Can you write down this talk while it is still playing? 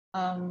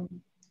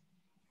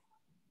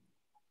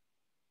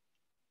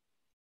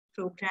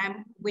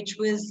program, which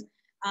was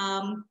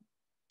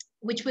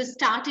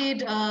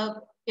started,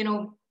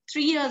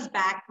 3 years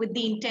back with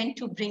the intent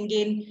to bring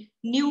in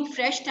new,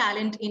 fresh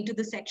talent into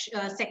the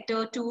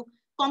sector to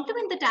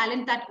complement the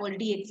talent that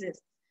already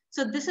exists.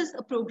 So this is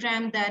a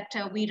program that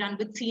we run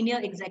with senior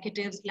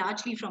executives,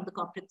 largely from the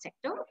corporate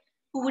sector,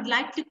 who would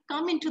like to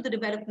come into the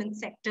development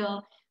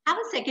sector, have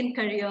a second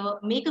career,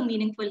 make a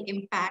meaningful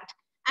impact,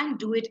 and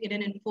do it in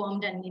an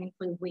informed and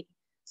meaningful way.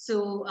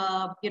 So,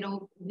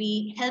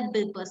 we help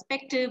build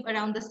perspective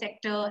around the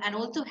sector and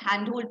also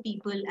handhold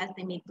people as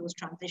they make those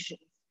transitions.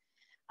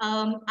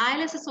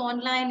 ILSS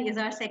Online is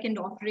our second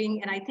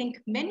offering, and I think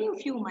many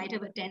of you might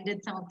have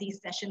attended some of these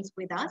sessions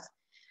with us.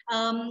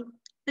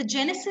 The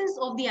genesis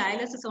of the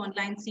ILSS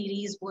Online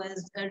series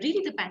was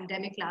really the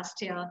pandemic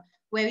last year,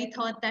 where we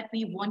thought that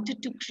we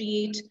wanted to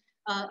create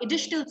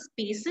additional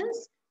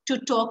spaces to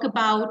talk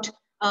about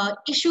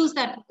issues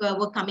that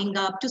were coming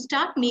up, to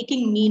start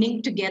making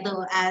meaning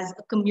together as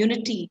a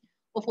community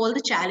of all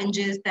the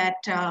challenges that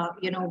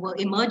were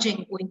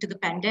emerging owing to the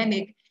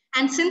pandemic.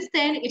 And since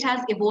then, it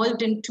has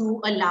evolved into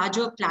a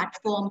larger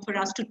platform for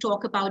us to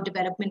talk about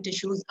development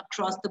issues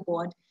across the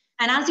board.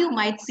 And as you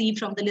might see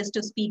from the list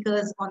of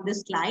speakers on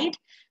this slide,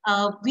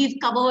 we've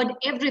covered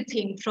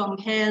everything from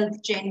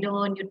health,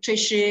 gender,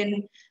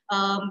 nutrition,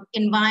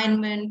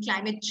 environment,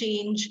 climate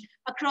change,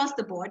 across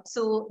the board.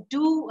 So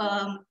do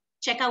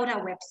check out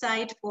our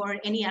website for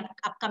any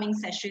upcoming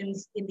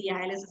sessions in the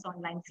ILSS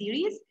Online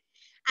series.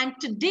 And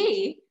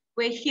today,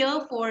 we're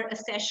here for a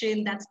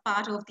session that's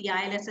part of the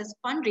ILSS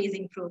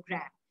fundraising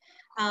program.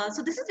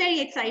 So this is very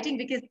exciting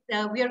because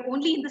we are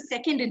only in the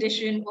second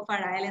edition of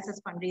our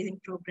ILSS fundraising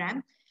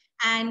program.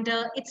 And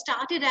it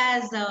started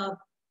as our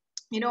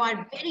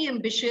very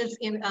ambitious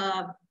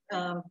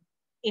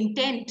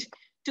intent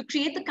to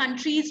create the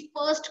country's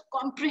first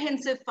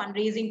comprehensive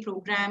fundraising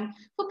program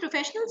for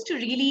professionals to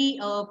really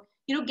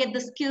get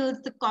the skills,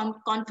 the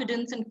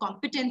confidence and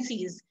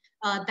competencies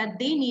that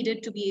they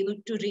needed to be able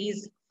to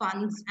raise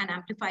funds and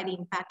amplify the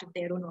impact of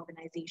their own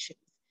organizations.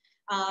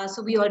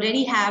 So we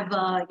already have,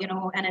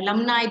 an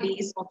alumni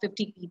base of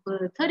 50 people,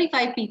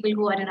 35 people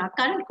who are in our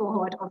current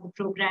cohort of the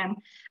program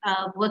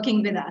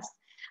working with us.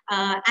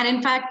 And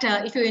in fact,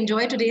 if you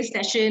enjoy today's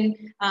session,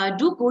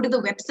 do go to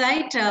the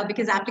website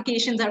because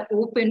applications are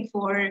open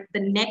for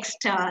the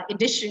next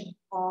edition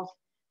of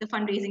the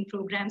fundraising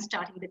program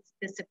starting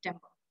this September.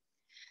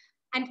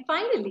 And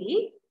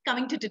finally,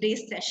 coming to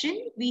today's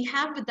session, we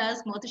have with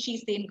us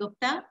Moutushi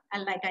Sengupta.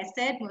 And like I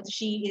said,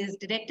 Moutushi is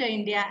Director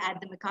India at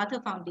the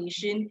MacArthur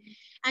Foundation.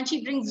 And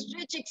she brings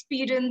rich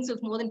experience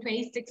of more than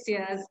 26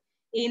 years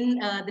in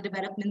the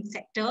development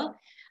sector.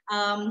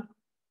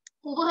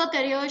 Over her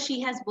career, she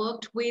has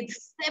worked with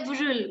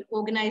several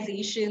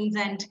organizations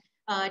and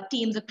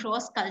teams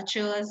across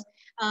cultures.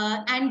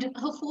 And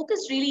her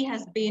focus really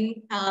has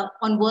been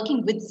on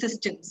working with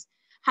systems,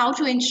 how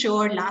to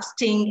ensure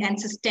lasting and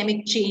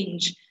systemic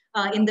change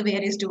in the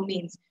various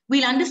domains.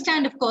 We'll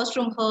understand, of course,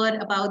 from her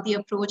about the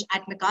approach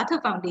at MacArthur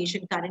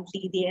Foundation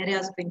currently, the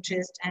areas of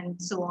interest and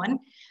so on.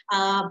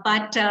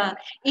 But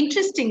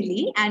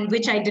interestingly, and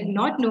which I did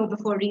not know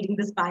before reading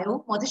this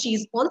bio, Moutushi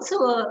is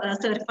also a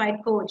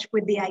certified coach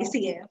with the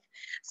ICF.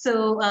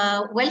 So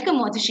welcome,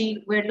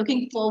 Moutushi. We're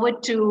looking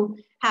forward to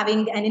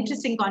having an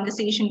interesting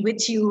conversation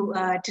with you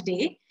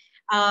today.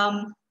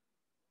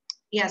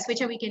 Yeah,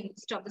 Switcher, we can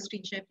stop the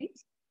screen share,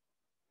 please.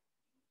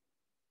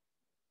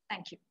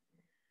 Thank you.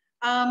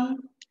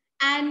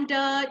 And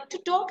to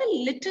talk a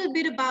little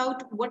bit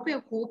about what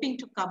we're hoping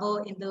to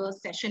cover in the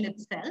session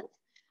itself,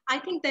 I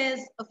think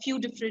there's a few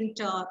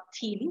different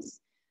themes.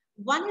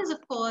 One is,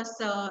 of course,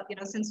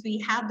 since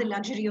we have the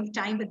luxury of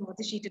time with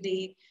Moutushi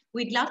today,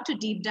 we'd love to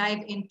deep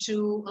dive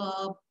into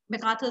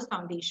MacArthur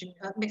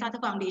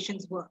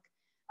Foundation's work,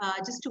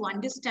 just to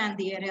understand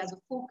the areas of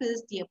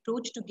focus, the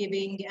approach to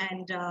giving,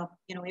 and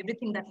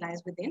everything that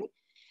lies within.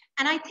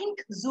 And I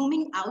think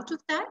zooming out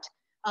of that,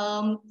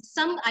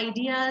 some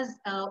ideas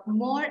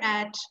more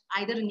at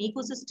either an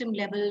ecosystem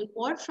level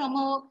or from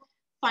a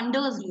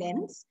funder's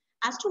lens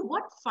as to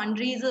what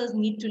fundraisers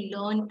need to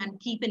learn and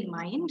keep in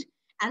mind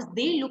as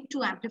they look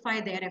to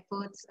amplify their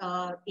efforts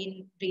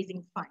in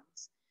raising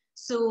funds.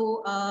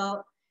 So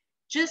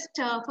just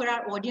for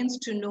our audience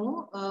to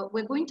know,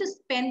 we're going to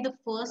spend the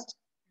first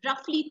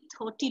roughly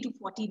 30 to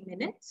 40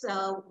 minutes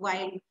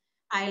while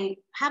I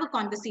have a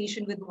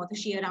conversation with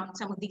Moutushi around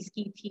some of these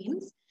key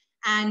themes.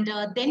 And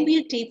then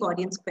we'll take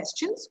audience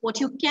questions. What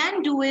you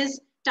can do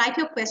is type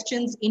your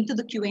questions into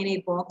the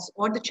Q&A box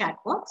or the chat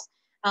box.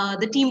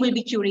 The team will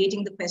be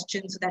curating the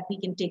questions so that we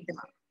can take them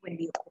up when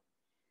we open.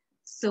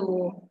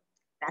 So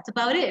that's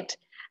about it.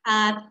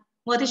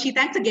 Moutushi,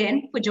 thanks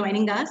again for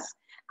joining us.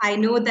 I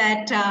know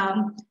that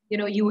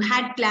you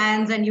had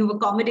plans and you've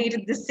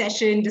accommodated this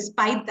session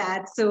despite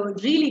that. So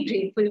really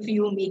grateful for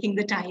you making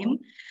the time.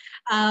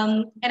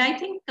 And I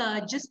think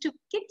just to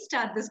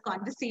kickstart this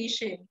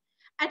conversation,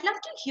 I'd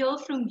love to hear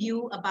from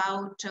you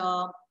about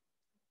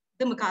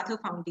the MacArthur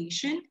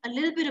Foundation, a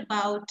little bit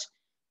about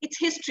its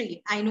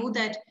history. I know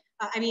that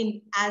I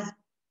mean, as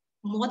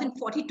more than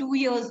 42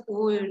 years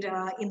old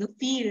in the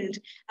field,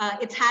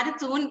 it's had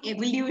its own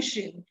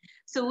evolution.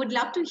 So would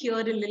love to hear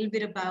a little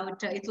bit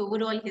about its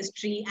overall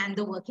history and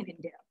the work in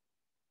India.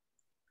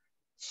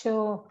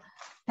 Sure.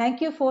 Thank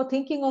you for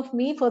thinking of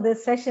me for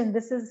this session.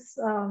 This is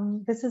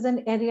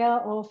an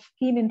area of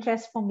keen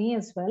interest for me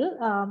as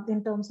well,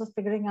 in terms of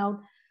figuring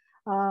out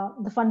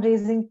the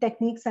fundraising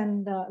techniques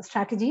and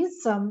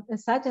strategies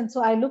as such. And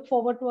so I look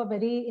forward to a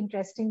very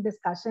interesting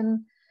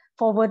discussion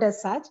forward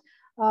as such.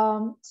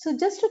 So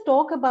just to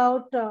talk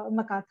about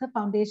MacArthur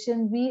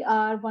Foundation, we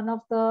are one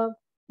of the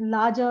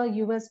larger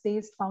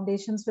US-based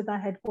foundations with our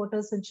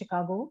headquarters in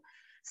Chicago.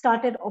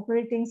 Started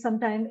operating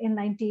sometime in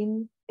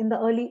the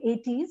early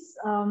 80s,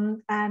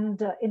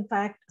 and in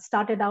fact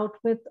started out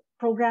with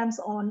programs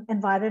on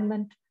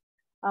environment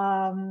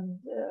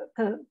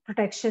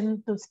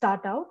protection to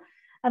start out.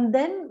 And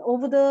then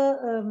over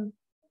the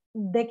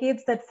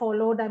decades that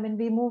followed, I mean,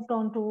 we moved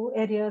on to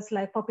areas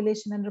like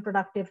population and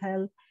reproductive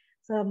health,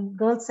 some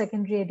girls'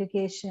 secondary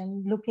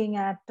education, looking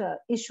at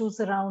issues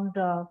around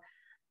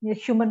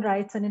human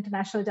rights and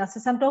international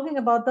justice. I'm talking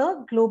about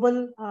the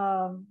global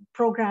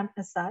program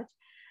as such.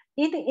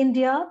 In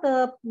India,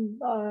 the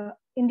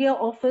India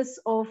office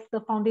of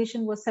the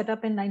foundation was set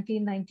up in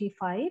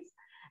 1995,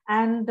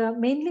 and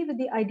mainly with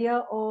the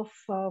idea of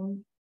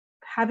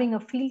having a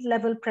field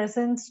level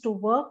presence to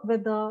work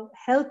with the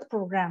health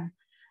program,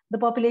 the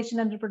population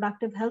and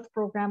reproductive health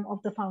program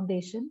of the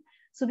foundation.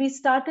 So we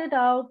started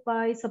out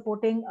by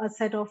supporting a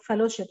set of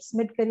fellowships,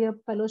 mid-career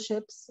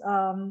fellowships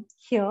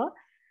here.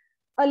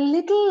 A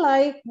little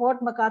like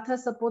what MacArthur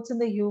supports in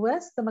the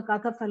US, the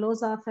MacArthur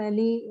Fellows are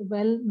fairly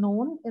well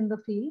known in the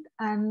field,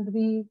 and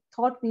we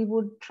thought we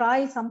would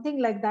try something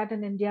like that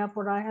in India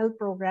for our health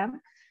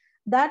program.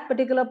 That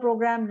particular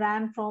program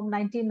ran from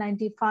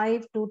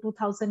 1995 to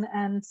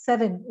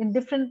 2007 in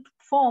different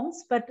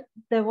forms, but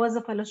there was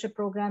a fellowship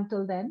program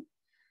till then.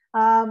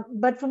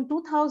 But from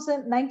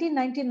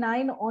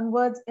 1999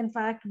 onwards, in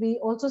fact, we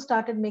also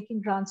started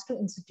making grants to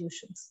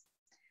institutions.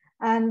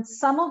 And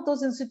some of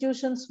those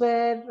institutions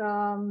were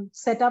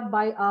set up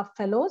by our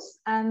fellows,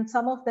 and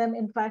some of them,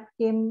 in fact,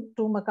 came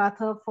to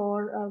MacArthur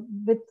for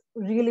with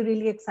really,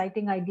 really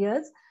exciting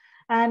ideas.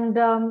 And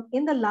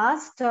in the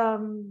last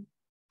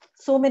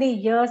so many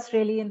years,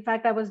 really, in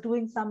fact, I was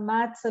doing some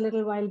maths a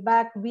little while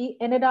back, we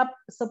ended up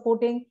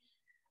supporting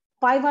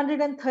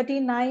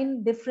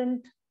 539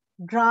 different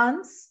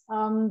grants. We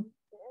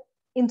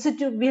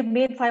have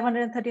made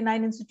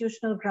 539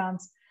 institutional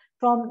grants.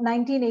 From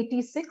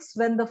 1986,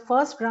 when the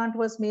first grant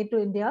was made to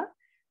India,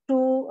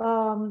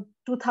 to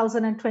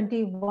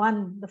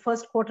 2021, the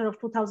first quarter of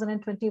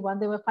 2021,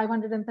 there were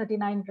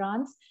 539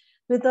 grants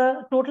with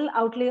a total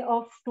outlay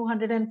of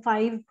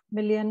 $205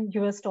 million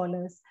US.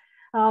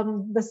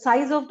 The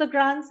size of the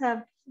grants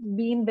have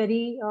been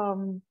very,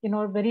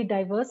 very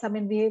diverse. I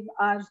mean,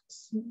 I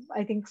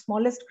think,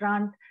 smallest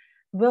grant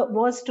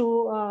was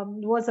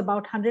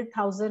about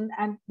 100,000,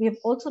 and we have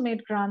also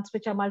made grants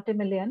which are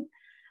multi-million.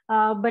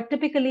 But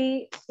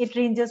typically it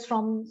ranges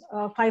from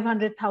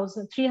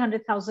 500,000,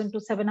 300,000 to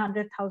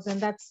 700,000.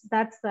 That's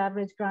the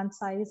average grant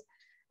size.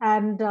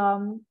 And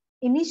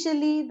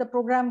initially the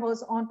program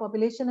was on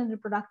population and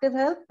reproductive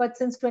health, but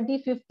since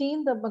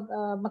 2015, the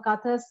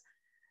MacArthur's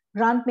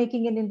grant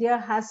making in India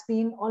has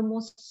been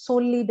almost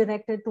solely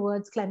directed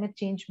towards climate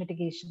change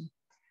mitigation.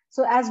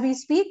 So as we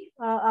speak,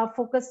 our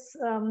focus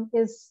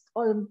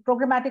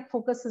programmatic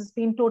focus has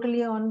been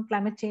totally on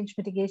climate change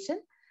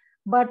mitigation.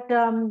 But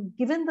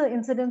given the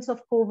incidence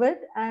of COVID,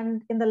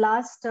 and in the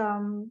last,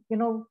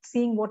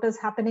 seeing what is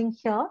happening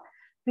here,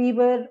 we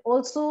were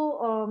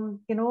also,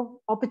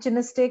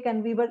 opportunistic,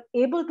 and we were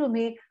able to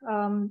make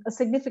a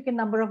significant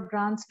number of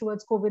grants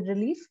towards COVID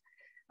relief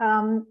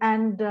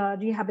and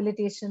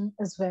rehabilitation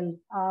as well,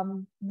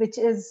 which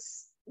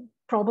is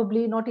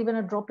probably not even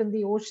a drop in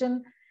the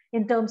ocean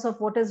in terms of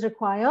what is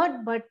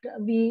required. But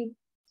we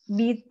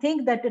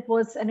think that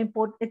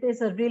it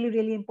is a really,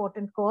 really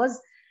important cause.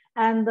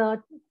 And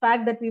the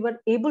fact that we were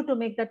able to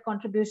make that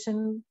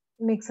contribution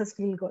makes us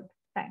feel good.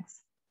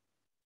 Thanks.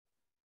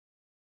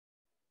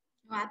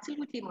 No,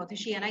 absolutely,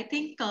 Moutushi. And I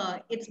think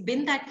it's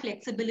been that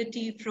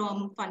flexibility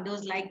from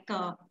funders like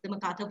the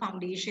MacArthur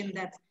Foundation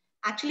that's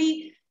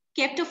actually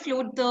kept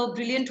afloat the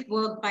brilliant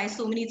work by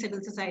so many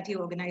civil society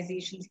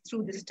organizations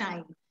through this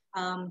time.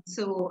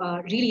 So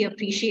really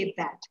appreciate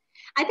that.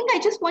 I think I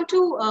just want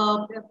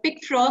to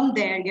pick from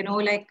there,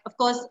 of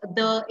course,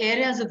 the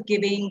areas of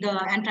giving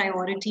and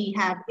priority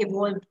have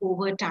evolved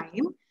over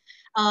time.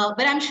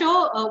 But I'm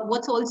sure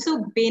what's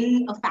also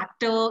been a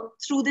factor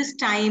through this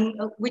time,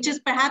 which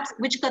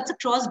cuts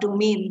across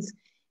domains,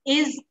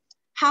 is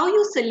how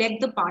you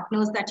select the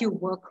partners that you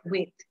work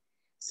with.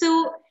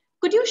 So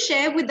could you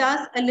share with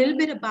us a little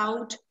bit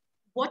about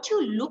what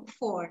you look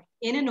for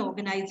in an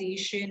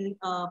organization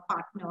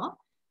partner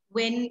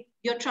when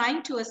you're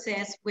trying to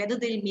assess whether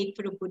they'll make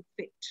for a good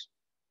fit?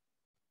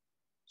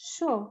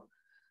 Sure.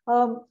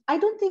 I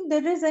don't think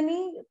there is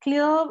any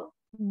clear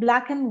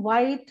black and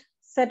white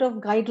set of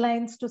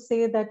guidelines to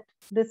say that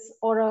this,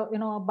 or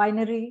a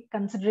binary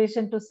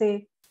consideration to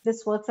say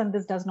this works and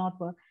this does not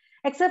work,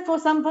 except for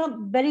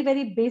some very,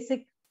 very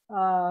basic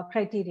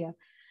criteria.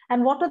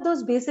 And what are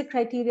those basic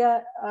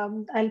criteria?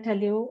 I'll tell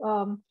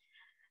you.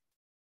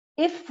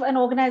 If an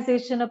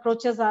organization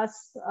approaches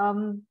us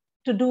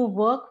to do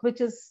work which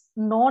is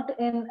not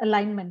in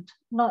alignment,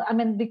 no, I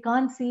mean, we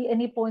can't see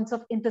any points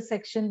of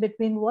intersection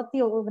between what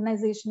the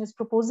organization is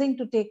proposing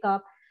to take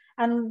up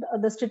and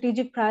the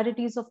strategic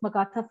priorities of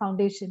MacArthur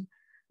Foundation.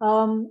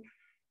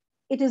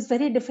 It is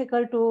very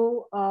difficult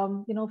to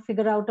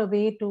figure out a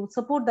way to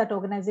support that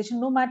organization,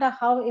 no matter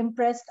how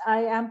impressed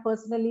I am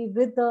personally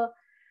with the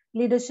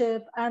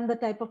leadership and the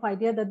type of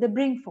idea that they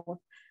bring forth.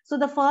 So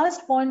the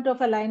first point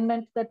of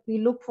alignment that we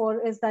look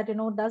for is that,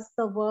 does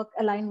the work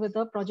align with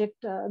the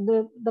project,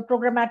 the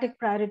programmatic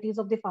priorities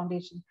of the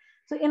foundation?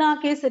 So in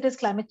our case, it is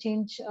climate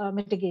change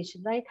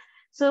mitigation, right?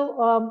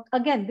 So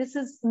again, this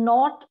is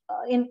not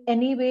in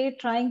any way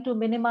trying to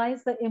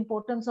minimize the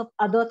importance of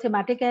other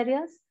thematic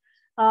areas.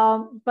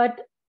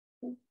 But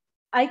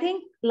I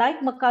think,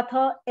 like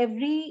MacArthur,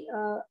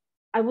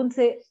 I wouldn't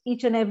say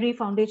each and every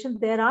foundation.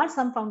 There are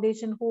some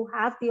foundations who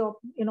have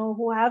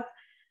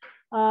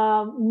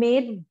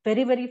made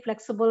very, very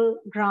flexible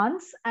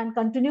grants and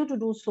continue to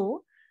do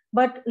so.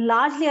 But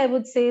largely, I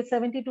would say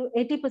 70 to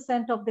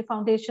 80% of the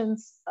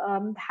foundations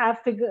have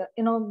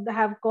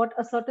got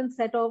a certain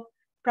set of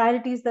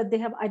priorities that they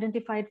have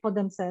identified for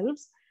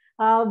themselves,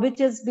 which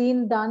has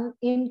been done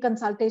in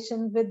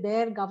consultation with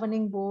their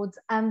governing boards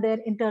and their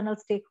internal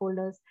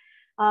stakeholders.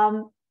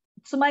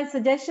 So my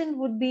suggestion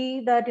would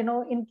be that,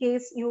 in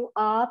case you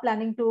are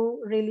planning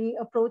to really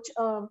approach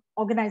an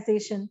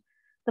organization,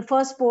 the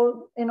first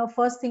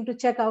thing to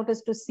check out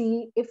is to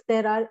see if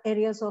there are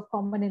areas of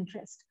common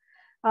interest.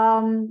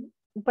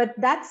 But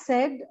that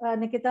said,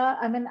 Nikita,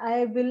 I mean,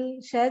 I will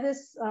share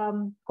this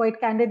quite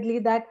candidly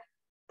that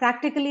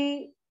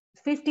practically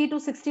 50 to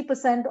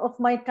 60% of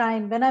my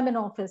time when I'm in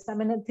office, I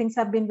mean, things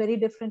have been very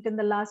different in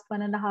the last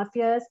 1.5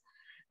 years,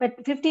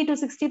 but 50 to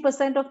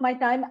 60% of my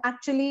time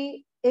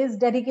actually is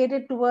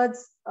dedicated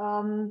towards,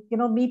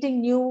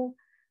 meeting new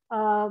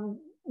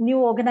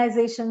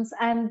organizations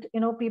and,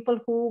 people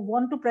who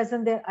want to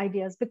present their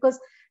ideas. Because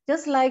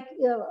just like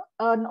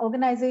an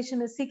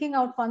organization is seeking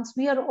out funds,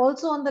 we are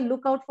also on the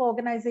lookout for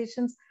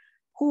organizations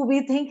who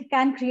we think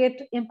can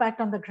create impact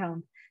on the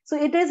ground. So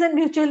it is a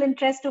mutual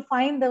interest to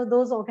find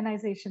those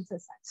organizations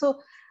as such. So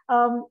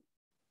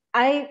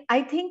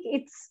I think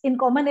it's in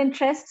common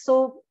interest.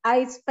 So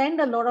I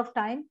spend a lot of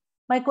time.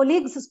 My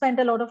colleagues spend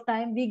a lot of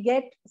time. We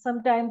get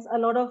sometimes a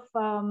lot of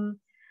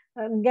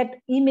get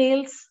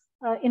emails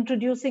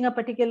introducing a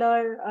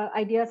particular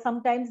idea.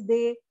 Sometimes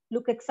they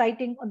look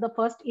exciting on the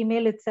first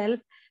email itself.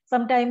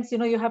 Sometimes,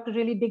 you have to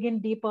really dig in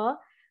deeper.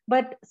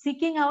 But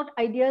seeking out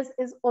ideas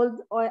is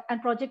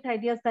and project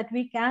ideas that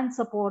we can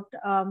support,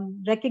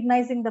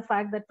 recognizing the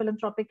fact that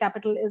philanthropic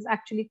capital is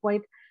actually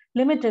quite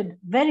limited,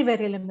 very,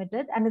 very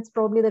limited, and it's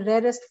probably the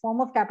rarest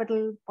form of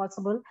capital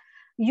possible.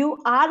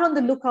 You are on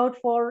the lookout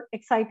for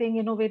exciting,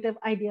 innovative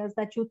ideas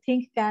that you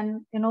think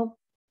can,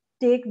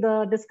 take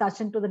the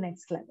discussion to the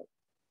next level.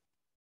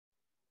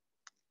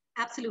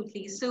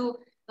 Absolutely. So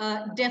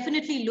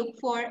definitely look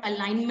for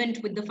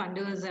alignment with the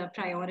funders'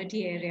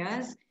 priority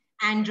areas.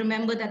 And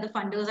remember that the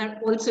funders are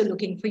also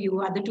looking for you,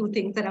 are the two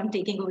things that I'm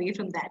taking away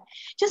from that.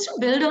 Just to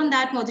build on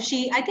that,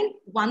 Moutushi, I think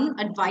one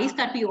advice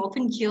that we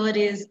often hear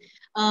is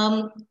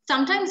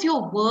sometimes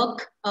your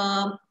work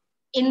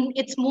in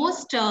its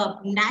most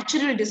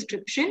natural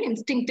description,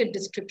 instinctive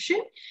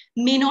description,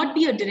 may not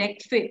be a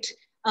direct fit.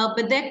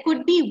 But there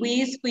could be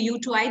ways for you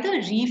to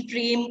either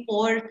reframe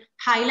or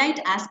highlight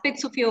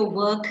aspects of your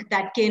work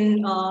that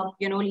can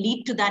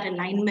lead to that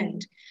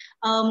alignment.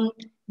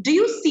 Do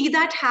you see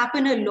that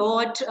happen a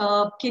lot?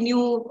 Can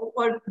you,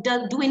 or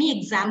do any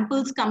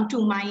examples come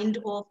to mind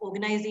of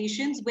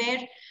organizations where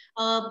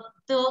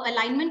the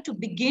alignment to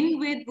begin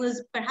with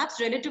was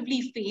perhaps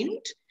relatively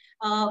faint,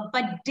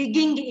 but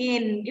digging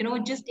in,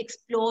 just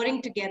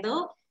exploring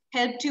together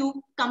helped you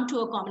come to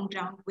a common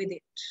ground with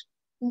it?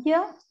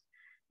 Yeah,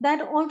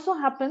 that also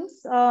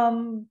happens.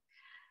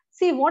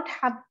 See,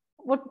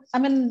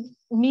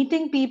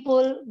 meeting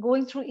people,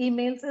 going through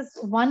emails is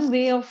one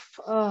way of,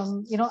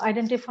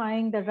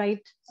 identifying the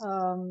right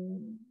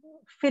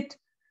fit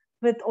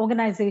with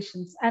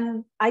organizations.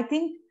 And I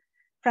think,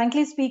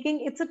 frankly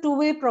speaking, it's a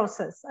two-way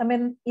process. I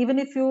mean, even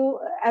if you,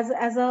 as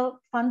a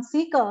fund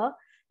seeker,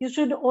 you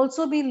should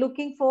also be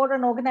looking for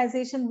an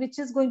organization which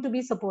is going to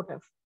be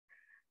supportive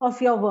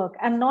of your work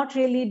and not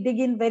really dig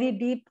in very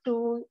deep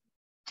to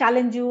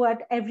challenge you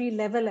at every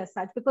level as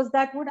such, because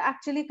that would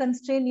actually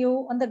constrain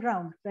you on the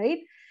ground, right?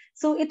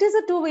 So it is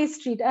a two-way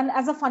street. And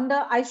as a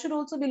funder, I should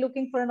also be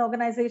looking for an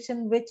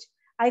organization which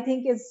I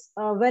think is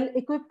well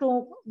equipped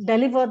to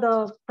deliver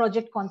the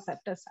project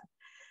concept as such.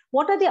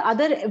 What are the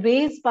other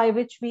ways by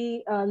which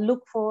we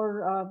look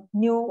for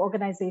new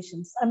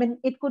organizations? I mean,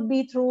 it could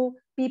be through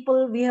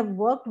people we have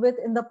worked with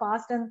in the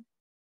past, and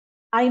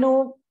I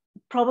know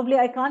probably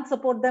I can't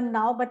support them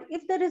now, but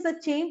if there is a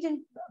change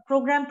in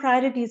program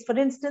priorities, for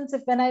instance,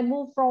 if when I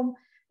move from,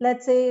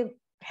 let's say,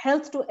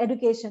 health to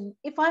education.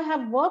 If I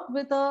have worked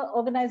with an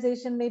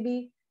organization,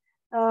 maybe,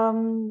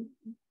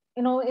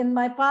 in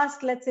my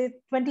past, let's say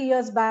 20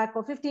 years back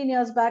or 15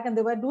 years back, and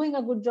they were doing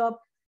a good job,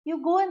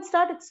 you go and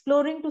start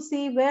exploring to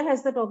see where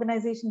has that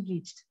organization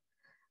reached,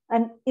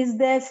 and is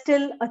there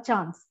still a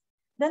chance.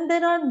 Then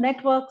there are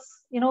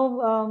networks,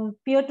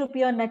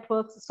 peer-to-peer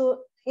networks.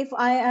 So if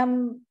I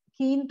am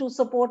keen to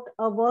support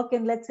a work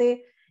in, let's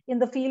say, in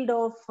the field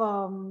of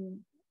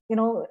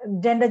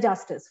gender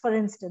justice, for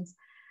instance,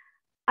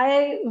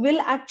 I will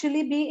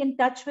actually be in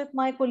touch with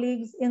my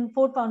colleagues in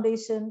Ford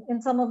Foundation,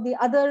 in some of the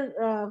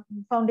other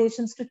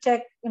foundations, to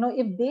check,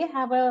 if they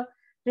have a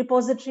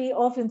repository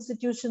of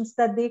institutions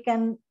that they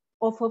can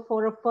offer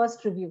for a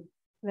first review,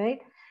 right?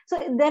 So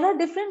there are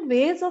different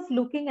ways of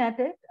looking at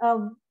it.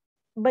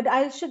 But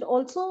I should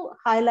also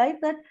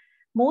highlight that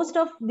most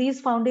of these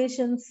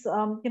foundations,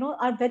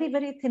 are very,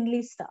 very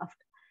thinly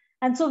staffed.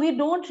 And so we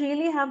don't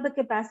really have the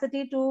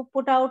capacity to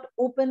put out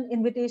open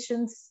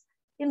invitations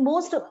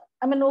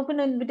open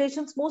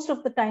invitations most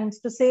of the times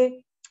to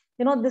say,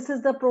 this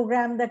is the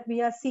program that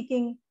we are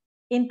seeking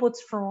inputs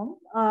from.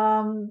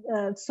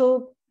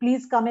 So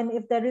please come in.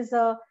 If there is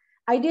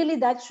ideally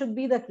that should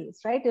be the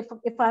case, right?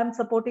 If I'm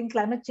supporting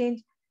climate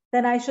change,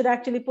 then I should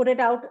actually put it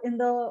out in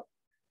the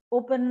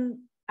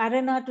open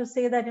arena to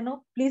say that,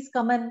 please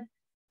come and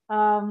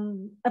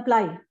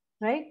apply,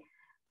 right?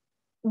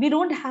 We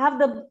don't have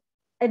the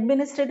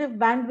administrative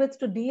bandwidth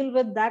to deal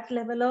with that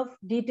level of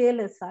detail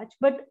as such,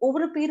 but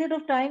over a period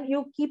of time,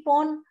 you keep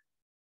on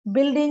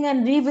building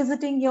and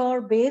revisiting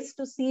your base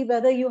to see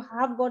whether you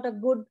have got a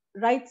good,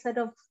 right set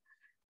of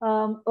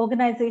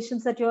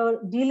organizations that you're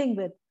dealing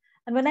with.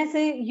 And when I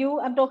say you,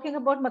 I'm talking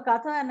about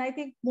MacArthur, and I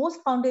think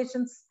most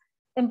foundations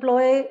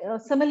employ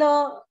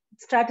similar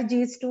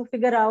strategies to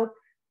figure out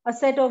a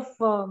set of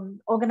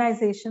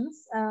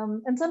organizations.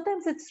 And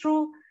sometimes it's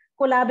through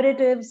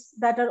collaboratives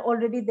that are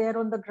already there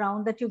on the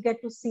ground that you get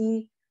to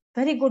see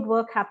very good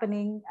work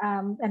happening,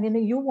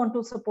 and you want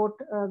to support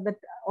that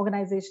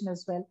organization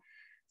as well.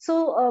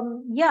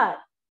 So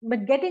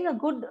but getting a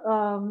good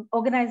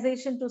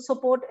organization to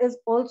support is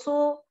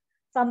also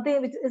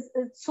something which is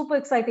super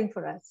exciting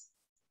for us.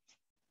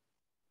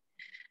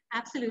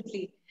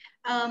 Absolutely.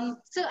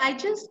 So I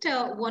just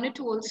wanted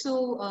to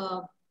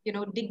also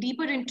dig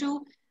deeper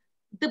into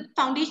the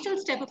foundational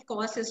step, of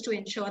course, is to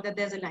ensure that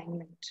there's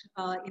alignment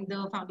in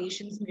the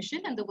foundation's mission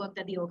and the work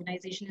that the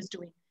organization is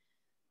doing.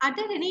 Are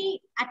there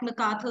any, at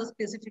MacArthur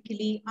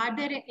specifically, are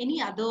there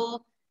any other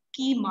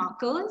key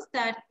markers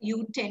that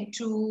you tend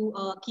to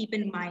keep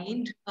in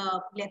mind?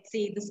 Let's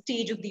say the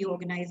stage of the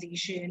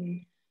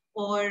organization,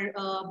 or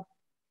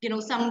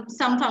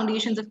some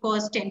foundations, of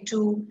course, tend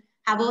to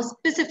have a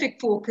specific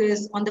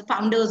focus on the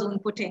founder's own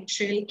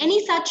potential.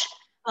 Any such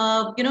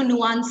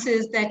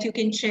nuances that you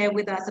can share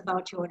with us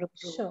about your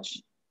approach? Sure.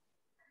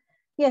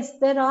 Yes,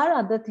 there are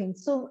other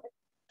things. So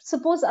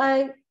suppose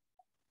I'm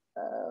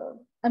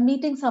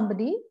meeting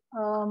somebody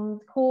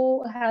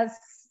who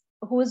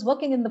is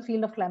working in the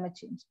field of climate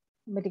change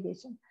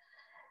mitigation.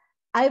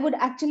 I would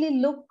actually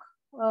look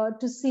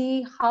to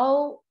see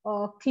how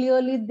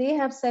clearly they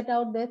have set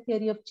out their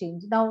theory of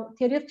change. Now,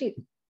 theory of change,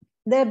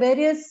 there are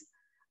various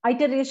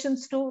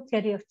iterations to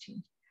theory of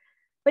change.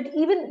 But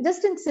even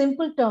just in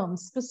simple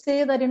terms, to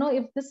say that,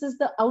 if this is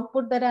the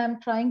output that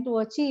I'm trying to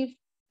achieve,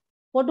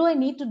 what do I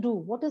need to do?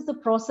 What is the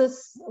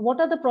process?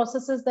 What are the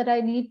processes that I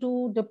need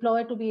to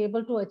deploy to be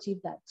able to achieve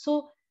that?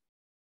 So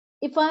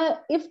if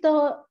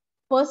the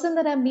person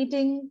that I'm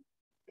meeting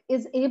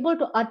is able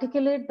to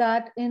articulate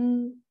that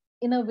in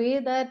a way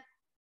that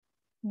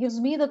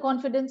gives me the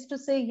confidence to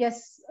say,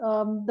 yes,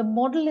 the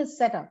model is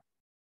set up,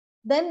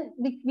 then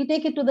we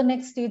take it to the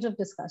next stage of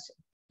discussion,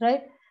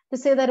 right? To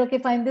say that, okay,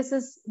 fine, this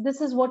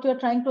is what you're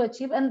trying to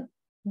achieve. And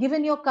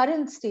given your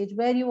current stage,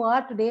 where you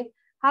are today,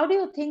 how do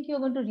you think you're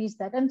going to reach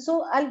that? And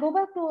so I'll go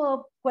back to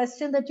a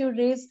question that you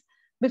raised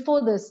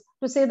before this,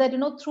 to say that,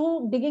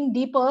 through digging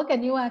deeper,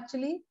 can you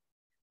actually,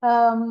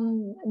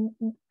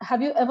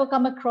 have you ever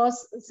come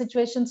across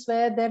situations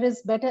where there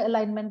is better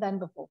alignment than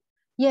before?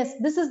 Yes,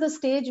 this is the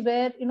stage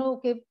where,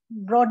 okay,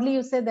 broadly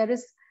you say there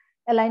is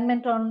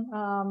alignment on,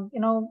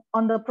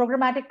 on the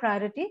programmatic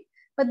priority.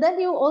 But then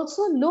you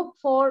also look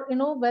for,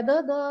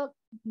 whether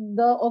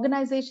the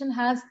organization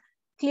has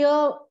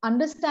clear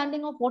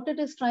understanding of what it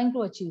is trying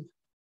to achieve.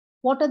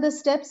 What are the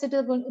steps it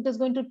is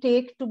going to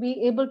take to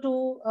be able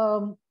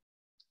to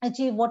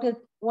achieve what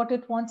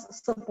it wants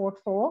support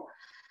for.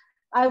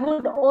 I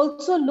would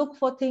also look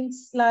for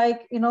things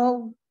like,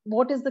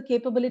 what is the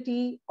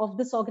capability of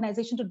this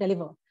organization to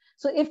deliver?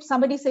 So if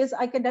somebody says,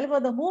 I can deliver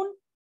the moon,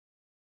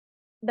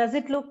 does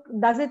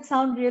it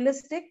sound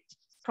realistic?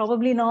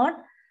 Probably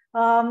not.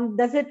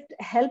 Does it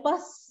help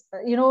us,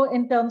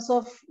 in terms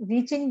of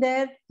reaching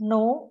there?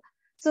 No.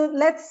 So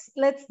let's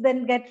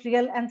then get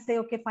real and say,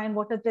 okay, fine,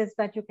 what it is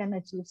that you can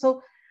achieve.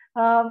 So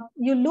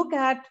you look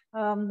at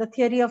the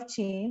theory of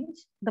change,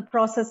 the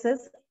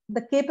processes,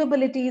 the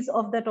capabilities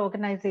of that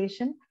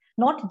organization,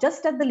 not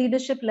just at the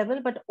leadership level,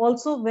 but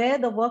also where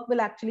the work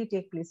will actually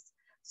take place.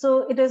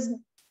 So it is,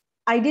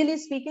 ideally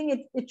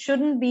speaking, it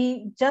shouldn't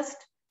be just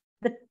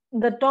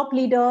the top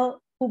leader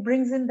who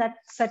brings in that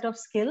set of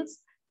skills,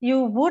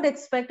 you would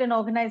expect an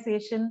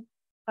organization,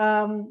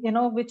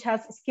 which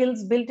has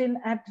skills built in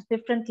at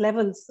different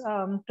levels,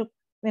 to,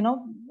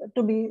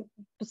 to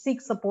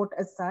seek support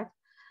as such.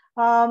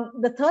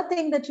 The third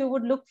thing that you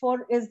would look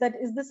for is that,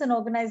 is this an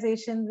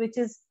organization which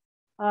is,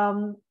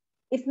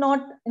 if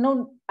not,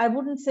 I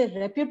wouldn't say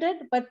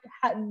reputed, but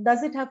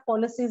does it have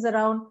policies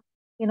around,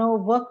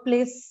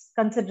 workplace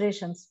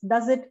considerations?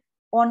 Does it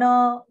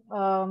honor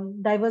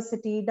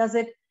diversity? Does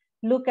it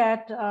look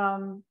at,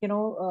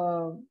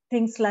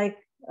 things like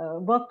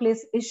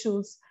workplace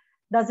issues?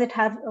 Does it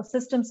have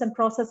systems and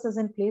processes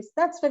in place?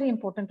 That's very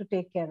important to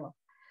take care of.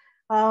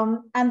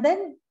 And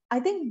then I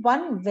think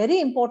one very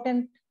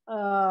important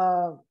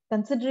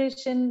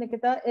consideration,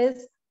 Nikita,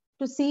 is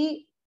to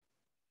see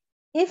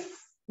if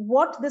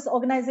what this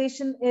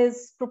organization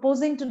is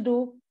proposing to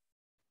do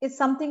is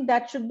something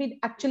that should be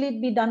actually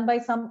be done by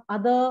some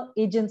other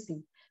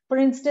agency. For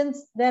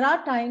instance, there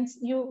are times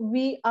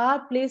we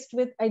are placed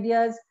with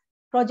ideas,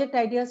 project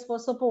ideas for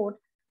support,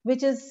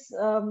 which is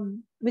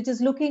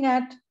looking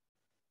at,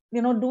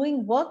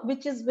 doing work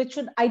which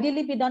should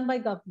ideally be done by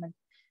government.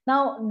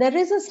 Now there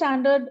is a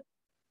standard.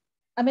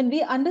 I mean,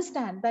 we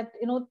understand that,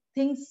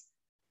 things,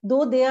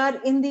 though they are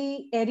in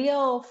the area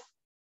of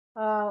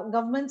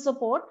government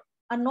support,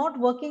 are not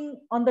working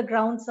on the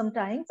ground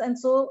sometimes, and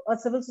so a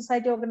civil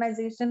society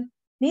organization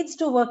needs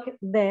to work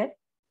there.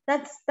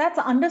 That's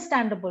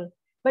understandable.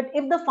 But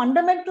if the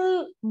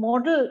fundamental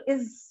model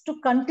is to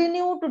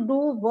continue to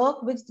do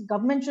work which the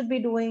government should be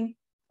doing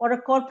or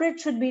a corporate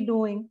should be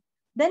doing,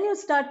 then you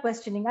start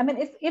questioning. I mean,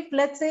 if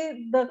let's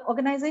say the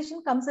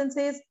organization comes and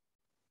says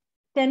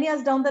 10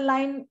 years down the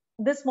line,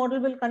 this model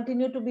will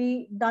continue to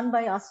be done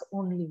by us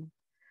only,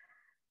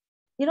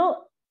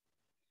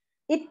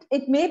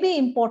 it may be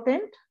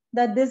important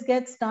that this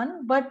gets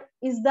done, but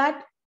is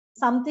that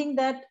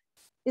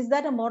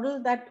a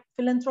model that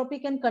philanthropy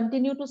can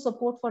continue to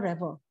support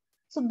forever?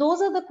 So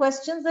those are the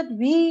questions that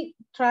we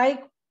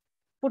try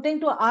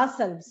putting to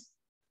ourselves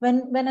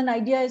when an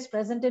idea is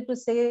presented, to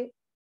say,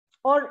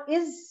 or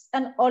is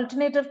an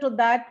alternative to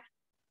that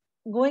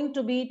going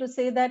to be to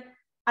say that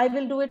I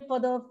will do it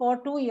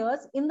for 2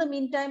 years. In the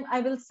meantime,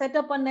 I will set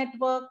up a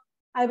network.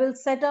 I will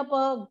set up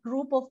a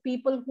group of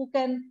people who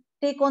can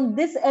take on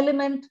this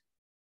element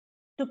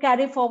to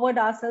carry forward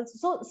ourselves.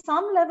 So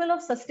some level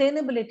of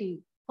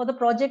sustainability for the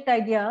project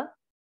idea,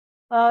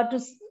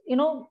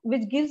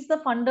 which gives the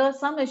funder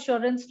some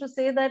assurance to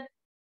say that,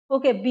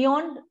 okay,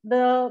 beyond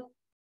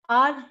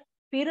our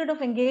period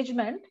of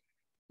engagement,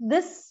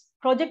 this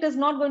project is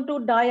not going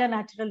to die a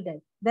natural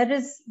death.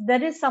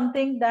 There is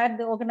something that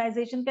the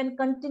organization can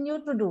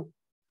continue to do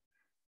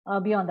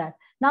beyond that.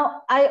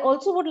 Now, I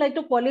also would like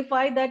to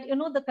qualify that,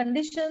 the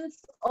conditions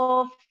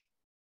of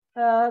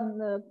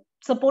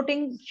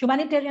supporting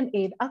humanitarian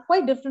aid are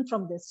quite different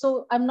from this.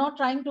 So I'm not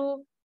trying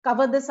to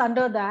cover this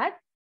under that,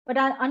 but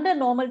under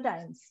normal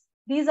times,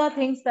 these are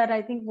things that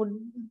I think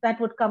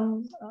would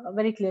come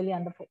very clearly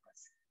under focus.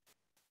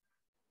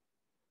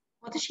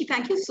 Moutushi,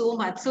 thank you so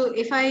much. So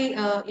if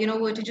I,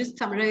 were to just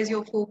summarize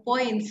your 4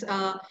 points,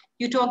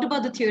 you talked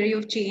about the theory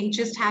of change,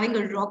 just having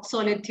a rock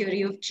solid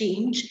theory of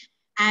change.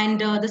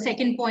 And the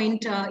second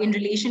point in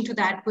relation to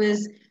that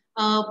was,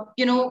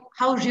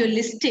 how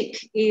realistic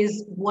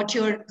is what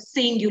you're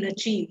saying you'll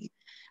achieve.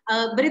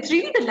 But it's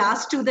really the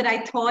last two that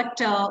I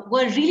thought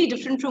were really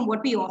different from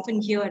what we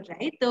often hear,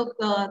 right?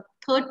 The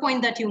third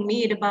point that you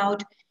made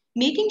about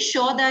making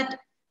sure that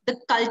the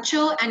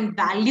culture and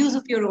values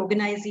of your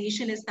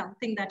organization is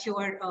something that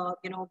your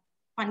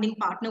funding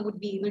partner would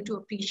be able to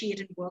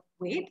appreciate and work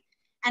with.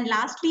 And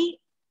lastly,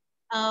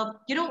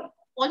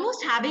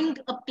 almost having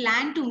a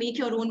plan to make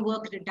your own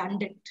work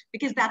redundant,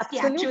 because that's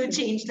Absolutely. The actual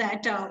change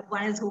that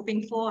one is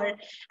hoping for.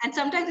 And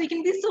sometimes we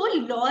can be so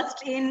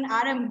lost in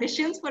our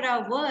ambitions for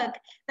our work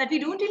that we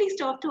don't really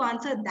stop to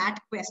answer that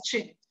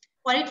question,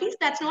 or at least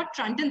that's not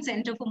front and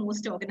center for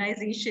most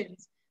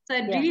organizations. So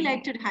I'd really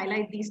like to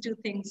highlight these two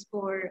things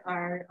for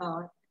our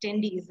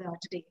attendees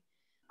today.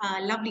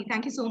 Lovely,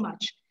 thank you so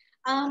much.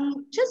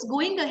 Just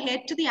going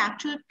ahead to the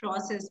actual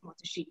process,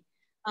 Moutushi.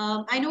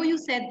 I know you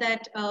said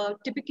that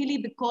typically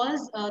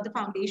because the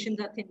foundations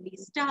are thinly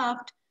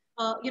staffed,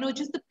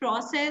 just the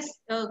process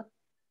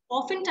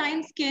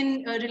oftentimes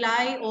can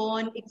rely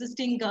on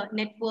existing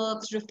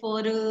networks,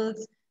 referrals,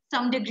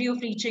 some degree of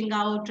reaching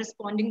out,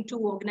 responding to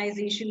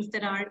organizations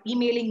that are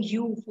emailing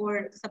you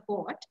for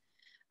support.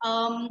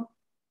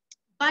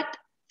 But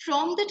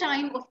from the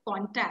time of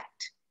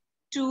contact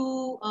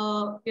to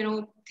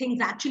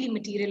things actually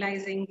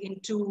materializing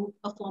into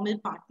a formal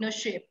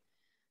partnership,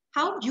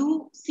 how have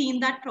you seen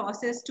that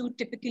process to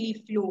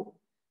typically flow,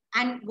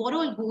 and what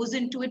all goes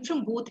into it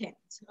from both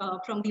ends,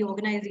 from the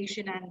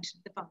organization and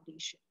the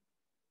foundation?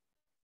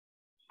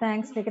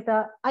 Thanks,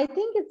 Nikita. I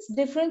think it's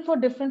different for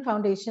different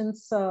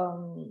foundations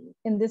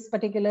in this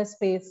particular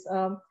space.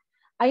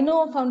 I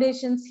know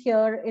foundations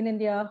here in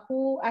India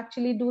who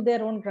actually do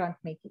their own grant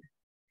making.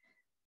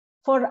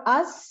 For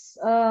us,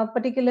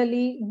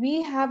 particularly,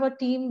 we have a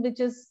team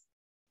which is,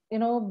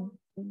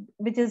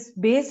 which is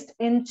based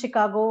in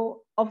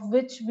Chicago, of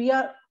which we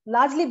are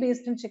largely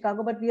based in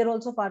Chicago, but we are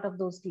also part of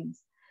those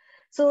teams.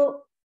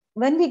 So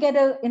when we get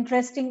an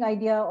interesting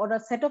idea or a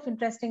set of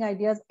interesting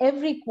ideas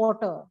every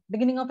quarter,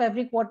 beginning of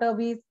every quarter,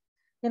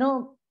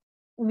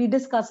 we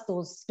discuss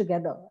those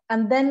together.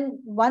 And then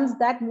once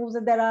that moves,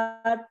 there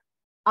are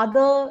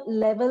other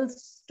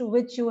levels to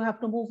which you have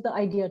to move the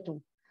idea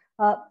to.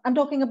 I'm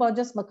talking about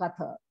just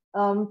MacArthur.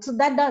 So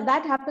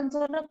that happens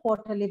on a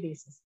quarterly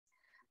basis.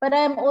 But I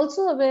am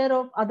also aware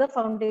of other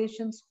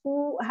foundations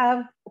who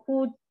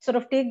sort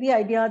of take the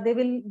idea,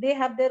 they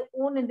have their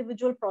own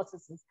individual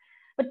processes.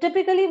 But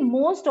typically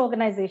most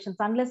organizations,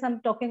 unless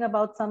I'm talking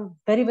about some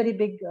very, very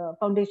big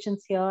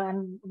foundations here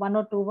and one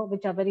or two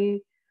which are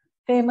very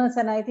famous,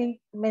 and I think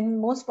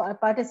most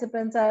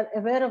participants are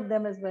aware of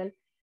them as well,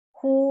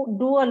 who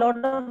do a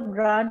lot of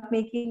grant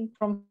making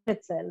from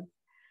itself.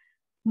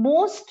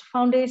 Most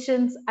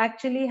foundations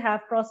actually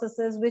have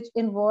processes which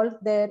involve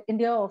their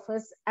India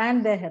office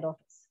and their head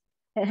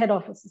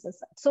offices as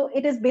such. So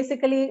it is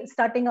basically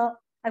starting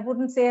I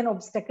wouldn't say an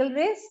obstacle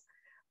race,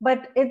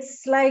 but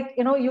it's like,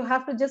 you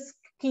have to just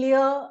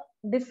clear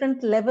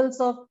different levels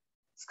of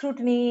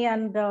scrutiny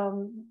and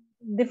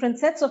different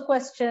sets of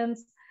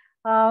questions,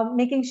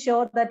 making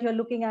sure that you're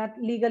looking at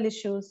legal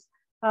issues,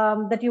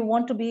 that you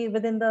want to be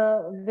within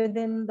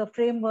the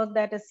framework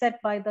that is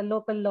set by the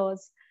local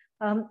laws,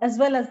 as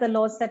well as the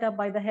laws set up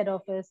by the head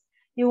office.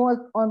 You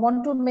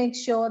want to make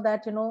sure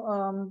that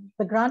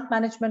the grant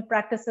management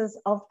practices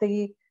of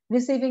the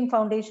receiving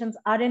foundations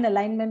are in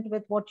alignment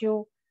with what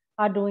you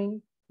are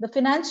doing. The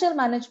financial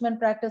management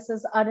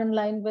practices are in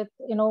line with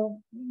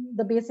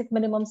the basic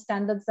minimum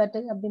standards that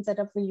have been set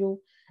up for you.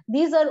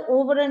 These are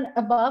over and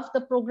above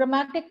the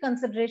programmatic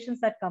considerations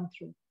that come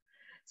through.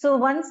 So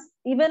once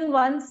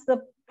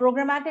the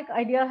programmatic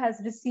idea has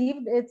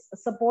received its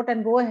support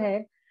and go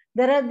ahead,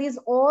 there are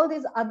all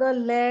these other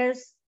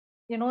layers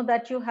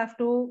that you have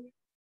to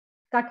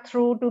cut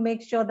through to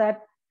make sure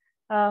that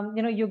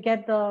you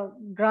get the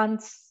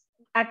grants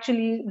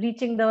actually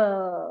reaching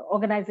the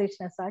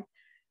organization as such.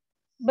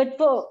 But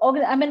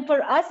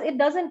for us, it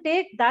doesn't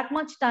take that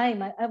much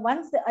time.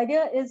 Once the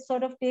idea is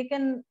sort of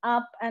taken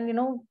up, and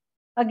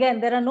again,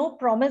 there are no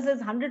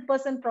promises,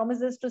 100%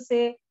 promises to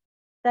say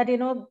that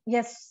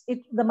yes,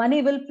 the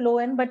money will flow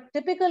in. But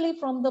typically,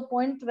 from the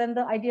point when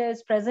the idea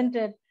is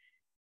presented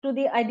to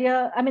the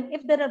idea,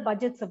 if there are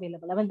budgets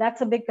available, that's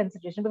a big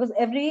consideration, because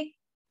every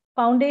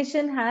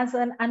foundation has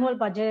an annual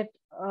budget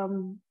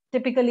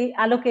typically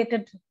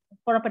allocated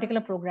for a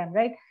particular program,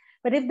 right?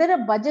 But if there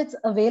are budgets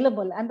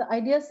available and the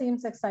idea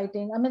seems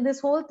exciting,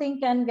 this whole thing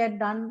can get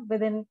done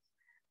within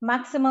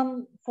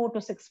maximum 4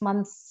 to 6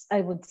 months,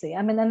 I would say.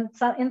 And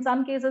in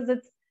some cases,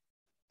 it's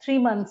 3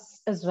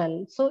 months as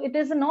well. So it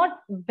is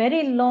not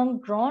very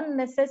long drawn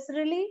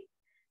necessarily,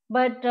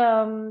 but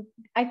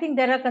I think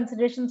there are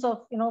considerations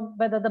of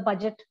whether the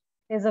budget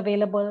is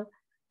available,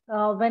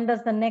 when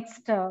does the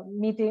next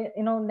meeting,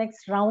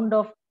 next round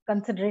of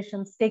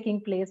considerations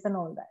taking place, and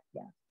all that.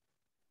 Yeah.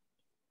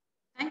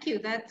 Thank you.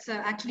 That's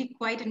actually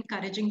quite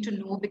encouraging to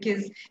know,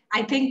 because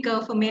I think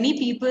for many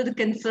people, the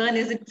concern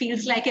is it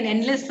feels like an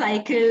endless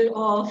cycle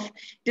of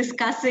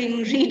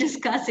discussing,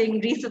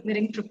 rediscussing,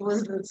 resubmitting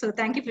proposals. So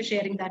thank you for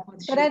sharing that,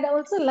 Moutushi. But I'd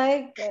also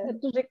like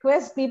to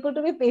request people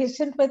to be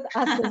patient with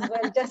us as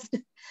well, just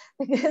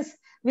because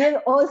we are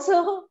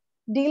also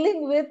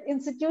dealing with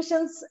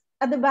institutions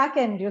at the back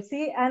end, you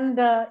see, and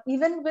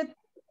even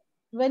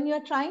when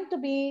you're trying to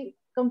be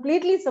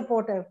completely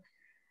supportive,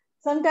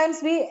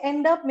 sometimes we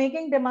end up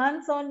making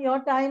demands on your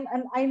time,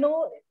 and I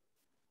know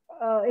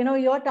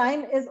your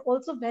time is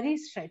also very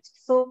stretched,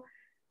 so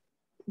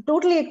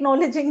totally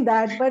acknowledging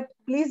that, but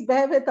please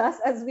bear with us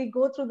as we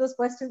go through those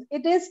questions.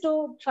 It is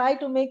to try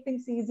to make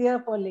things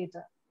easier for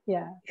later.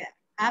 Yeah,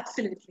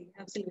 absolutely.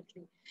 So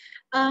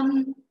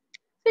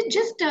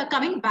just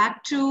coming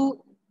back to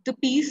the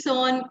piece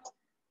on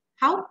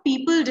how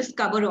people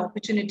discover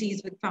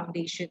opportunities with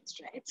foundations,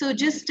 right? So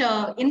just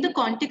in the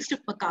context of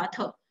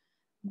MacArthur,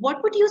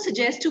 what would you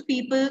suggest to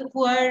people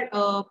who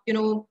are,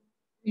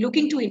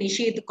 looking to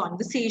initiate the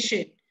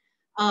conversation?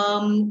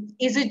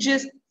 Is it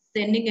just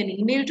sending an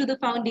email to the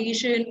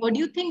foundation, or do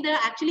you think there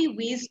are actually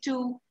ways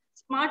to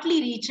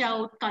smartly reach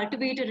out,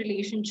 cultivate a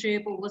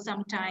relationship over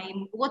some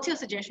time? What's your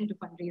suggestion to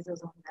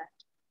fundraisers on that?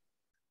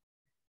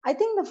 I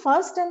think the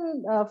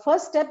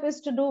first step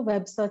is to do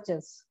web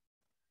searches.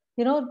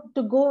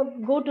 To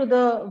go to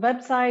the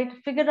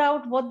website, figure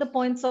out what the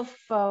points of,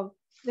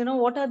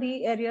 what are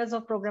the areas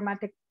of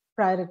programmatic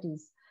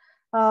priorities.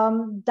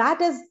 That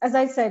is, as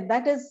I said,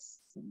 that is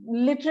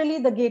literally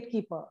the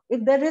gatekeeper.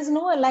 If there is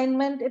no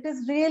alignment, it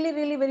is really,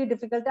 really very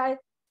difficult.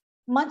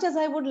 Much as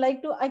I would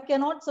like to, I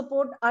cannot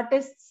support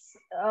artists,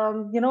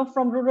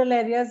 from rural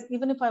areas,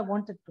 even if I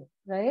wanted to,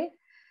 right?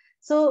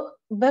 So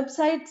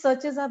website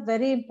searches are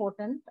very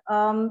important.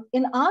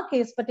 In our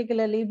case,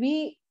 particularly,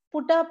 we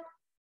put up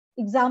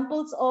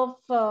examples of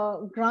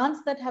grants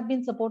that have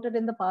been supported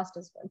in the past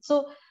as well.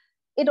 So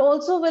it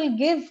also will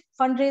give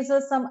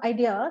fundraisers some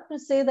idea to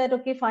say that,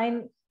 okay,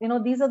 fine,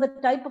 these are the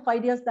type of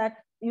ideas that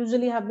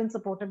usually have been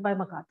supported by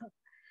MacArthur.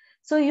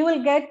 So you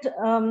will get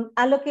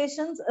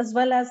allocations as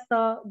well as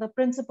the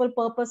principal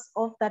purpose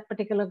of that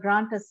particular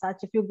grant as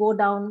such, if you go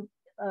down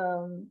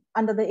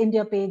under the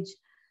India page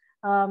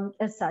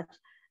as such.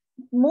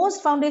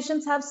 Most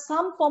foundations have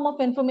some form of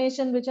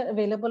information which are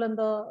available in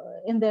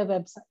their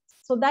websites.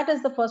 So that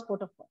is the first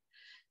port of call.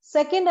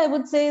 Second, I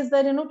would say is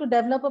that, to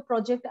develop a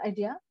project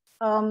idea,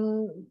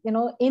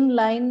 in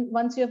line,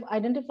 once you have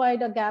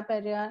identified a gap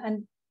area,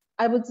 and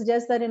I would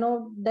suggest that,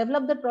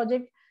 develop the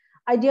project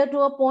idea to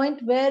a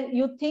point where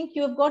you think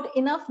you've got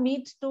enough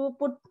meat to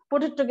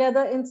put it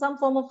together in some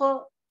form of a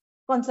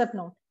concept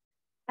note,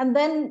 and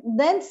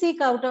then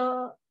seek out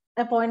a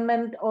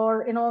appointment,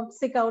 or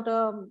seek out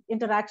a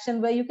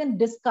interaction where you can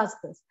discuss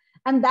this,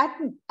 and that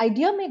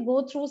idea may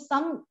go through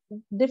some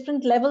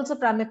different levels of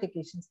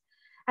ramifications.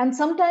 And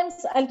sometimes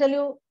I'll tell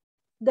you,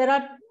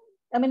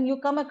 you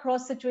come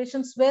across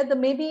situations where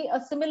maybe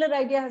a similar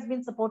idea has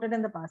been supported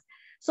in the past.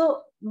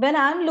 So when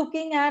I'm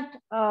looking at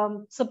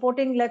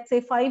supporting, let's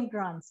say 5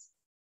 grants,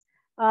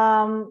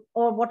 or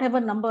whatever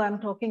number I'm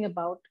talking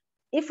about,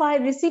 if I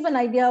receive an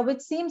idea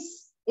which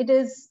seems it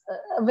is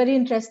a very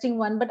interesting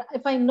one, but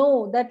if I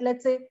know that,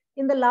 let's say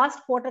in the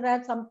last quarter I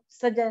have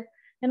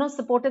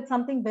supported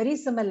something very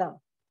similar,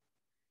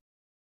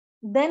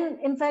 then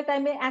in fact I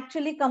may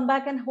actually come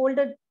back and hold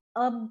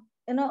a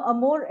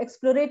more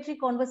exploratory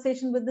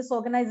conversation with this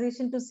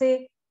organization to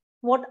say,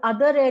 what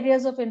other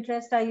areas of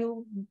interest are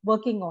you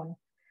working on?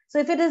 So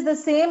if it is the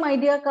same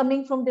idea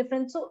coming from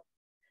different, so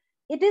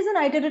it is an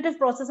iterative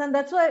process, and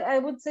that's why I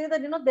would say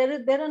that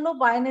there are no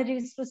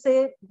binaries to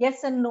say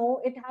yes and no.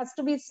 It has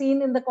to be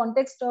seen in the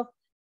context of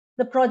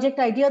the project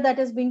idea that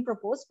is being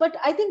proposed. But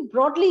I think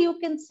broadly you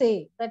can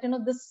say that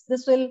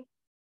this will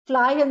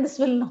fly and this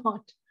will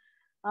not,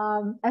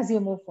 as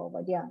you move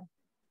forward. Yeah,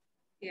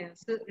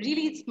 so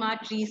really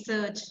smart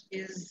research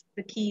is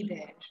the key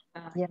there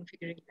in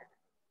figuring that out.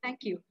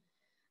 Thank you.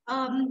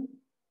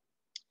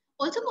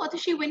 Also,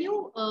 Moutushi, when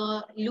you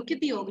look at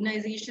the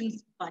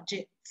organization's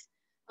budgets,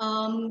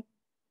 to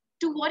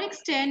what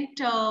extent,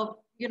 do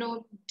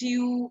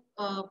you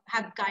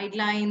have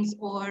guidelines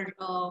or,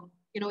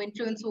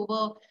 influence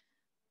over,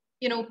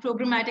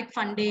 programmatic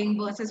funding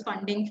versus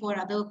funding for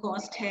other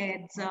cost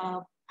heads,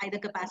 either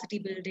capacity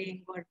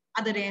building or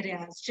other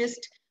areas?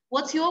 Just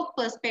what's your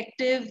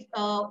perspective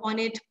on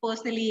it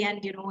personally,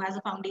 and, as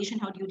a foundation,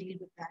 how do you deal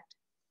with that?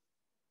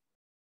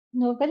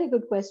 No, very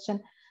good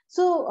question.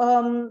 So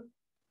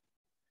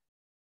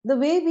the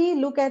way we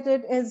look at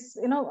it is,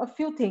 a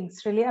few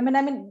things really.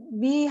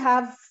 We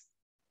have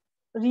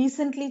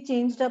recently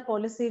changed our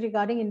policy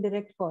regarding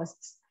indirect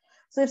costs.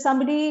 So if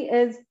somebody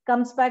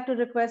comes back to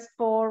request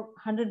for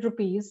 100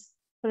 rupees,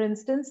 for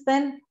instance,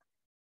 then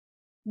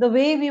the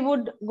way we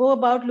would go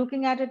about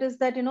looking at it is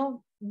that,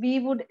 we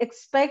would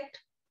expect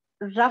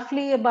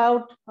roughly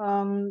about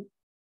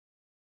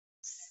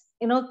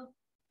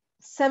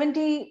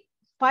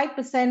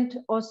 75%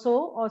 or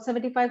so, or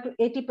 75 to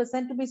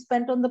 80% to be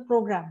spent on the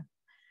program,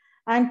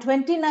 and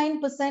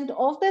 29%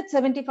 of that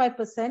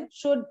 75%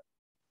 should,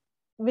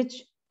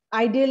 which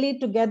ideally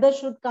together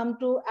should come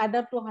to add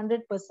up to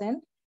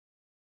 100%,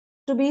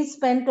 to be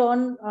spent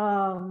on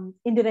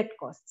indirect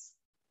costs.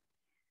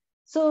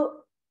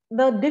 So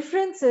the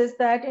difference is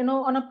that,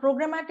 on a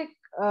programmatic,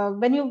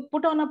 when you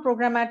put on a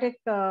programmatic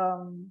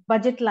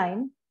budget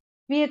line,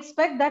 we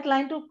expect that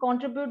line to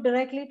contribute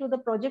directly to the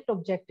project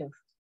objective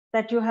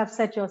that you have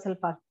set yourself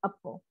up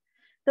for.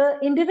 The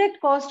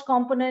indirect cost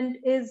component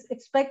is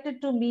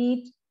expected to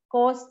meet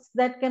costs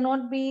that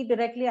cannot be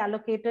directly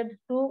allocated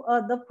to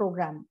the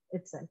program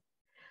itself.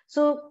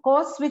 So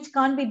costs which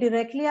can't be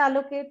directly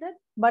allocated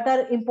but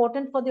are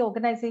important for the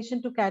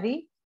organization to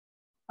carry,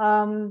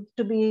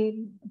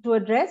 to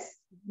address,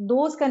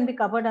 those can be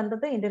covered under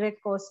the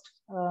indirect cost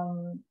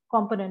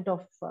component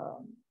of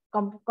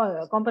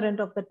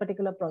that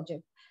particular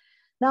project.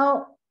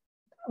 Now,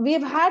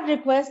 we've had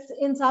requests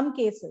in some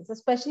cases,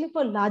 especially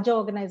for larger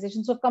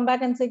organizations, so come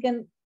back and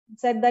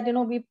said that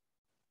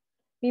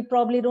we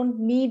probably don't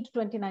need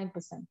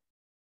 29%.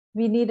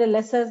 We need a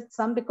lesser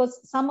sum because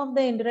some of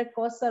the indirect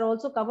costs are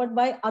also covered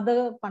by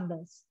other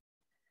funders.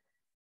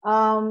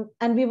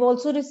 And we've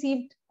also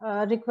received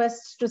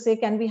requests to say,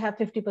 can we have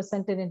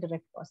 50% in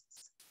indirect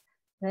costs,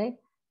 right?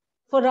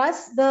 For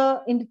us,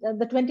 the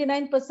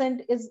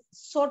 29% is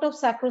sort of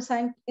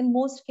sacrosanct. In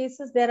most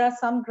cases, there are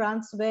some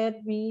grants where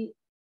we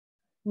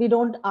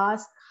don't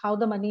ask how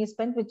the money is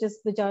spent, which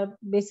are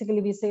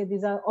basically, we say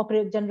these are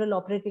general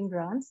operating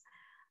grants,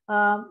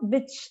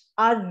 which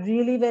are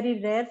really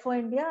very rare for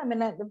India.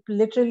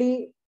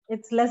 Literally,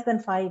 it's less than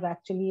 5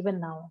 actually,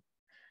 even now.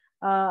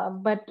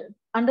 But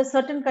under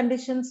certain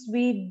conditions,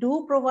 we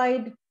do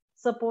provide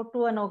support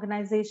to an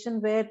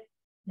organization where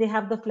they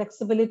have the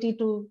flexibility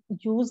to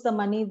use the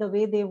money the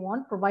way they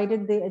want,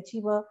 provided they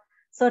achieve a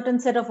certain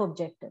set of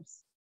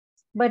objectives.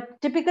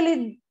 But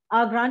typically,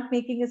 our grant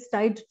making is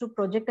tied to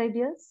project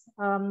ideas,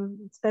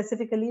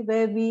 specifically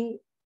where we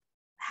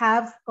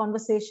have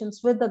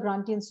conversations with the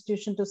grantee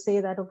institution to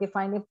say that, okay,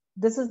 fine, if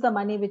this is the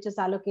money which is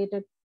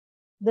allocated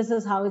this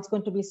is how it's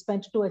going to be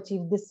spent to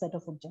achieve this set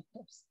of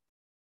objectives.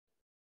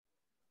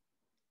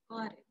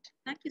 Got it.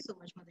 Thank you so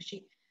much,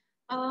 Moutushi.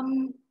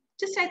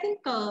 Just, I think,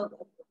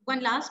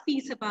 one last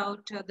piece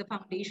about the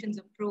foundation's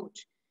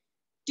approach.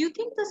 Do you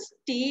think the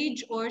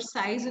stage or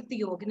size of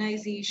the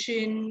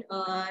organization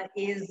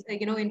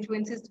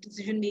influences the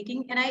decision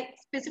making? And I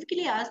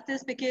specifically ask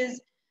this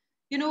because,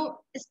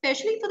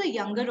 especially for the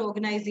younger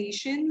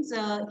organizations,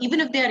 even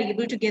if they are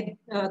able to get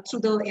through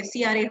the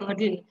FCRA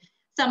hurdle,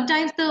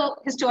 sometimes the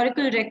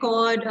historical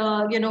record,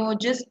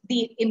 just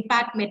the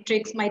impact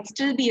metrics might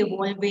still be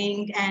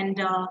evolving, and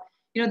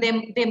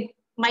they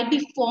might be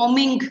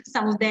forming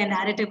some of their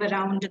narrative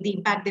around the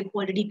impact they've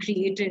already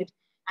created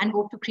and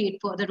hope to create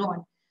further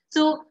on.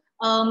 So,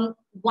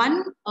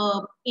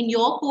 in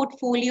your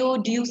portfolio,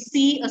 do you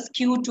see a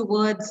skew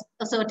towards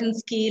a certain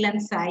scale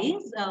and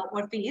size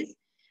or phase?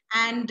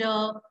 And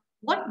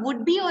what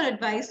would be your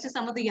advice to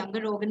some of the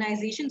younger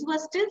organizations who are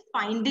still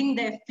finding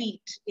their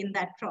feet in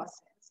that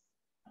process?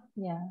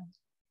 Yeah.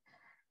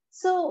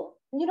 So,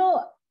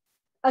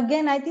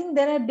 again, I think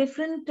there are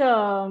different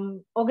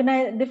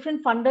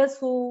different funders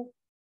who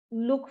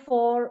look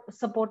for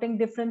supporting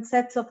different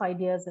sets of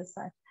ideas as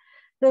such.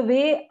 The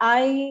way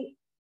I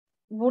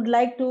would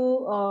like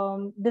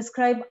to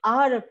describe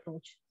our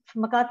approach,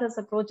 MacArthur's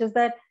approach, is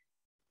that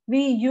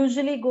we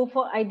usually go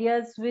for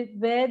ideas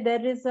where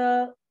there is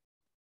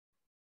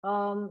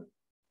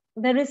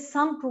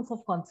some proof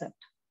of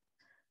concept.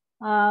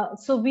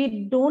 So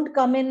we don't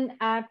come in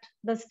at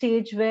the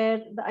stage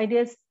where the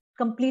idea is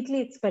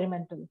completely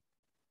experimental.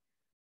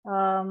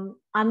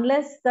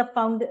 Unless the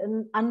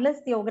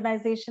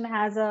organization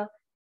has a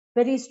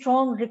very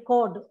strong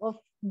record of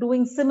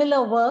doing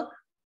similar work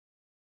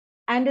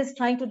and is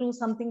trying to do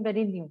something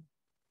very new.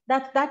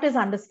 That is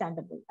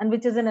understandable, and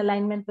which is in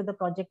alignment with the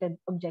project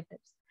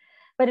objectives.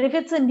 But if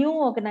it's a new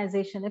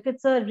organization, if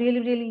it's a really,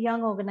 really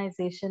young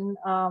organization,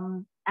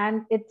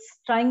 and it's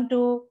trying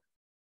to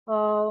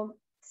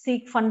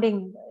seek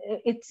funding,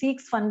 it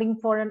seeks funding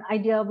for an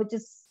idea which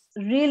is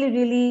really,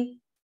 really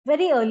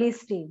very early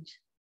stage,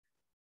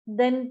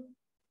 then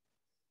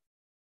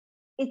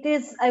it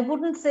is, I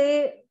wouldn't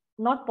say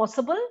not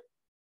possible,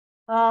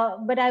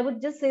 but I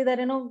would just say that,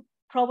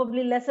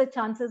 probably lesser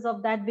chances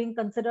of that being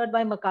considered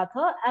by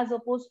MacArthur as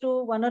opposed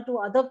to one or two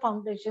other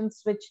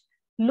foundations which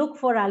look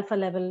for alpha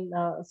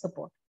level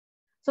support.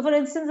 So for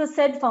instance, the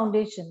SED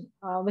Foundation,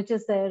 which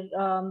is there,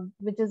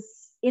 which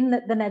is in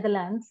the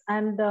Netherlands,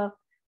 and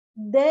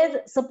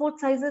their support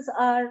sizes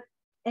are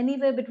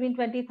anywhere between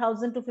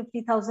 20,000 to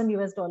 50,000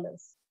 US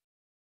dollars,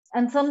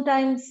 and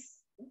sometimes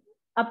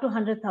up to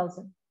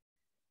 100,000.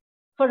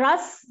 For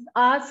us,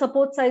 our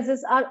support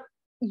sizes are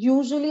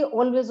usually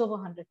always over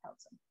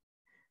 100,000.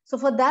 So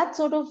for that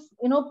sort of,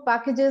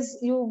 packages,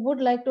 you would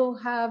like to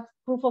have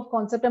proof of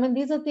concept. I mean,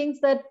 these are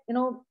things that,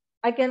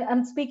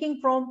 I'm speaking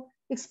from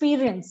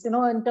experience,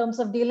 in terms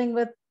of dealing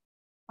with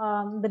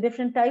the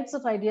different types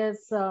of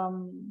ideas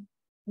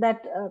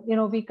that,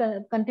 we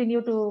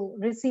continue to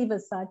receive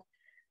as such.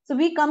 So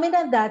we come in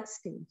at that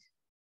stage,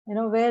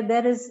 where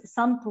there is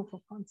some proof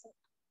of concept.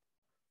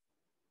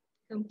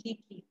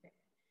 Completely fair.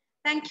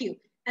 Thank you.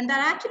 And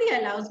that actually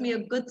allows me a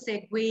good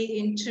segue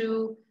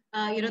into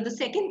the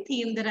second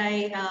theme that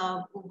I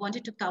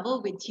wanted to cover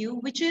with you,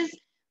 which is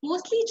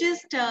mostly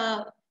just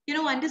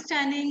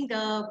understanding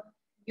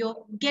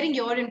getting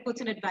your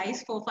inputs and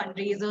advice for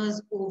fundraisers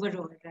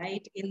overall,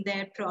 right, in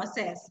their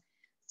process.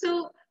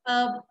 So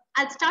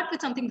I'll start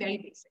with something very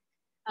basic.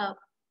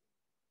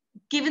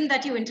 Given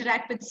that you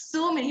interact with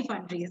so many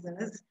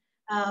fundraisers,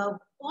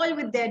 all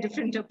with their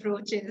different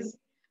approaches,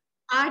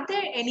 are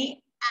there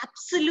any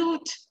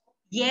absolute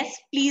yes,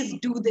 please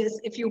do this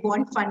if you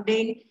want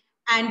funding,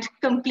 and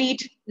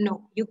complete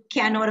no, you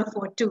cannot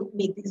afford to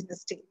make these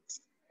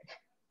mistakes?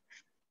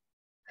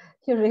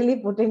 You're really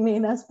putting me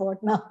in a spot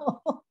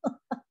now.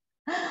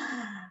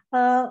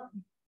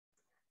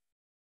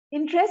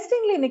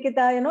 Interestingly,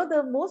 Nikita,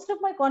 most of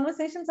my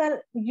conversations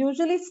are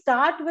usually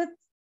start with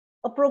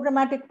a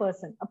programmatic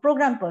person, a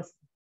program person,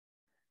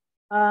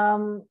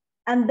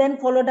 and then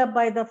followed up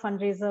by the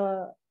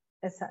fundraiser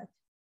as such.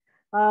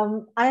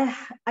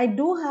 I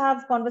do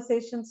have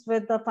conversations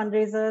with the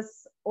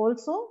fundraisers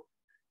also,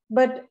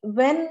 but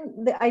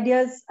when the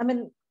ideas, I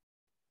mean,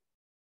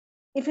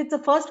 if it's a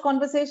first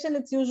conversation,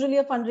 it's usually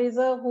a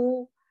fundraiser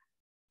who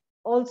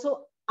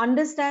also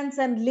understands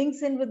and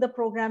links in with the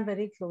program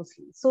very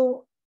closely.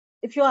 So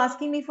if you're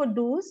asking me for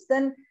do's,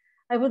 then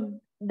I would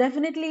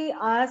definitely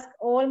ask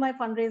all my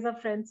fundraiser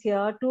friends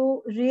here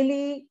to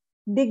really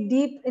dig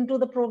deep into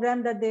the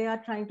program that they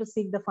are trying to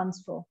seek the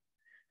funds for,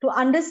 to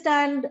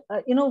understand,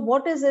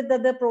 what is it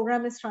that the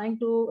program is trying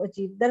to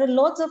achieve. There are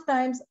lots of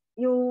times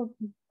you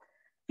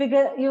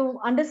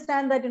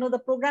understand that, the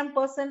program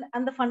person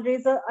and the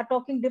fundraiser are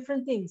talking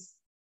different things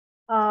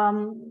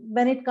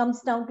when it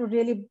comes down to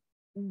really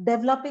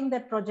developing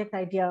that project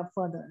idea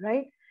further,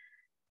 right?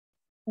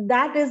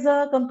 That is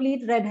a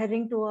complete red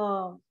herring to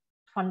a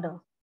funder,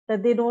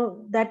 that they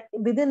don't, that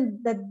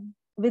within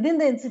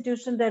the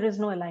institution, there is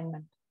no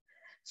alignment.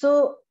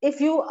 So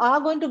if you are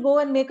going to go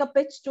and make a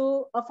pitch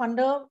to a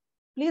funder,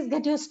 please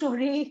get your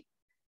story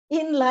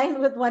in line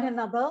with one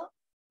another,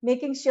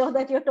 making sure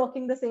that you're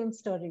talking the same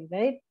story,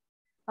 right?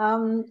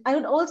 I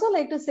would also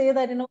like to say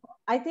that,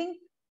 I think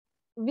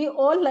we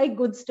all like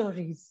good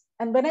stories.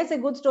 And when I say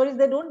good stories,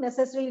 they don't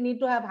necessarily need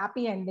to have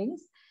happy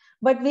endings,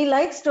 but we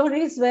like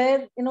stories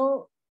where,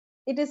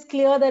 it is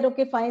clear that,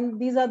 okay, fine,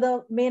 these are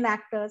the main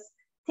actors.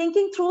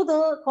 Thinking through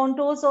the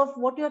contours of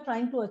what you're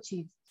trying to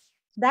achieve,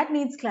 that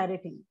needs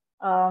clarity.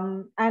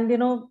 And,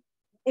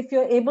 if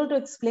you're able to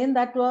explain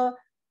that to a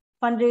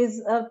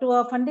to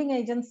a funding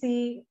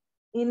agency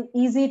in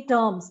easy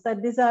terms,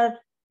 that these are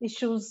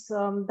issues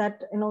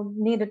that,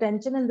 need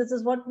attention, and this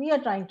is what we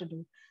are trying to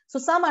do. So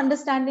some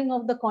understanding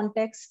of the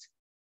context,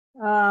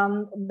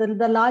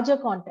 the larger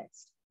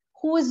context,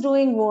 who is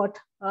doing what,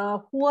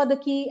 who are the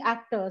key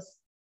actors,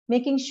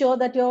 making sure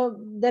that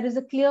there is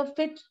a clear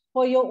fit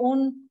for your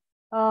own,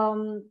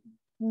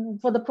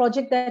 for the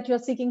project that you're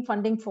seeking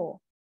funding for.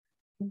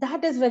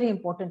 That is very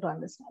important to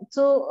understand.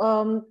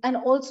 So, and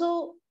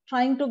also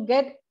trying to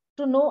get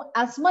to know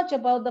as much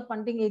about the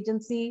funding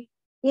agency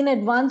in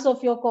advance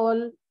of your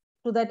call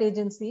to that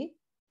agency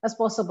as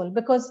possible,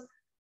 because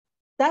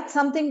that's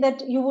something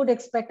that you would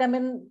expect. I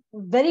mean,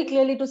 very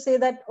clearly to say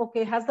that,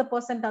 okay, has the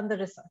person done the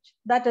research?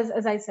 That is,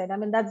 as I said, I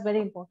mean, that's very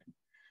important.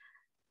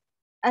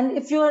 And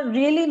if you're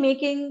really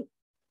making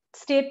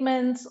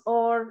statements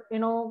or,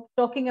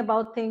 talking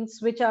about things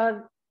which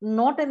are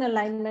not in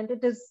alignment,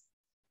 it is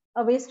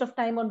a waste of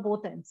time on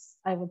both ends,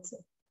 I would say.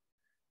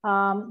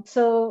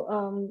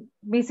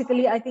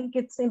 Basically, I think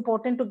it's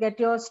important to get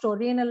your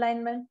story in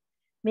alignment,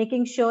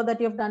 making sure that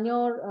you've done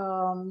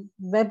your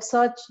web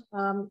search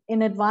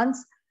in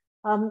advance.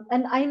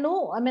 And I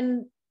know, I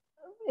mean,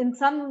 in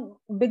some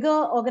bigger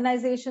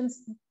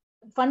organizations,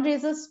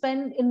 fundraisers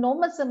spend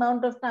enormous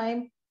amount of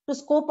time to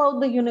scope out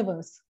the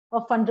universe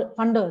of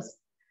funders.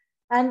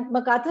 And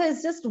MacArthur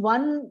is just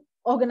one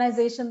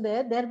organization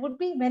there. There would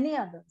be many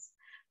others,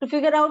 to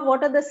figure out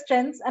what are the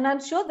strengths. And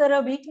I'm sure there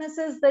are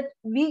weaknesses that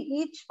we,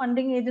 each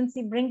funding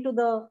agency, bring to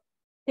the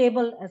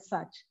table as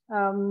such.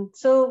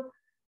 So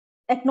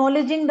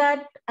acknowledging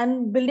that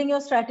and building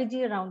your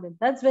strategy around it,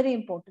 that's very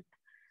important.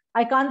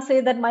 I can't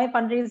say that my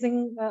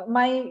fundraising,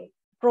 my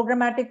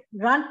programmatic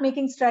grant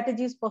making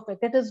strategy is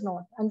perfect. It is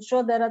not. I'm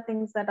sure there are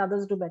things that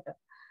others do better.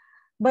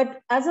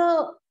 But as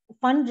a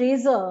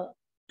fundraiser,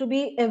 to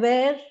be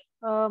aware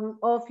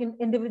of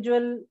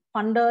individual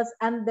funders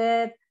and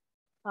their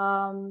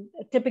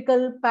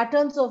typical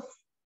patterns of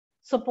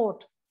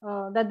support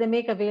that they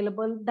make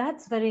available,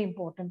 that's very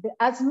important.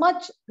 As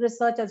much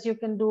research as you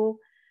can do,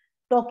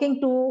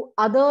 talking to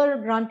other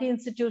grantee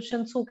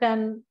institutions who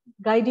can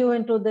guide you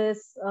into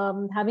this,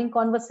 having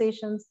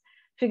conversations,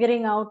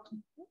 figuring out.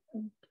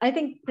 I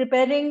think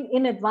preparing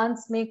in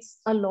advance makes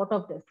a lot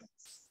of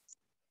difference.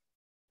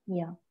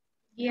 Yeah.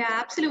 Yeah,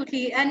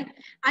 absolutely. And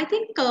I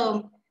think,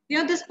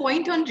 this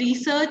point on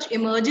research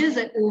emerges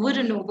over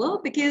and over,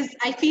 because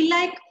I feel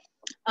like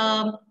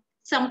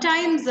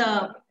sometimes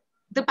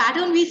the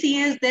pattern we see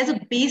is there's a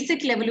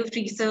basic level of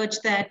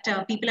research that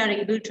people are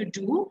able to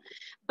do,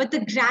 but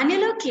the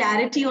granular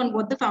clarity on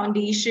what the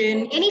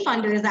foundation, any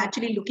funder, is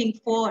actually looking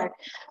for.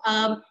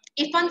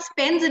 If one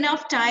spends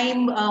enough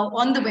time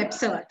on the web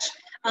search,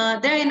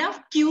 there are enough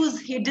cues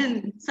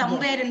hidden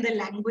somewhere in the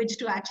language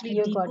to actually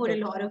decode a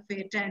lot of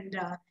it. And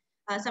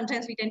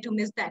sometimes we tend to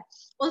miss that.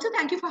 Also,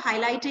 thank you for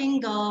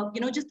highlighting,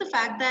 just the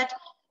fact that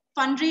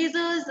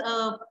fundraisers,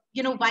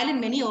 while in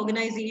many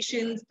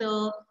organizations,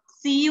 the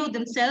CEO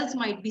themselves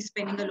might be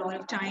spending a lot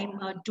of time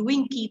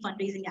doing key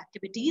fundraising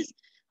activities.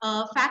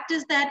 Fact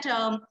is that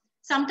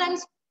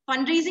sometimes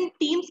fundraising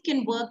teams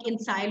can work in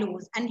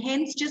silos, and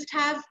hence just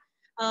have,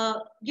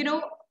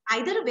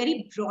 either a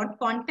very broad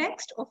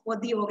context of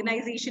what the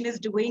organization is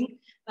doing,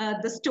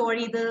 the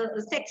story,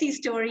 the sexy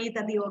story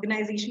that the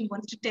organization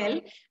wants to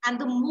tell. And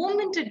the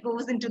moment it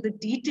goes into the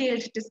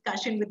detailed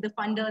discussion with the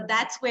funder,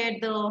 that's where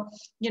the,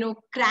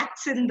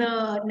 cracks in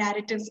the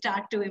narrative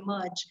start to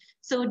emerge.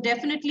 So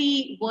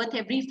definitely worth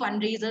every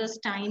fundraiser's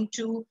time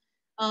to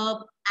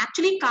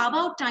actually carve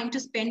out time to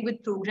spend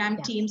with program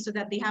teams so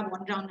that they have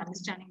on-ground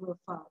understanding of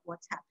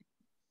what's happening.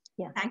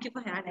 Yeah. Thank you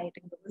for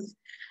highlighting those.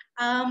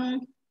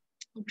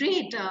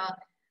 Great.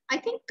 I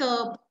think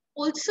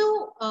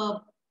also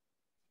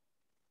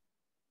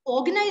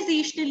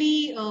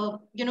organizationally,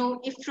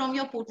 if from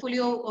your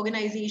portfolio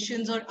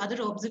organizations or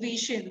other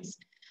observations,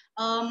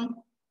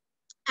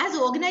 as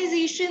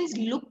organizations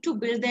look to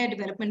build their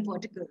development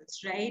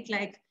verticals, right?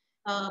 Like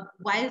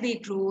while they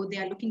grow, they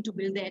are looking to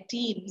build their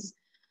teams.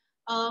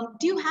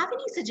 Do you have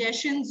any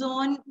suggestions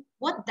on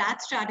what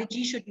that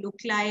strategy should look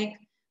like,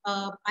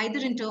 either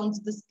in terms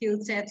of the skill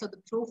sets or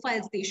the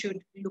profiles they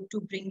should look to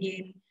bring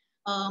in?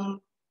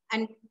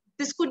 And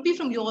this could be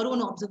from your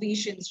own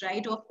observations,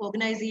 right, of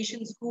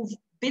organizations who've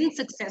been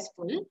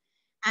successful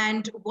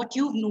and what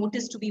you've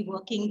noticed to be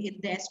working in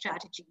their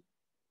strategy.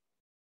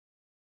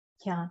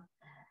 Yeah,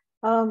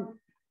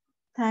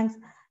 thanks.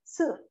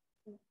 So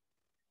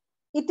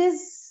it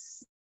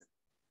is,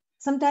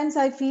 sometimes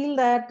I feel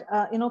that,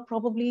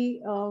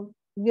 probably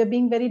we are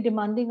being very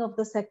demanding of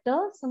the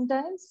sector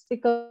sometimes,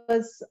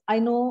 because I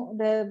know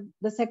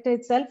the sector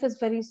itself is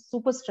very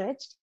super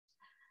stretched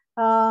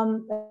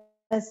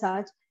as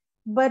such.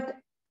 But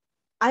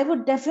I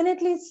would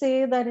definitely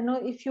say that,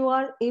 if you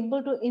are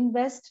able to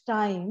invest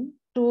time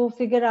to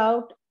figure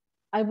out,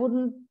 I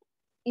wouldn't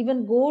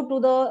even go to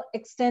the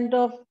extent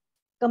of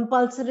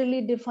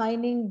compulsorily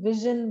defining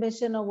vision,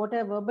 mission, or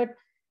whatever. But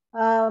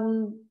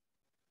um,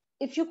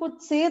 if you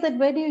could say that,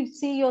 where do you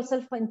see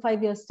yourself in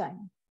 5 years'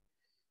 time?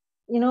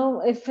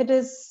 If it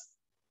is,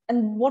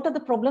 and what are the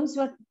problems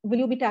will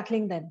you be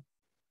tackling then?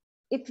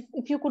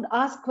 If you could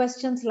ask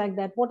questions like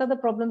that, what are the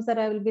problems that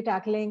I will be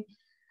tackling?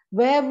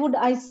 Where would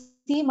I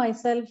see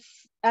myself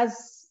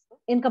as,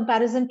 in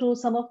comparison to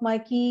some of my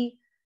key,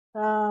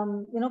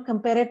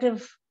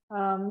 comparative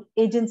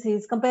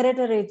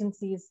comparator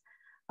agencies,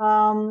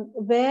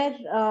 where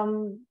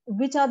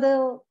which are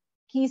the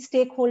key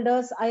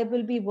stakeholders I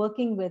will be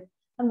working with,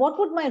 and what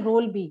would my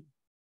role be?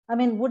 I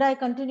mean, would I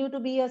continue to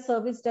be a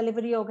service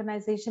delivery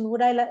organization?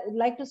 Would I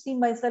like to see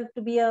myself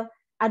to be a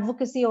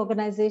advocacy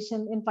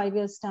organization in 5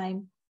 years'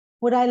 time?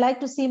 Would I like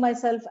to see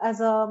myself as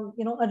a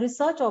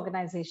research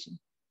organization?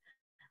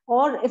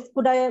 Or if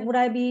would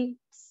I be,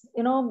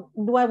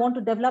 do I want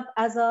to develop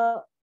as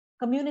a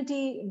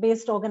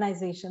community-based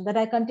organization, that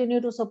I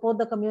continue to support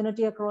the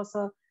community across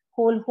a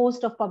whole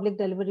host of public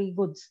delivery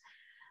goods?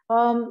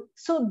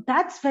 So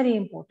that's very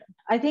important.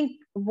 I think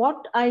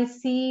what I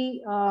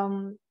see,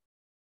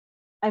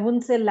 I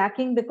wouldn't say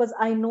lacking, because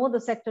I know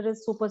the sector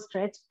is super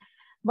stretched,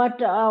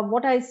 but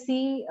what I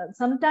see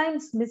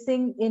sometimes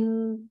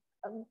missing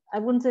I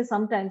wouldn't say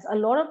sometimes, a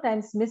lot of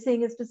times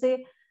missing, is to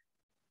say,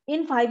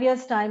 in 5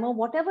 years' time, or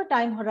whatever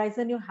time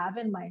horizon you have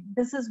in mind,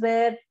 this is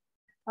where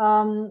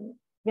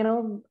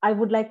I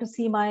would like to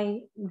see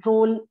my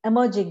role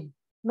emerging,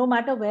 no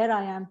matter where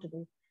I am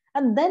today,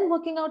 and then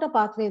working out a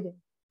pathway there.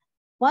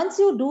 Once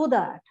you do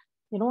that,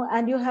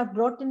 and you have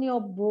brought in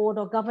your board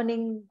or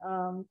governing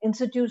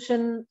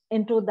institution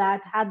into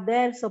that, had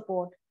their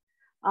support,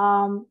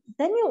 then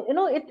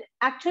it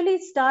actually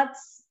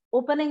starts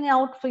opening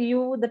out for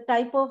you the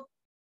type of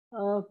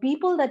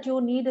people that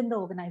you need in the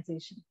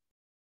organization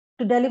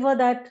to deliver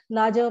that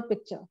larger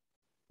picture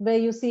where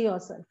you see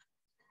yourself.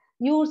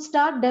 You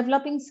start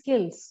developing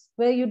skills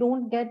where you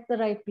don't get the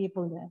right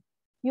people there.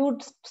 You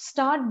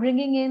start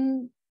bringing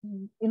in,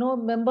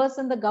 members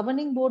in the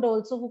governing board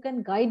also, who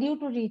can guide you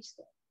to reach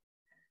there.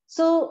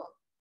 So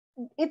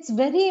it's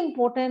very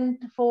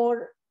important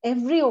for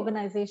every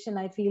organization,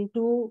 I feel,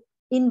 to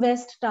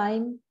invest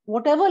time,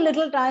 whatever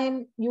little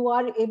time you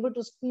are able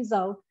to squeeze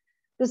out,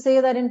 to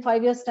say that in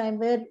 5 years' time,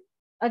 where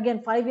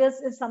again, 5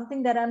 years is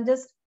something that I'm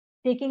just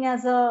taking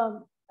as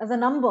a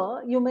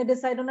number. You may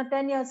decide on a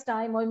 10 years'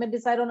 time, or you may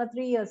decide on a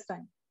 3 years'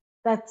 time.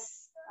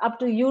 That's up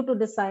to you to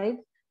decide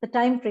the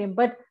time frame.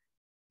 But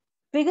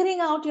figuring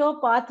out your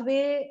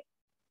pathway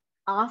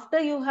after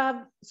you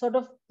have sort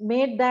of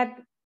made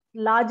that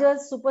larger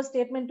super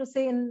statement, to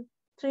say, in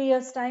 3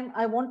 years' time,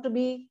 I want to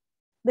be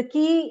the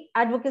key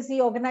advocacy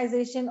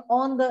organization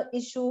on the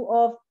issue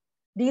of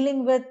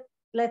dealing with,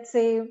 let's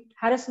say,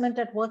 harassment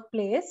at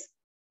workplace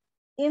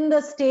in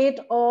the state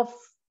of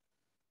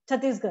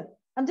Chhattisgarh.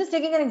 I'm just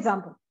taking an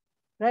example,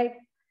 right?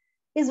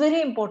 Is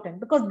very important,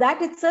 because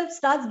that itself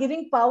starts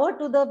giving power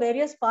to the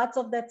various parts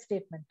of that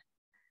statement.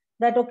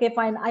 That, okay,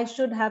 fine, I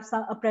should have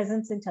a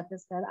presence in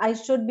Chhattisgarh. I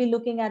should be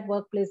looking at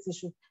workplace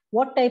issues.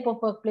 What type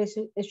of workplace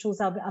issues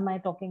am I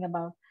talking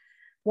about?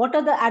 What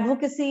are the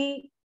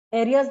advocacy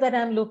areas that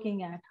I'm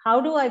looking at? How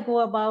do I go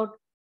about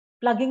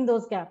plugging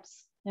those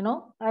gaps?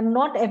 And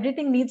not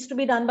everything needs to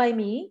be done by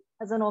me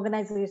as an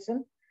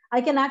organization.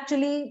 I can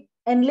actually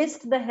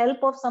enlist the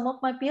help of some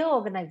of my peer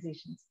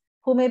organizations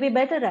who may be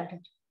better at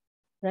it,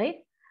 right?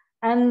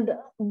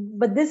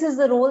 But this is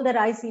the role that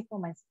I see for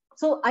myself.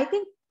 So I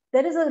think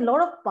there is a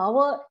lot of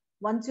power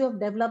once you have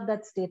developed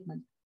that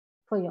statement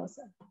for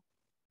yourself.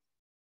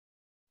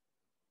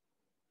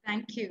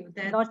 Thank you.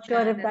 Not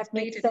sure if that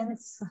makes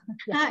sense.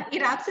 Yeah.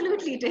 It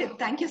absolutely did.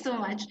 Thank you so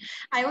much.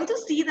 I also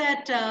see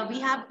that we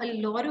have a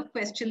lot of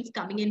questions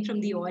coming in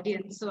from the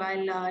audience, so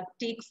I'll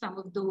take some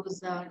of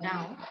those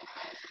now.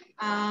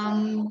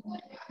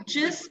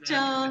 Just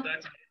a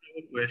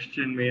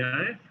question, may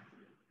I?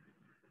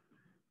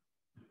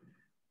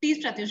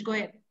 Please, Pratyush, go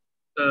ahead.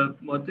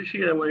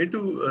 Moutushi, I wanted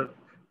to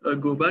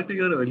go back to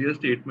your earlier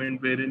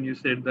statement, wherein you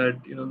said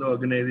that the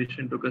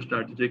organization took a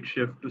strategic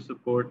shift to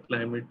support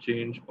climate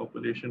change,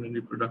 population and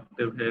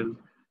reproductive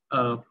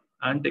health,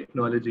 and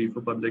technology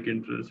for public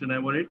interest. And I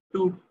wanted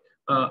to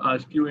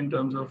ask you, in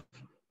terms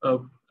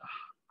of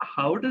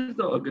how does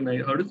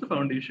the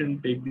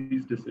foundation take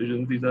these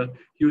decisions? These are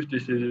huge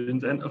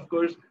decisions, and of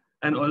course,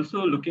 and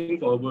also looking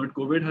forward,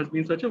 COVID has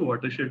been such a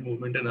watershed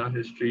moment in our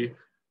history.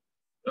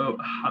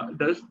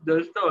 Does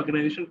the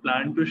organization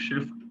plan to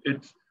shift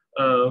its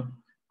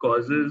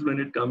causes when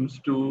it comes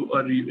to,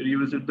 or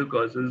revisit the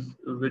causes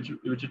which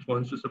it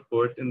wants to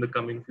support in the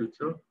coming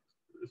future?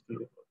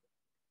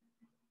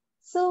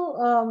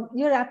 So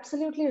you're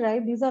absolutely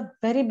right. These are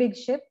very big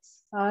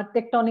shifts.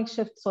 tectonic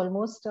shifts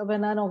almost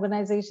when an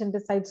organization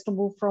decides to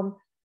move from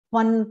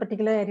one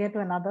particular area to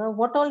another.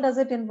 What all does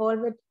it involve?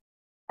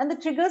 And the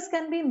triggers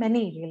can be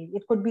many, really.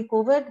 It could be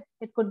COVID.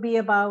 It could be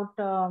about,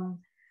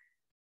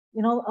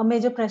 a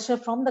major pressure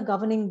from the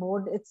governing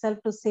board itself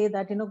to say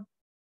that,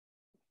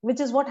 which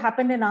is what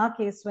happened in our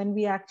case when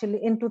we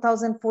actually, in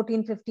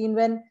 2014-15,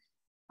 when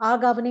our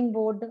governing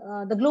board,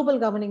 the global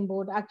governing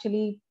board,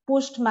 actually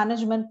pushed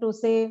management to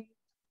say,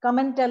 come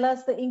and tell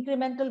us the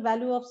incremental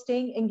value of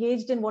staying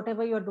engaged in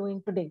whatever you're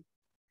doing today.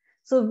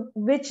 So,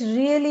 which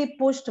really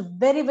pushed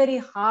very, very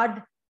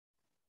hard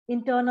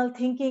internal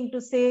thinking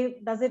to say,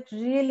 does it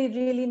really,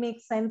 really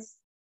make sense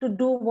to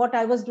do what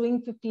I was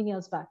doing 15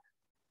 years back?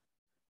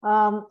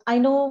 I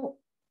know,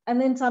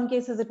 and in some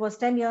cases it was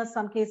 10 years,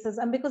 some cases,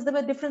 and because there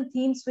were different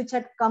themes which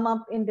had come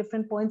up in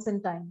different points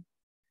in time.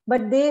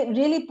 But they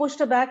really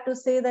pushed back to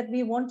say that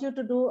we want you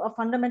to do a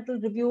fundamental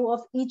review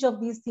of each of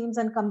these themes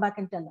and come back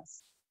and tell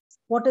us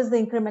what is the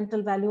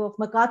incremental value of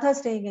MacArthur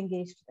staying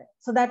engaged there.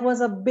 So that was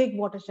a big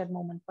watershed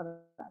moment for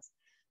us.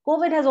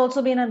 COVID has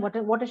also been a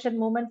watershed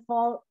moment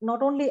for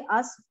not only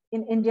us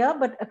in India,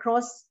 but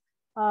across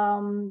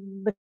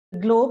the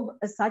globe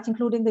as such,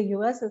 including the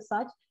US as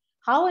such.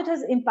 How it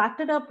has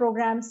impacted our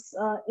programs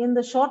in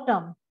the short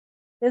term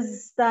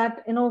is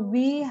that,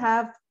 we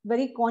have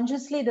very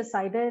consciously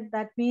decided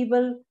that we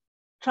will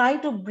try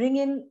to bring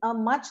in a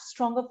much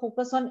stronger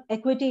focus on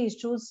equity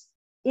issues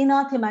in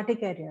our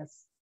thematic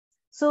areas.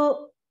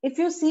 So if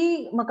you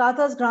see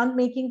MacArthur's grant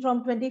making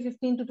from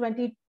 2015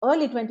 to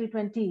early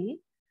 2020,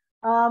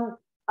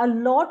 a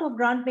lot of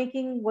grant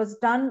making was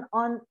done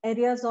on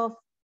areas of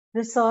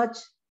research,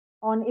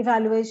 on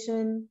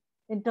evaluation,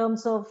 in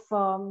terms of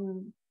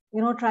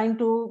trying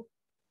to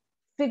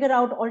figure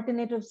out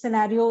alternative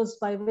scenarios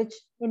by which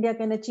India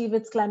can achieve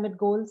its climate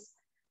goals.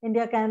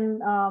 India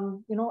can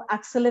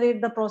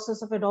accelerate the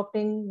process of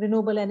adopting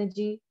renewable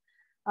energy.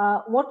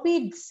 What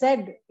we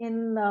said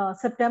in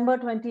September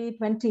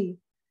 2020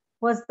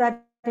 was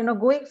that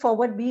going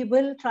forward, we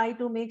will try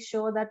to make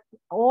sure that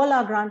all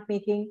our grant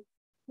making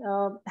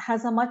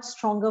has a much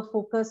stronger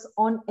focus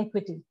on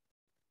equity.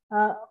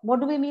 What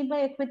do we mean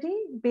by equity?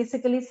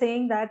 Basically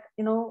saying that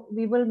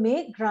we will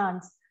make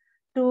grants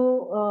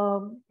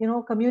to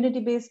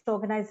community-based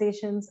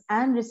organizations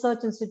and research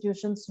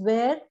institutions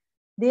where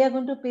they are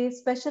going to pay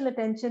special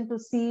attention to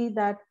see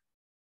that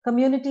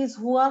communities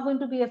who are going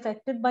to be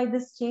affected by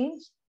this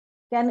change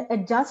can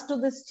adjust to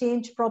this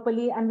change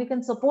properly, and we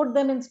can support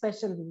them in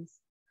special ways,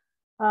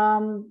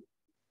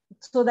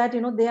 so that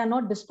they are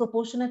not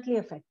disproportionately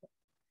affected.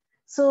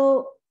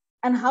 So,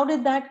 and how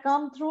did that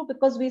come through?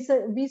 Because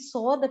we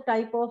saw the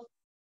type of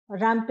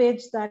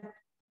rampage that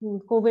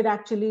COVID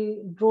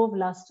actually drove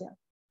last year.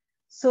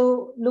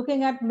 So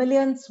looking at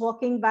millions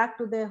walking back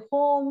to their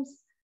homes,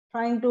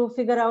 trying to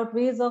figure out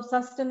ways of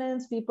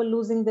sustenance, people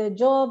losing their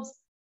jobs,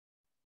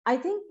 I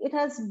think it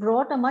has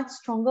brought a much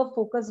stronger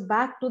focus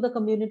back to the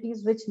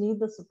communities which need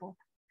the support.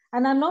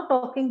 And I'm not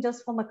talking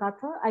just for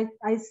MacArthur.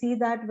 I see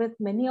that with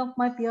many of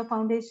my peer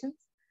foundations.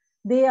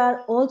 They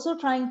are also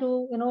trying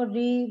to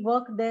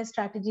rework their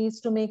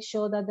strategies to make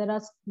sure that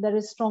there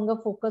is stronger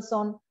focus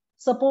on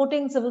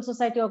supporting civil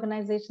society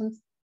organizations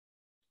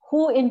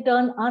who in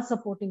turn are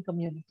supporting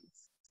communities.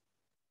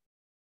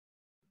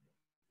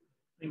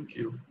 Thank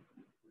you.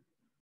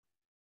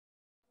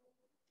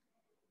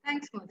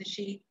 Thanks,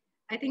 Moutushi.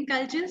 I think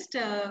I'll just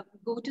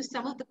go to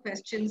some of the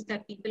questions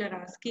that people are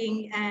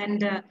asking.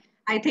 And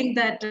I think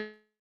that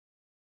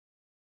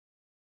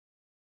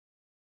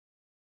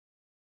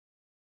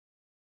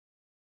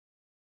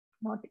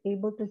Not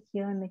able to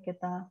hear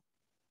Nikita.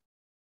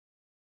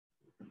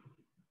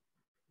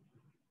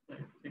 I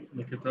think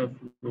Nikita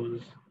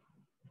froze.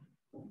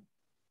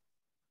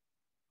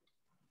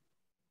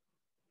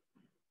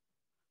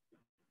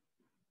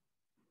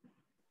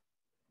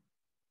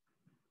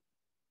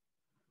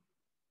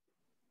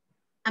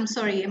 I'm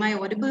sorry, am I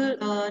audible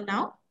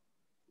now?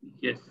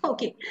 Yes.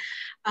 Okay.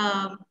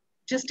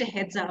 Just a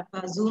heads up,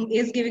 Zoom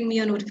is giving me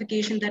a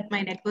notification that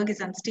my network is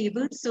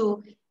unstable.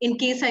 So in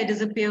case I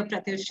disappear,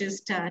 Pratyush,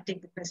 just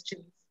take the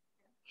questions.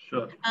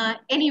 Sure.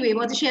 Anyway,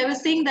 Moutushi, I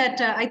was saying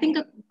that I think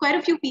quite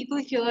a few people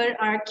here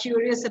are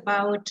curious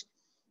about,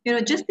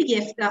 just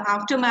the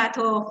aftermath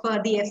of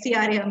the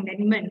FCRA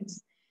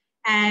amendments.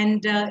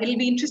 And it'll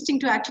be interesting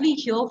to actually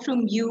hear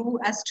from you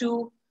as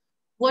to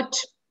what,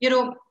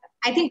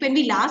 I think when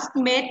we last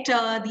met,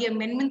 the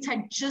amendments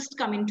had just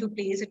come into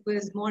place. It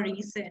was more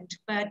recent.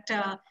 But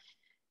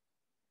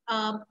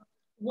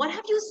what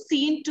have you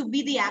seen to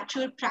be the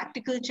actual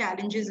practical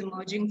challenges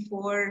emerging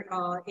for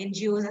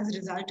NGOs as a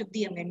result of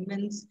the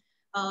amendments?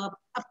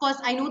 Of course,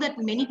 I know that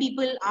many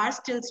people are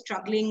still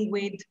struggling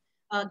with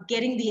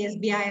getting the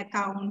SBI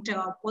account,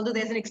 although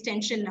there's an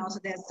extension now, so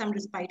there's some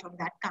respite on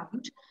that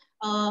count.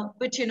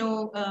 But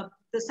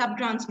the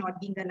sub-grants not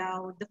being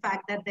allowed, the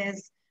fact that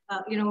there's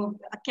a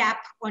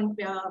cap on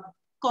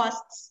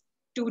costs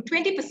to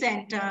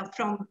 20%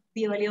 from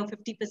the earlier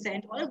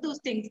 50%, all of those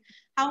things.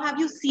 How have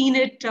you seen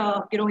it,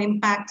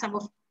 impact some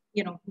of,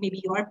 maybe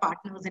your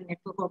partners and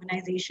network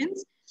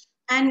organizations?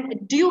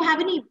 And do you have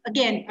any,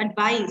 again,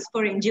 advice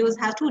for NGOs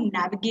how to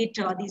navigate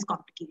these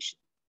complications?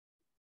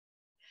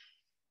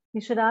 You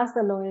should ask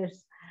the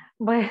lawyers.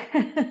 But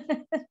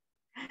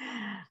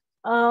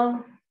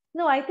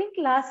no, I think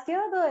last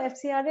year the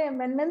FCRA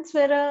amendments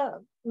were a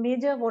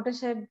major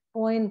watershed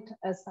point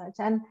as such.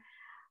 And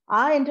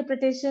our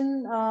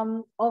interpretation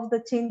of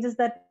the changes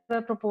that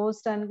were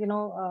proposed and,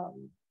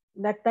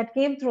 that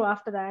came through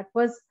after that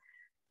was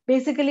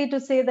basically to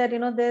say that,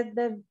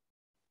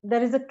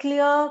 there is a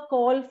clear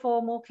call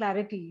for more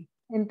clarity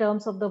in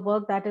terms of the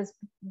work that is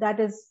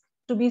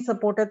to be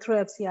supported through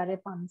FCRA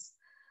funds,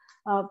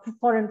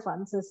 foreign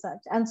funds as such.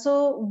 And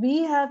so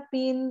we have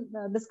been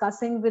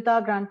discussing with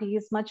our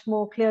grantees much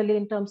more clearly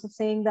in terms of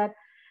saying that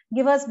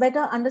give us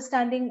better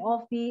understanding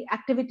of the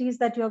activities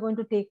that you are going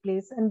to take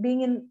place and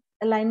being in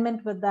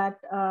alignment with that,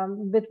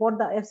 with what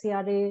the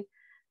FCRA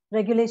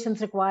regulations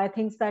require,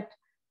 things that,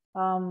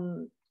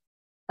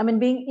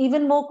 being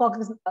even more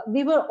cognizant.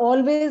 We were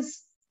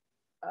always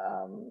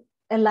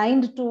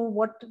aligned to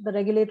what the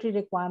regulatory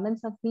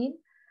requirements have been.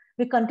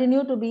 We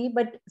continue to be,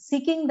 but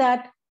seeking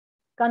that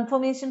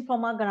confirmation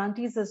from our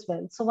grantees as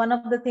well. So one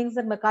of the things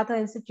that MacArthur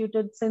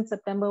instituted since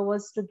September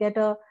was to get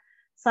a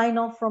sign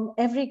off from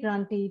every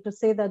grantee to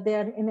say that they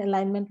are in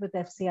alignment with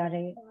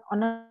FCRA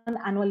on an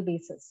annual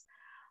basis.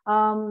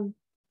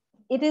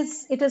 It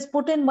is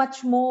put in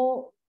much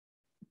more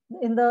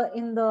in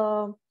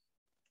the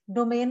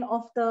domain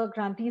of the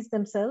grantees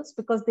themselves,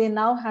 because they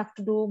now have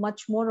to do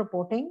much more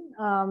reporting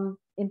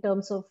in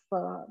terms of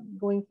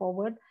going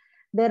forward.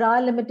 There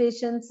are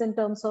limitations in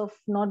terms of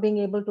not being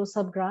able to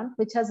sub-grant,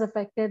 which has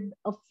affected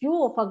a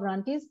few of our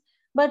grantees,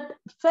 but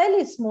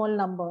fairly small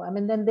number.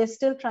 Then they're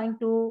still trying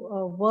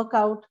to work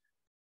out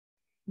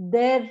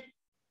their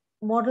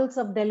models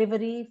of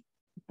delivery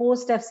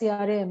post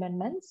FCRA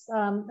amendments,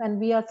 and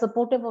we are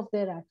supportive of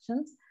their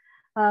actions.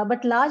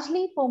 But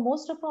largely for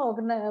most of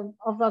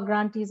our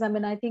grantees,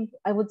 I think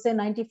I would say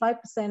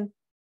 95%,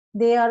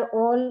 they are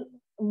all,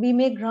 we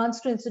make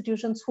grants to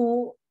institutions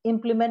who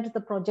implement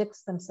the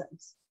projects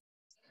themselves.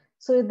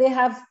 So they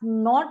have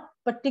not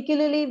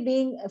particularly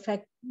been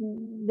affected,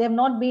 they have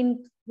not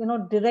been,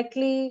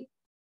 directly,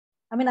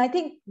 I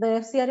think the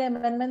FCRA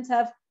amendments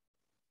have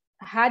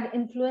had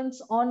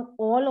influence on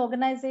all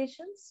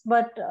organizations,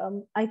 but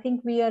I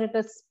think we are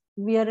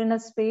in a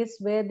space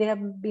where they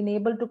have been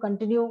able to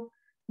continue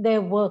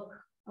their work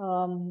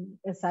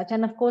as such.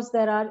 And of course,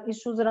 there are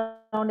issues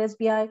around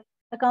SBI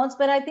accounts,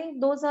 but I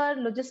think those are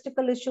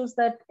logistical issues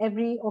that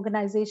every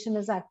organization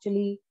is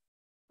actually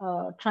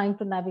trying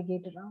to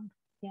navigate around.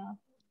 Yeah.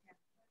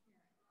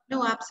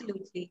 No,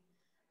 absolutely.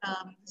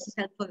 This is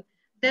helpful.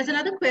 There's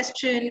another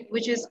question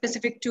which is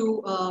specific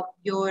to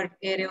your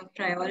area of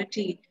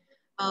priority.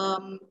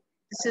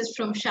 This is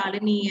from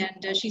Shalini,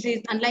 and she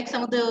says, unlike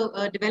some of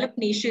the developed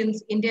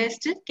nations, India is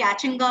still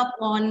catching up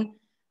on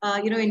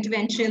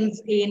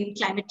interventions in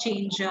climate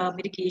change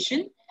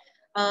mitigation,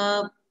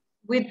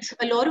 with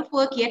a lot of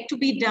work yet to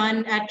be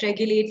done at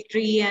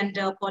regulatory and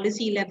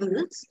policy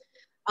levels.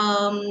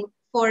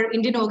 For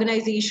Indian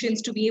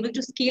organizations to be able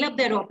to scale up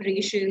their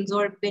operations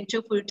or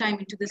venture full-time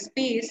into the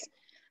space.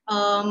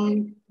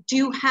 Do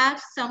you have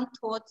some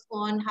thoughts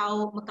on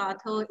how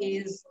MacArthur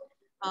is,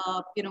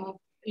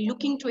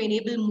 looking to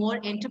enable more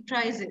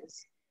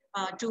enterprises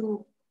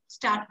to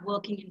start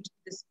working into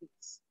this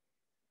space?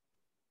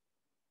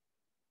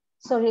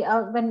 Sorry,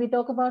 when we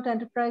talk about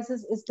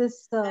enterprises, is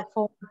this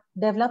for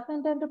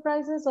development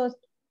enterprises or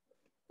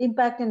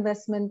impact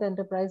investment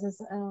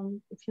enterprises?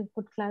 If you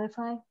could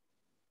clarify.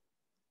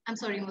 I'm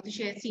sorry,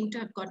 Moutushi, I seem to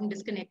have gotten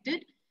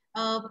disconnected.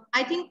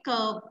 I think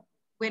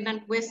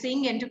when we're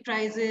saying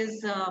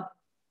enterprises,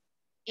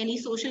 any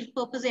social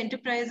purpose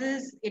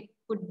enterprises, it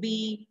could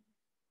be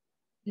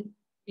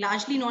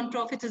largely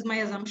non-profits is my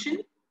assumption,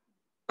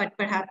 but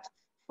perhaps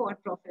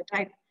for-profit.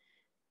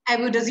 I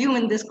would assume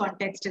in this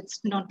context, it's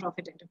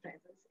non-profit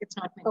enterprises. It's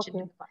not mentioned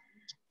in the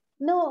content.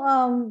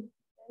 No,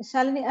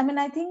 Shalini,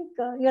 I think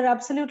you're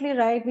absolutely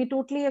right. We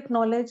totally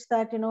acknowledge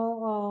that,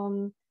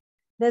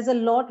 there's a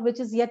lot which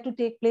is yet to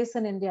take place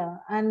in India,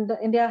 and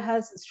India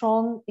has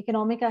strong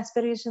economic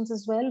aspirations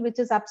as well, which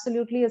is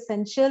absolutely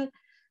essential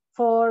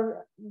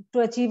to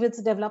achieve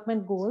its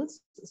development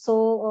goals.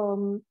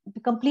 So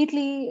we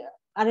completely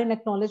are in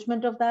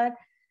acknowledgement of that.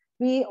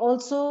 We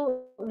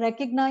also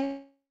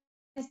recognize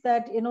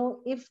that,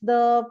 if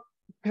the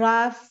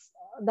graph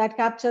that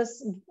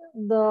captures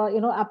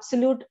the,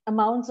 absolute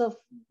amounts of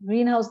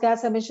greenhouse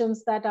gas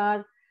emissions that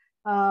are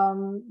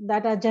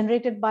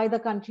generated by the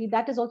country,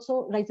 that is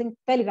also rising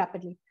fairly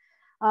rapidly.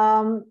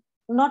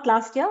 Not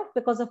last year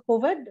because of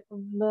COVID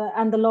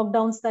and the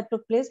lockdowns that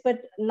took place,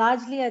 but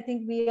largely I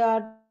think we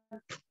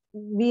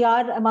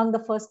are among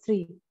the first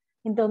three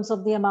in terms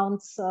of the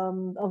amounts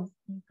of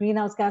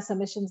greenhouse gas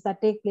emissions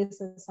that take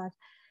place as such.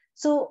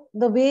 So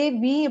the way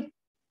we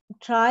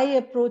try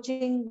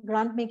approaching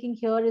grant making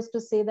here is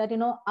to say that,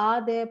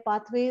 are there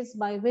pathways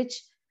by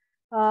which,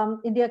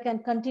 India can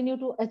continue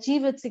to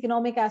achieve its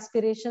economic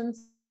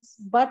aspirations,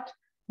 but, at the same time, also, maintain the quality of the grants that it gives. So, the way we try approaching grant making here is to say that, are there pathways by which, India can continue to achieve its economic aspirations, but, at the same time, also, maintain the quality of the grants that it gives. So, the way we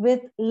try approaching grant making here is to say that, are there pathways by which, India can continue to achieve its economic aspirations, but,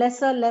 with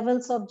lesser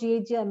levels of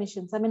GHG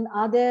emissions? I mean,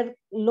 are there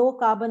low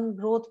carbon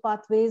growth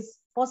pathways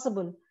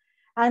possible?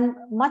 And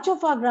much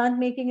of our grant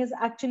making is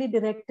actually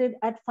directed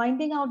at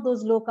finding out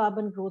those low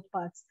carbon growth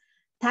paths.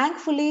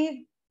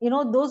 Thankfully,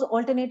 those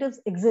alternatives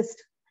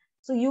exist.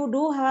 So you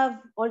do have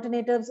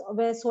alternatives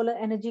where solar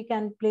energy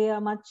can play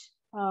a much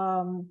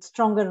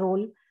stronger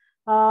role.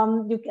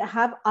 You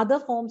have other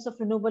forms of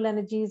renewable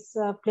energies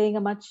playing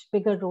a much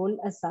bigger role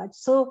as such.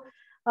 So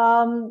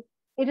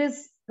it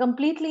is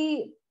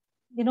completely,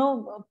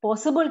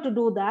 possible to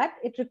do that.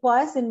 It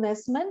requires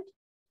investment,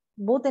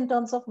 both in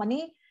terms of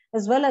money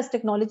as well as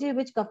technology,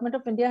 which Government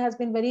of India has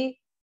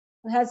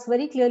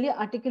very clearly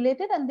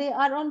articulated, and they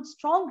are on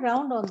strong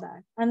ground on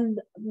that.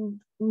 And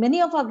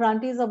many of our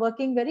grantees are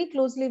working very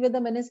closely with the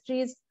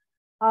ministries,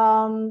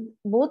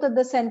 both at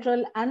the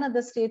central and at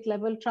the state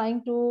level,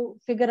 trying to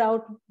figure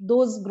out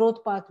those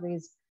growth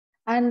pathways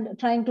and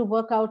trying to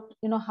work out,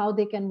 how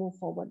they can move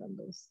forward on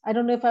those. I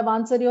don't know if I've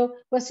answered your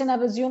question.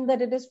 I've assumed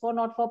that it is for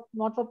not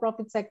for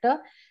profit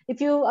sector.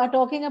 If you are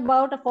talking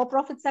about a for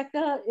profit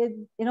sector,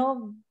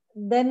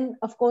 then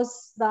of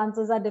course the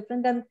answers are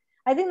different. And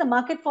I think the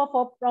market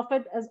for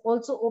profit is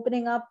also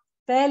opening up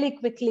fairly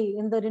quickly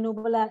in the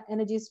renewable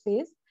energy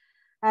space.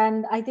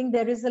 And I think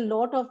there is a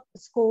lot of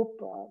scope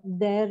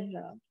there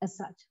as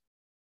such.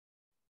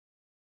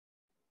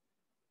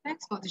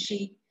 Thanks,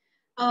 Moutushi.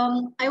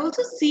 I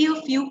also see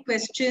a few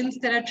questions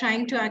that are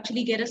trying to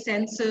actually get a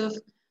sense of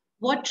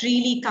what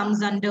really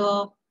comes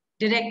under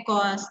direct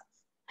costs,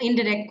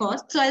 indirect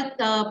costs. So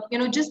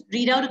I'll just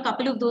read out a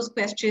couple of those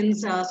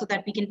questions so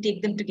that we can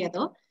take them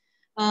together.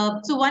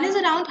 So one is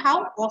around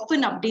how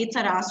often updates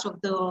are asked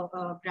of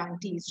the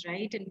grantees,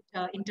 right?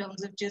 And in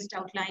terms of just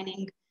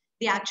outlining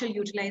the actual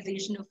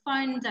utilization of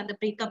funds and the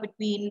breakup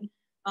between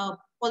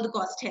all the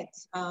cost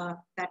heads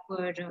that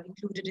were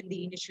included in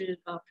the initial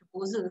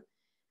proposal.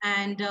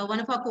 And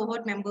one of our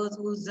cohort members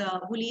who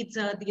leads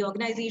the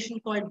organization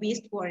called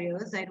Waste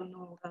Warriors, I don't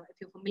know if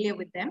you're familiar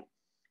with them,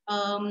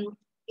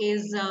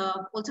 is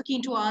also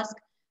keen to ask,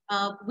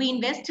 we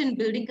invest in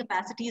building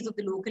capacities of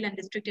the local and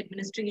district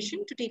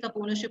administration to take up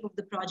ownership of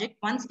the project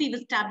once we've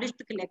established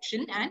the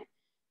collection and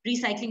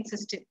recycling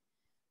system.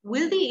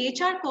 Will the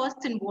HR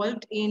costs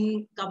involved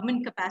in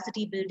government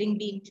capacity building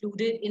be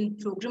included in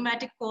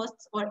programmatic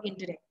costs or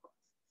indirect costs?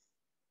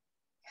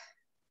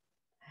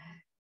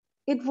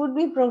 It would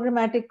be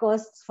programmatic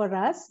costs for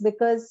us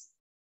because,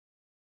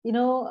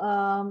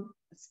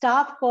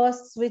 staff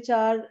costs which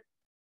are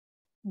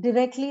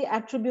directly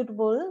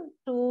attributable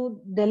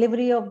to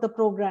delivery of the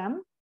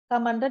program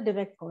come under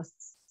direct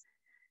costs.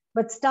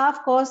 But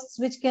staff costs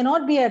which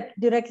cannot be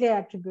directly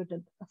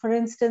attributed, for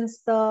instance,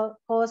 the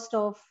cost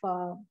of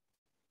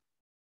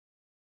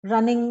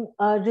running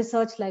a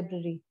research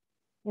library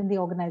in the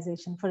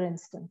organization, for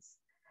instance,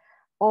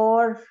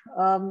 or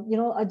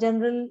a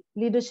general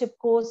leadership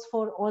course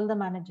for all the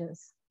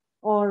managers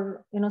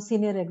or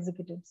senior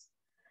executives,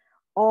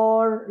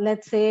 or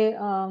let's say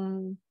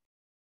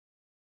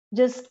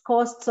just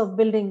costs of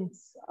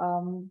buildings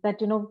that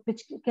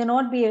which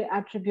cannot be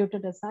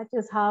attributed as such,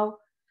 is how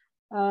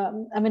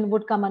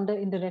would come under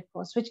indirect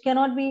costs, which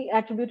cannot be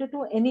attributed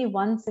to any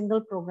one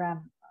single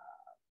program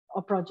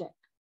or project.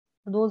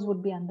 Those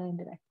would be under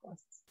indirect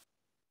costs.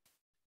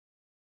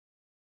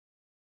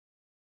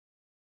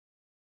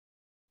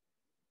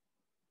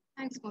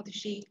 Thanks,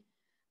 Moutushi.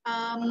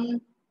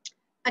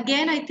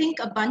 Again, I think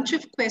a bunch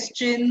of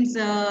questions,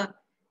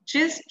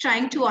 just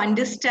trying to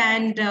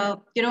understand,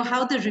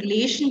 how the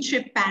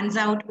relationship pans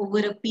out over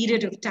a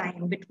period of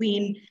time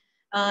between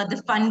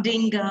the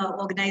funding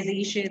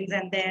organizations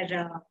and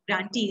their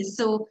grantees.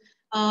 So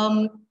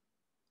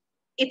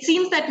it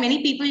seems that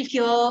many people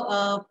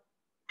here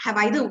have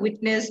either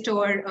witnessed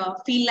or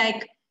feel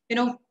like,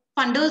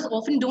 funders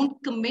often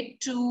don't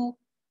commit to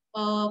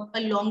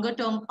a longer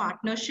term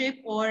partnership,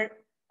 or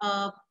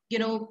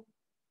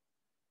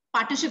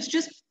partnerships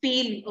just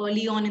fail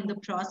early on in the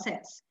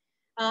process.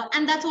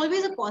 And that's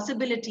always a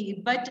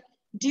possibility. But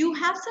do you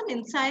have some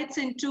insights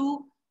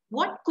into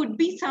what could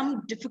be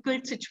some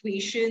difficult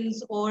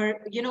situations or,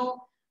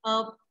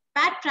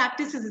 bad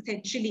practices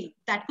essentially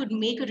that could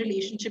make a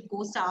relationship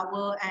go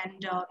sour,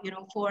 and,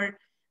 for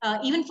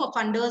even for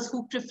funders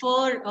who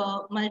prefer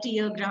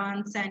multi-year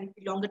grants and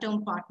longer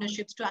term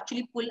partnerships to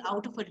actually pull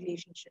out of a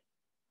relationship?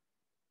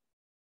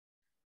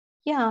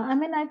 Yeah,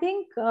 I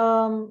think,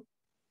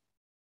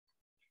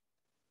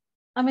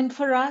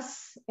 for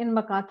us in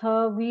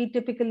MacArthur, we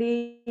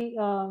typically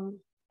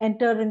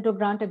enter into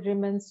grant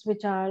agreements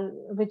which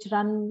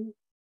run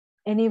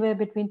anywhere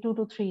between 2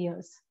 to 3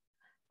 years.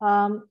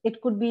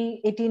 It could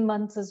be 18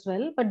 months as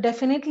well, but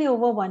definitely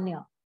over 1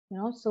 year.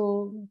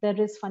 So there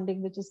is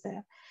funding which is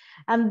there,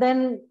 and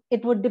then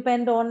it would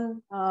depend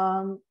on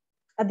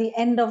at the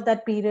end of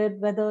that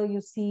period whether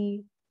you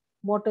see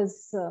what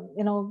is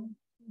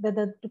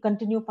whether to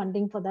continue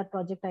funding for that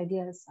project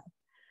idea as such.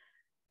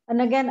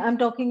 And again, I'm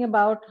talking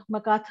about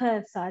MacArthur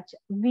as such.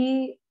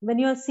 When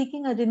you are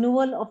seeking a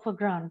renewal of a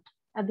grant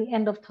at the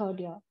end of 3rd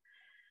year,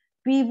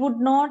 we would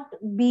not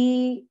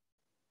be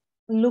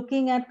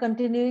looking at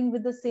continuing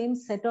with the same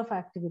set of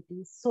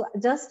activities. So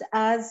just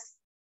as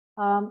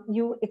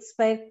you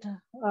expect,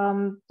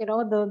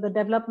 the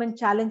development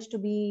challenge to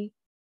be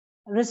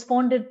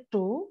responded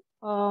to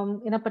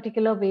in a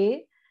particular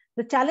way,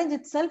 the challenge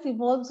itself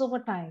evolves over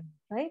time,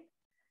 right?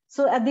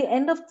 So at the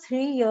end of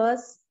 3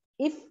 years,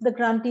 if the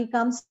grantee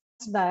comes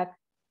back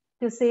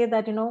to say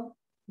that,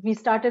 we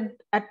started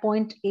at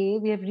point A,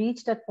 we have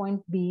reached at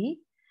point B,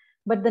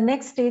 but the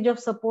next stage of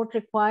support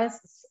requires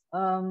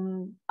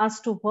us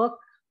to work,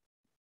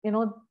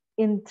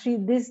 in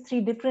these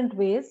three different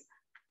ways,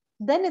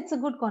 then it's a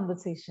good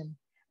conversation.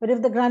 But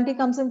if the grantee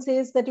comes and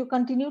says that you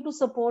continue to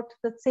support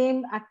the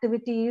same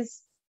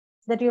activities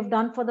that you have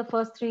done for the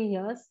first 3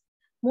 years,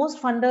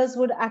 most funders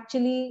would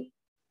actually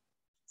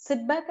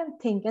sit back and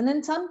think. And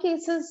in some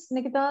cases,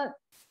 Nikita,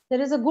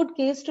 there is a good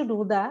case to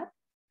do that.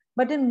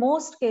 But in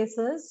most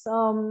cases,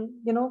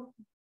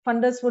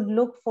 funders would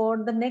look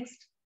for the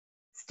next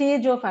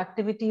stage of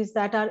activities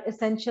that are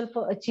essential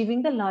for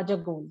achieving the larger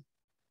goal.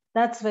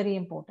 That's very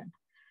important.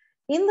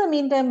 In the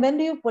meantime, when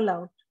do you pull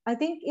out? I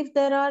think if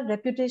there are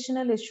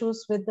reputational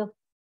issues with the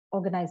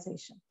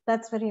organization,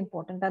 that's very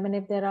important. I mean,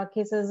 if there are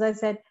cases, as I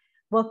said,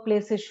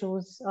 workplace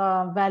issues,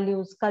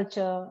 values,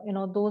 culture,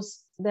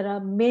 there are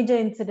major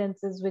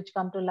incidences which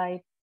come to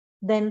light,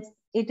 then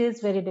it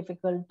is very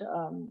difficult,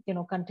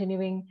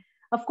 continuing.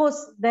 Of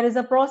course, there is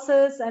a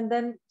process, and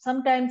then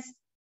sometimes,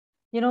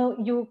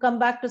 you come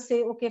back to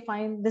say, okay,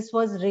 fine, this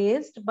was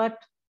raised, but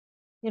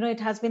it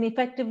has been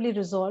effectively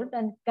resolved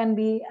and can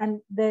be,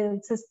 and the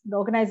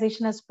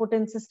organization has put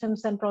in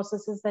systems and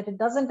processes that it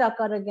doesn't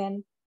occur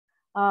again.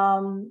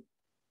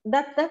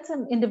 That's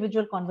an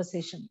individual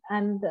conversation,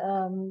 and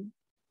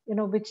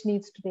which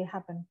needs to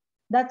happen.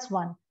 That's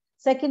one.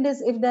 Second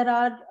is if there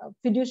are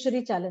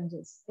fiduciary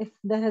challenges, if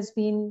there has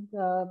been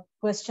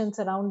questions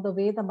around the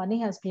way the money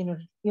has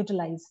been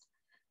utilized,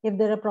 if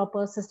there are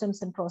proper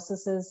systems and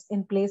processes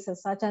in place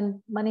as such,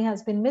 and money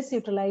has been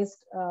misutilized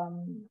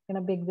in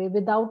a big way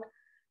without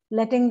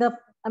letting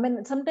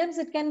sometimes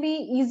it can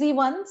be easy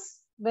ones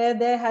where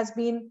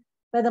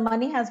where the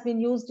money has been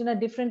used in a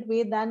different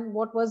way than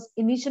what was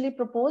initially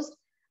proposed,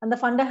 and the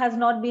funder has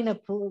not been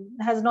approved,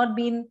 has not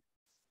been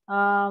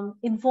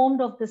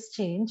informed of this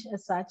change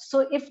as such.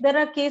 So if there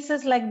are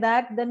cases like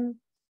that, then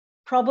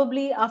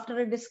probably after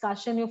a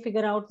discussion, you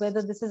figure out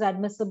whether this is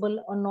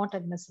admissible or not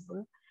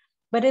admissible.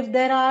 But if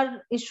there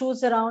are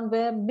issues around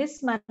where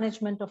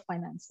mismanagement of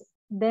financing,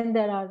 then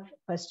there are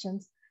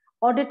questions.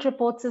 Audit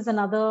reports is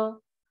another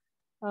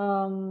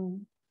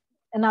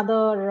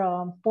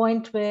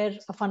point where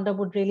a funder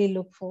would really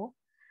look for.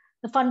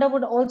 The funder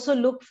would also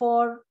look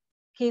for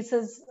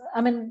cases.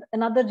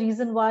 Another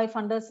reason why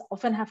funders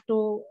often have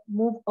to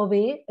move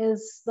away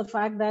is the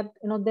fact that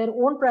their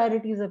own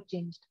priorities have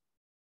changed.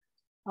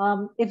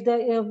 If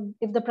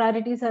the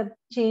priorities have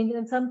changed,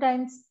 and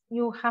sometimes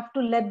you have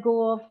to let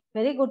go of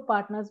very good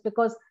partners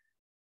because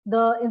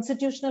the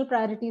institutional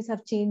priorities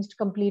have changed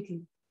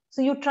completely.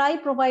 So you try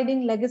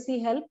providing legacy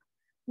help.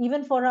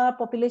 Even for our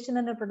population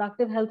and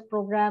reproductive health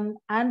program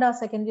and our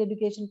secondary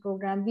education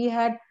program, we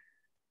had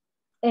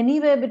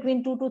anywhere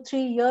between 2 to 3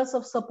 years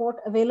of support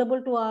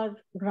available to our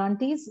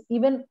grantees,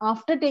 even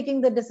after taking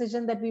the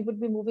decision that we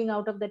would be moving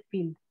out of that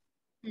field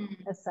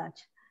as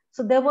such.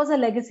 So there was a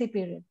legacy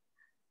period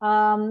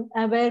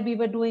where we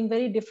were doing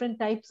very different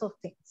types of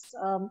things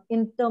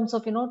in terms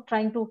of,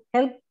 trying to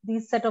help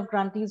these set of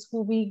grantees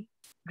who we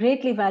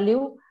greatly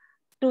value,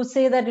 to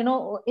say that,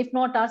 if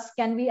not us,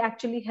 can we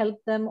actually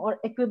help them or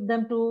equip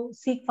them to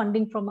seek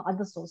funding from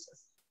other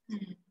sources?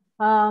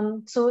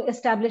 So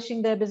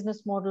establishing their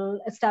business model,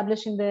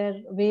 establishing their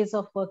ways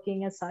of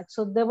working as such.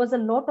 So there was a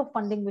lot of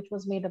funding which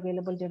was made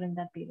available during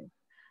that period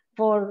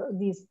for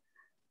these.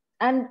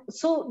 And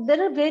so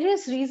there are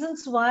various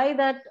reasons why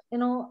that,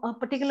 a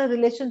particular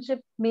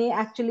relationship may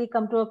actually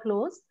come to a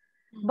close.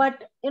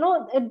 But,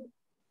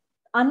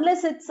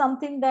 unless it's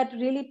something that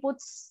really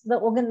puts the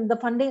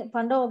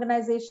funder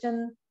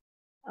organization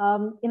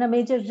in a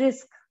major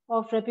risk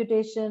of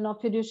reputation or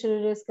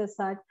fiduciary risk as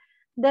such,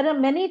 there are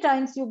many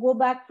times you go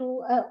back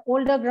to an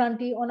older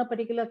grantee on a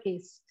particular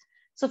case.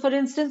 So for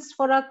instance,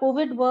 for our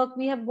COVID work,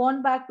 we have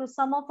gone back to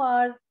some of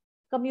our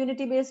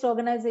community-based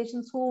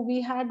organizations who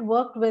we had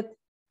worked with,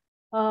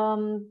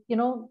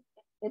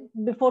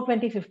 before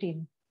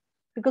 2015,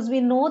 because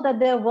we know that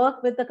their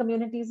work with the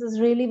communities is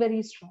really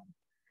very strong.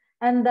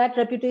 And that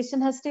reputation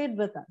has stayed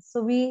with us.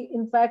 So we,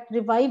 in fact,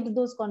 revived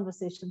those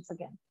conversations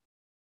again.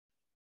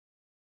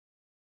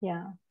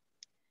 Yeah.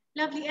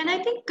 Lovely. And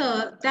I think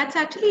that's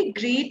actually a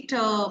great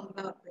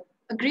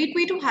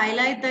way to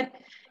highlight that,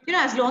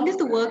 as long as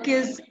the work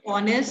is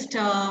honest,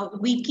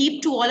 we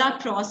keep to all our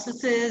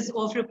processes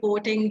of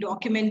reporting,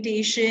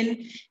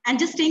 documentation, and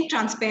just staying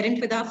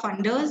transparent with our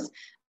funders.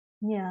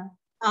 Yeah.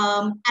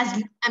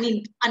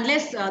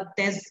 Unless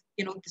there's,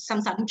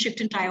 some sudden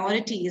shift in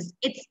priorities,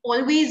 it's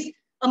always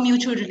a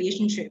mutual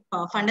relationship.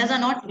 Funders are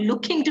not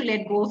looking to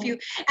let go of you.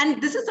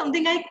 And this is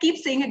something I keep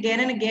saying again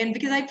and again,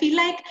 because I feel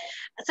like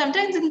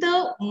sometimes in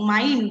the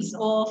minds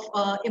of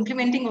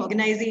implementing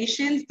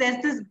organizations,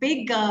 there's this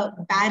big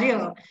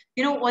barrier,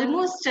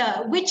 almost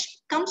which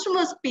comes from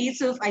a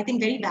space of, I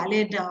think, very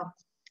valid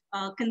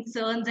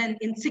concerns and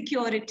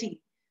insecurity,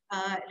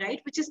 right?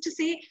 Which is to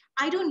say,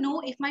 I don't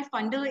know if my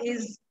funder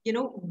is,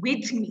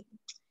 with me.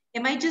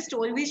 Am I just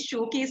always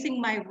showcasing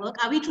my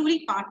work? Are we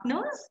truly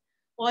partners?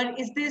 Or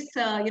is this,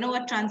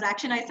 a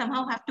transaction I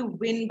somehow have to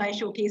win by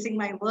showcasing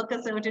my work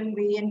a certain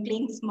way and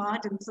playing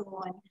smart and so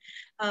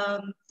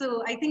on?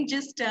 So I think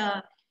just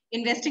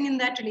investing in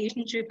that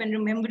relationship and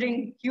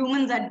remembering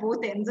humans at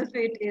both ends of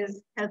it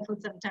is helpful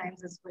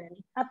sometimes as well.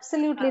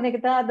 Absolutely,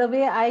 Nikita. The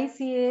way I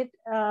see it,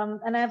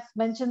 and I've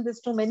mentioned this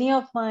to many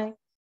of my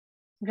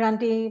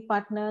grantee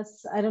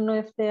partners, I don't know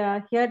if they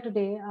are here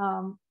today,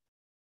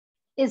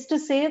 is to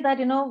say that,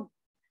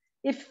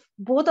 if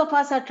both of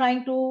us are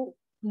trying to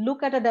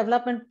look at a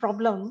development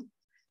problem,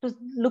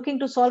 looking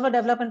to solve a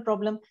development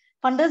problem,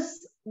 funders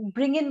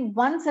bring in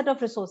one set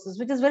of resources,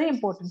 which is very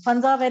important.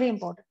 Funds are very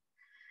important.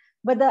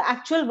 But the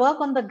actual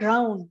work on the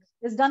ground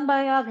is done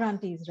by our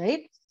grantees,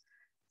 right?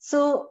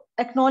 So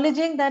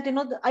acknowledging that,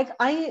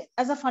 I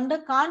as a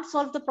funder can't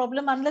solve the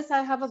problem unless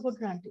I have a good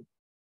grantee.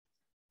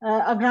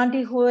 A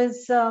grantee who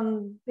is,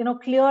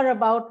 clear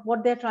about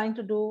what they're trying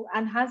to do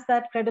and has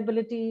that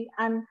credibility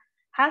and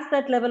has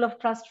that level of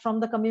trust from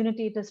the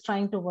community it is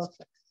trying to work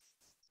with.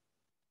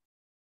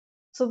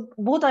 So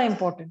both are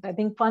important. I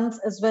think funds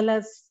as well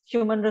as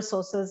human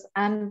resources,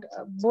 and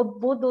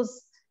both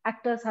those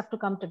actors have to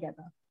come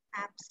together.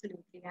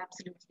 Absolutely,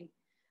 absolutely.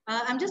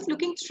 I'm just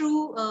looking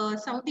through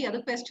some of the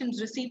other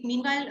questions received.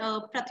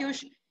 Meanwhile,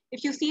 Pratyush,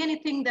 if you see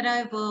anything that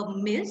I've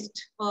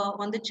missed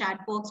on the chat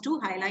box, do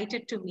highlight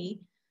it to me.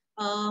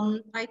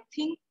 I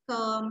think,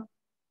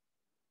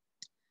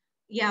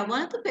 yeah,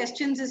 one of the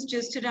questions is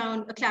just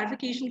around a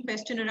clarification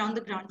question around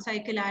the grant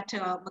cycle at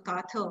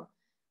MacArthur.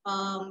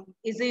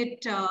 Is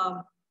it,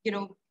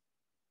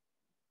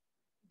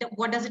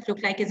 what does it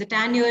look like? Is it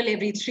annual,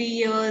 every 3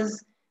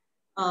 years?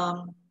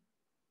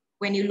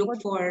 When you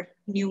look for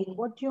new...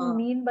 What do you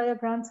mean by a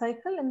grant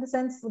cycle, in the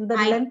sense, the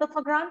length of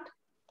a grant?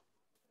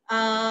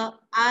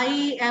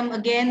 I am,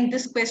 again,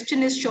 this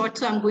question is short,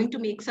 so I'm going to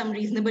make some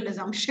reasonable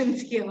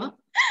assumptions here.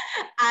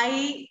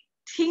 I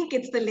think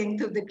it's the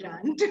length of the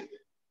grant.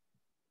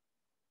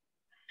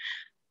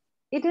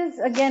 It is,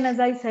 again, as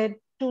I said,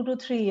 2 to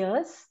 3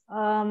 years.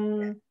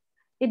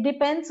 It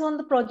depends on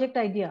the project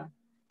idea.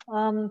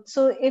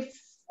 So if,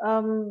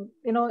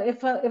 if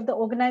the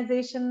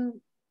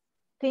organization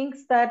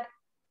thinks that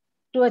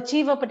to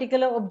achieve a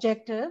particular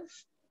objective,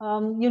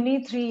 you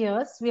need 3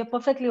 years, we are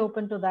perfectly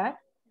open to that.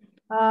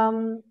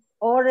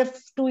 Or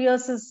if 2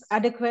 years is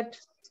adequate,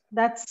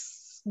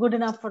 that's good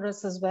enough for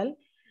us as well.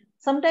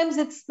 Sometimes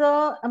it's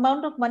the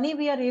amount of money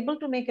we are able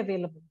to make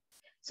available.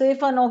 So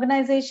if an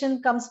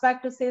organization comes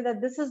back to say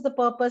that this is the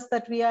purpose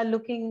that we are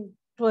looking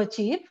to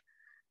achieve,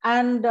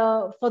 and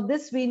for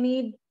this we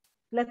need,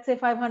 let's say,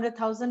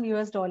 $500,000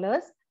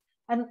 US,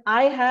 and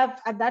I have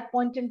at that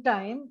point in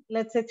time,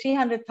 let's say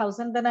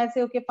 300,000, then I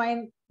say, okay,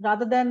 fine,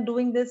 rather than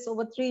doing this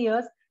over 3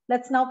 years,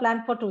 let's now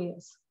plan for 2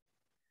 years.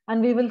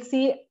 And we will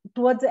see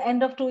towards the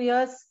end of 2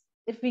 years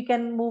if we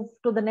can move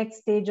to the next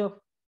stage of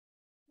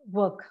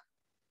work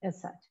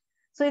as such.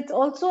 So it's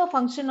also a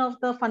function of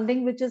the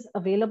funding which is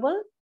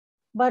available,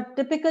 but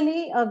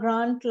typically a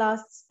grant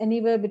lasts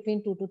anywhere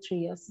between 2 to 3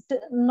 years,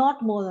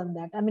 not more than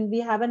that. I mean, we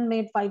haven't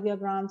made 5-year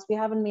grants, we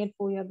haven't made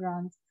 4-year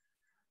grants.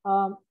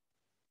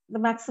 The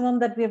maximum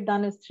that we have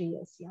done is 3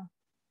 years, yeah.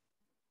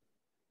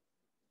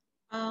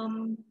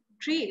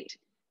 Great.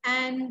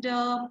 And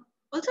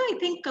also, I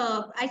think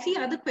I see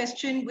another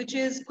question, which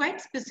is quite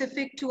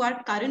specific to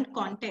our current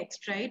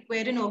context, right?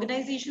 Wherein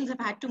organizations have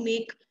had to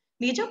make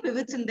major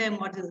pivots in their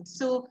models.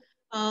 So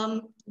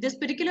this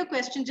particular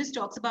question just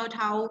talks about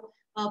how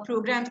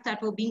programs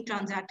that were being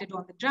transacted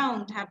on the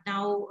ground have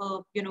now,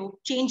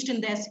 changed in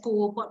their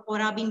scope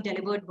or are being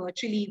delivered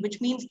virtually, which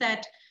means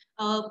that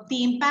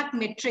the impact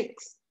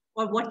metrics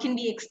or what can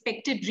be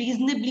expected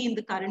reasonably in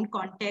the current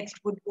context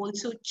would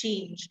also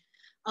change.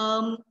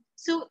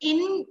 So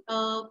in,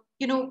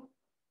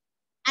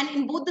 and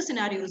in both the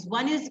scenarios,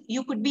 one is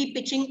you could be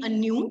pitching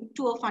anew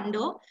to a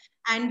funder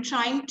and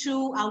trying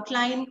to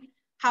outline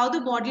how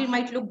the model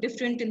might look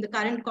different in the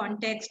current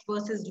context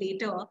versus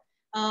later.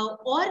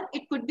 Or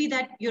it could be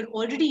that you're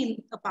already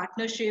in a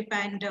partnership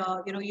and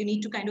you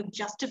need to kind of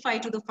justify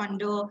to the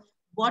funder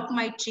what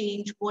might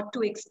change, what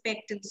to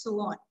expect, and so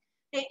on.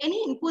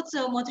 Any inputs,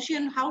 Moutushi,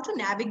 on how to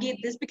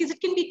navigate this? Because it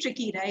can be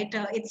tricky, right?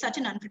 It's such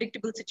an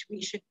unpredictable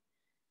situation.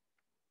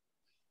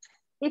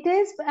 It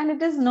is, and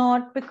it is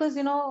not, because,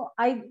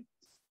 I'm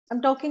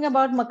talking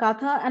about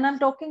MacArthur and I'm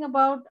talking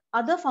about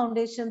other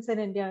foundations in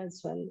India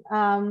as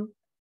well.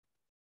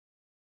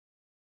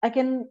 I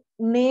can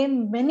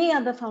name many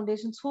other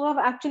foundations who have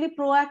actually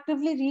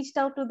proactively reached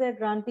out to their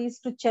grantees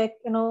to check,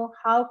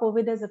 how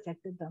COVID has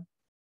affected them.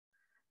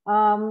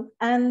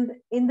 And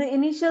in the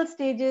initial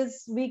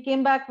stages, we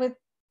came back with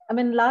I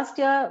mean, last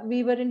year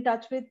we were in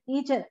touch with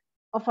each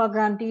of our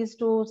grantees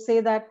to say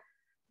that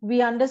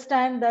we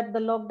understand that the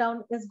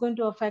lockdown is going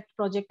to affect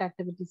project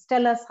activities.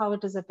 Tell us how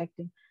it is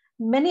affecting.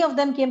 Many of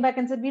them came back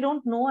and said, we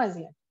don't know as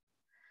yet.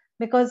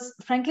 Because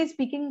frankly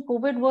speaking,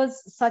 COVID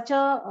was such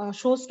a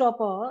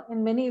showstopper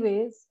in many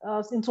ways,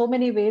 in so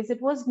many ways.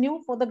 It was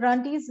new for the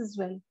grantees as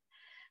well.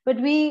 But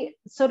we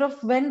sort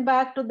of went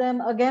back to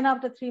them again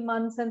after 3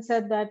 months and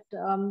said that,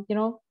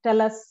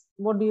 tell us,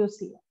 what do you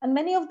see? And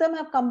many of them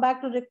have come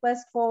back to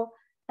request for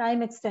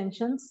time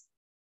extensions,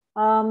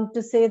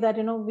 to say that,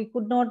 we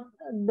could not,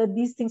 that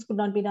these things could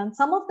not be done.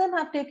 Some of them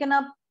have taken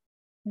up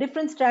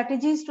different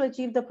strategies to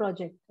achieve the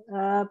project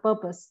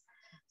purpose.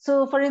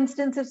 So for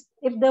instance,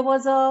 if there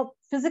was a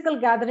physical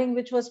gathering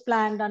which was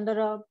planned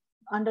under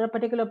a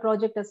particular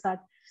project as such,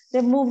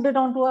 they've moved it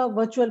onto a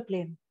virtual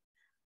plane.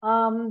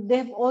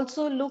 They've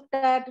also looked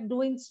at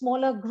doing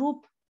smaller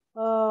group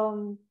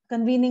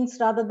convenings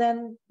rather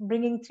than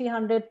bringing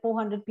 300,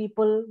 400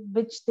 people,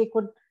 which they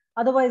could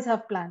otherwise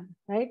have planned,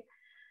 right?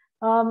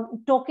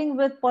 Talking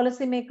with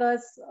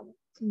policymakers,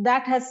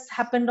 that has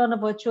happened on a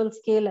virtual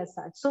scale as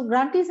such. So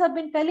grantees have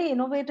been fairly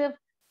innovative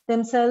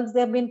themselves.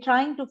 They've been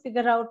trying to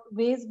figure out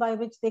ways by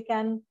which they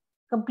can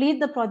complete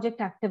the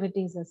project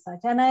activities as such.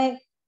 And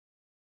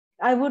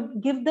I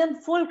would give them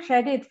full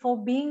credit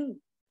for being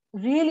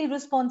really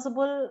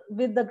responsible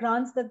with the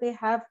grants that they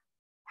have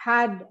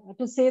had,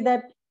 to say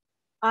that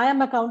I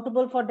am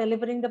accountable for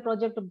delivering the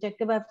project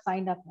objective I've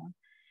signed up on.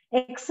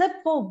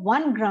 Except for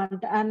one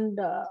grant and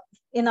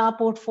in our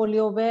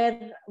portfolio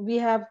where we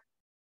have,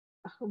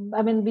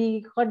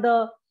 we heard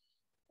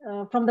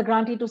from the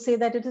grantee to say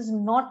that it is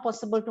not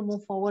possible to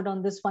move forward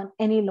on this one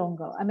any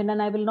longer.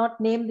 And I will not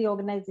name the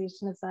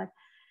organization as that.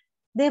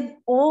 They've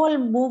all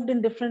moved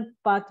in different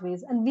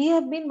pathways, and we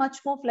have been much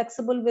more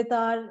flexible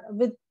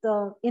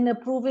in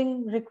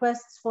approving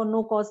requests for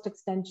no cost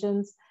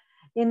extensions,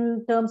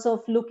 in terms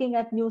of looking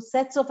at new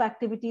sets of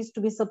activities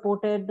to be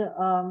supported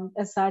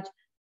as such,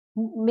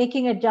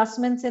 making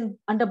adjustments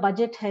under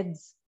budget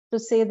heads to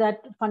say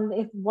that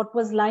if what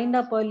was lined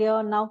up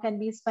earlier now can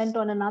be spent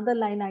on another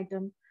line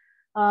item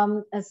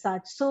as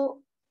such.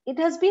 So it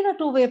has been a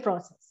two-way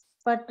process,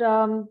 but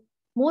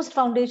most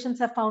foundations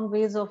have found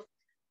ways of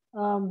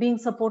being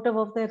supportive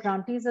of their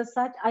grantees as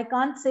such. I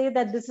can't say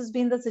that this has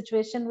been the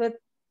situation with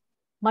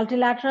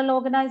multilateral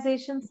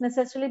organizations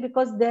necessarily,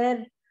 because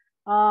their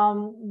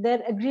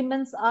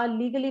agreements are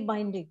legally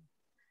binding.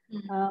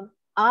 Mm-hmm.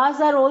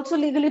 Ours are also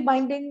legally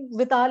binding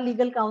with our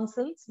legal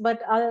counsels,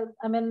 but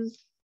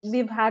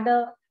we've had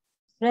a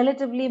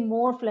relatively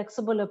more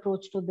flexible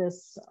approach to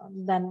this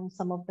than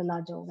some of the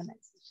larger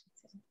organizations.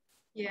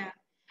 Yeah,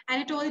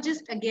 and it all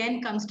just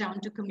again comes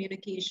down to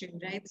communication,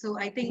 right? So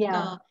I think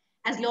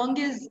as long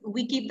as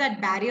we keep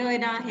that barrier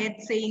in our head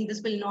saying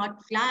this will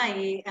not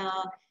fly,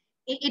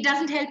 it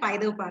doesn't help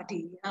either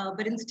party.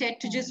 But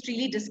instead to just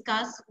really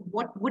discuss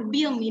what would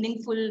be a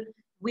meaningful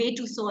way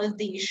to solve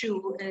the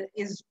issue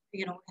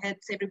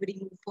helps everybody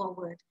move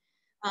forward.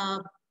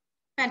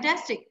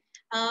 Fantastic.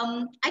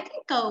 I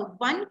think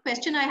one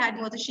question I had,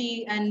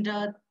 Moutushi, and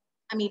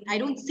I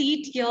don't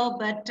see it here,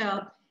 but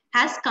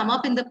has come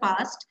up in the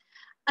past.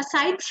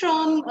 Aside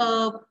from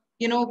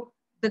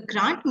the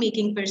grant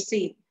making per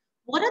se,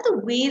 what are the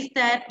ways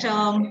that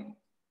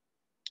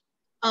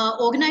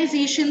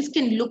organizations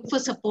can look for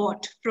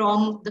support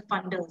from the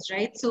funders,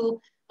 right?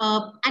 So,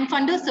 and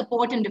funders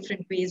support in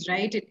different ways,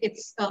 right?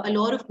 It's a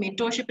lot of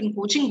mentorship and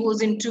coaching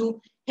goes into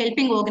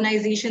helping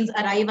organizations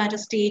arrive at a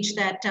stage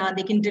that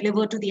they can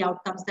deliver to the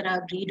outcomes that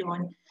are agreed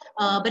on.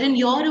 But in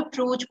your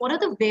approach, what are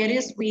the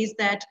various ways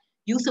that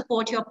you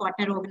support your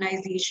partner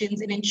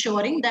organizations in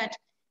ensuring that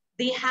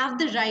they have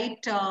the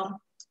right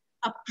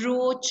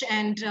approach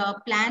and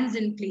plans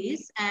in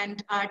place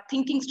and are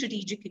thinking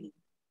strategically?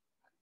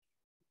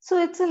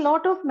 So it's a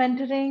lot of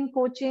mentoring,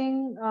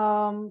 coaching,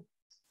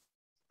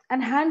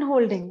 and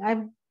hand-holding.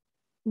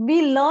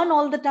 We learn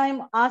all the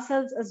time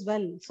ourselves as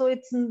well. So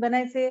it's when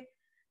I say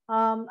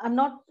I'm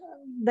not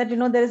that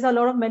there is a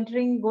lot of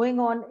mentoring going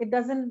on.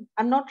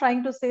 I'm not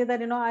trying to say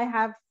that I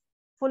have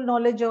full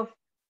knowledge of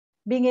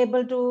being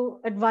able to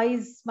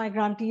advise my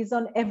grantees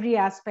on every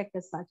aspect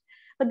as such.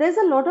 But there's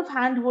a lot of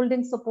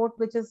hand-holding support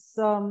which is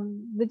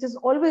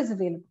always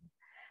available.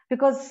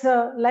 Because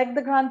like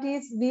the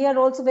grantees, we are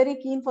also very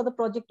keen for the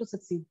project to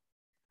succeed.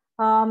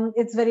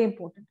 It's very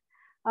important.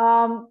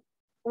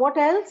 What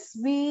else?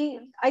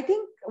 I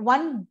think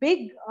one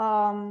big,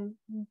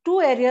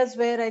 two areas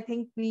where I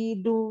think we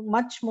do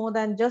much more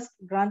than just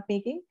grant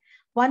making.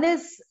 One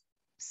is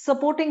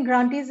supporting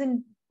grantees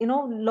in,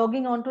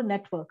 logging onto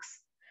networks.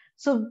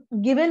 So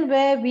given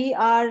where we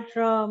are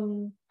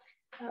in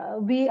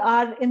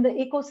the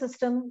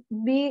ecosystem,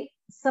 we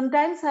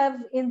sometimes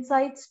have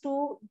insights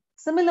to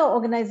similar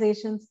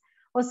organizations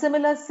or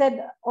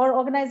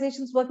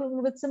organizations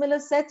working with similar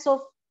sets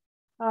of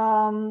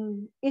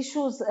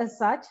issues as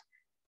such,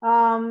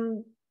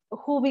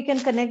 who we can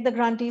connect the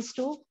grantees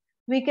to.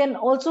 We can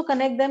also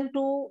connect them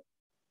to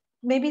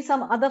maybe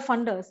some other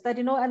funders that,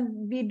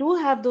 and we do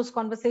have those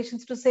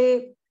conversations to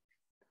say,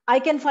 I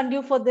can fund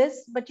you for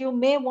this, but you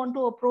may want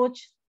to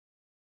approach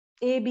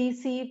A, B,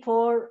 C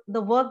for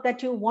the work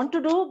that you want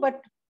to do,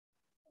 but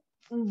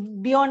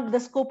beyond the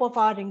scope of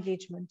our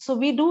engagement. So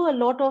we do a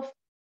lot of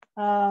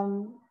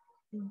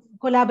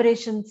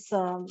collaborations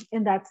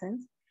in that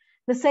sense.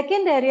 The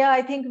second area,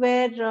 I think,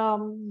 where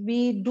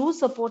we do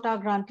support our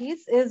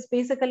grantees is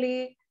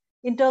basically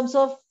in terms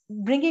of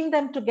bringing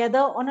them together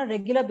on a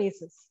regular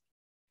basis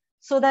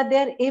so that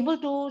they're able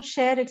to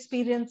share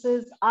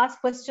experiences, ask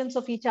questions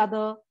of each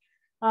other,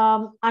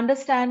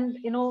 understand,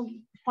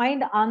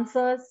 find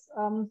answers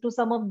to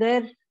some of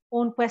their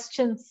own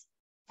questions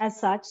as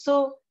such.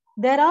 So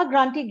there are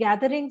grantee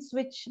gatherings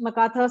which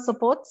MacArthur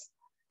supports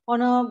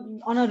on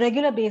a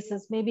regular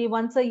basis, maybe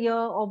once a year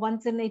or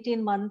once in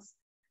 18 months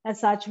as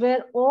such,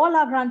 where all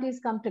our grantees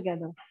come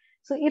together.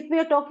 So if we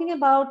are talking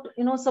about,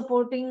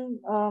 supporting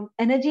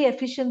energy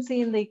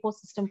efficiency in the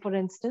ecosystem, for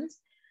instance,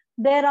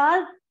 there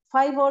are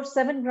 5 or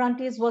 7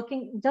 grantees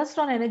working just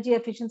on energy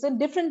efficiency and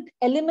different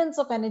elements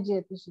of energy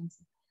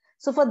efficiency.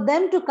 So for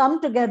them to come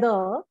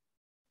together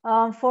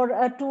for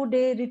a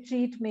 2-day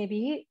retreat,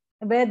 maybe,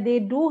 where they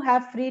do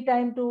have free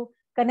time to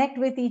connect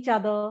with each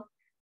other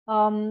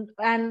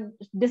and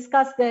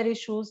discuss their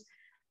issues,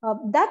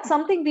 that's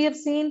something we have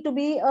seen to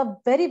be a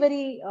very,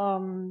 very,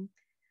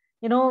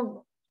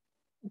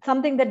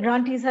 something that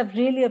grantees have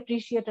really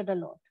appreciated a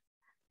lot.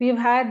 We've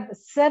had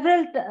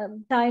several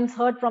times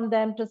heard from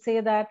them to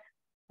say that,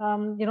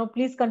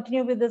 please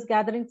continue with this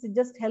gatherings. It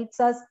just helps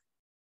us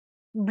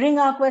bring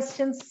our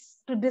questions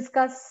to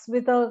discuss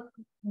with a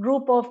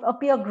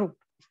peer group,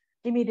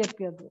 immediate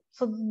peer group.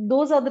 So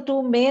those are the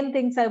 2 main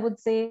things I would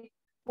say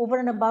over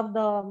and above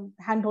the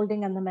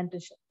handholding and the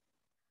mentorship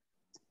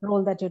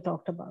role that you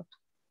talked about.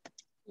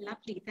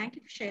 Lovely. Thank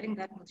you for sharing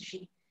that,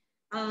 Moutushi.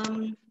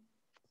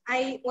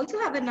 I also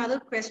have another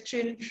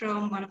question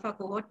from one of our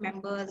cohort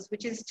members,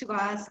 which is to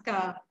ask,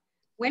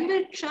 when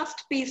will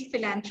trust-based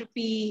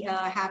philanthropy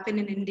happen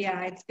in India?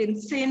 It's been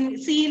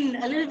seen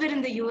a little bit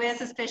in the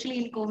US,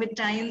 especially in COVID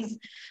times.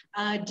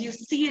 Do you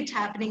see it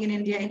happening in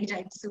India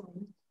anytime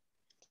soon?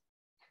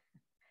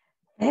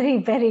 Very,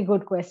 very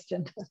good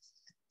question.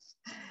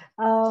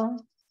 I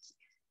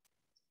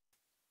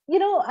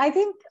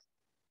think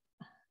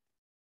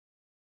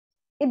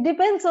it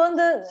depends on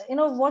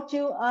what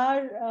you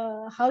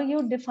are, how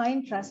you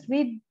define trust.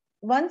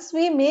 Once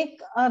we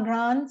make our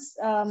grants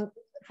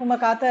for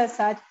MacArthur as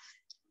such,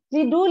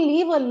 we do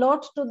leave a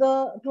lot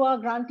to our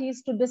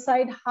grantees to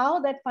decide how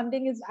that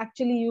funding is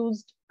actually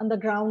used on the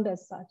ground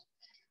as such.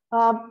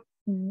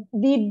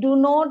 We do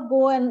not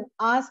go and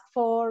ask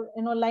for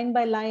line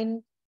by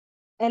line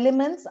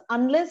elements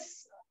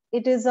unless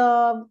it is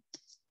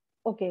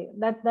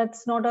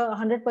that's not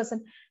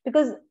 100%,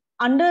 because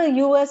under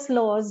US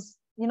laws,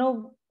 there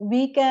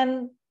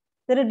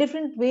are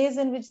different ways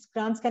in which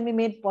grants can be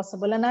made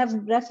possible. And I've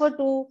referred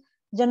to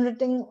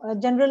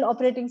general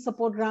operating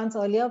support grants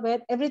earlier, where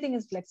everything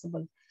is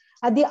flexible.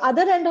 At the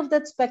other end of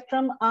that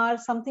spectrum are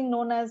something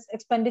known as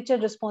expenditure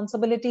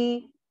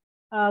responsibility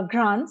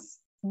grants,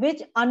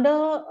 which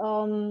under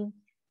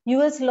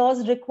US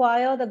laws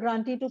require the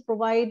grantee to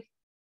provide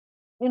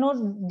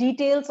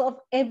details of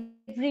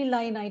every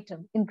line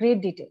item in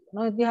great detail.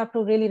 You have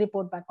to really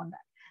report back on that.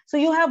 So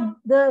you have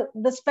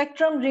the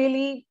spectrum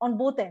really on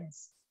both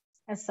ends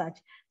as such.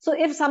 So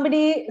if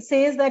somebody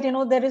says that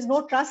there is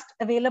no trust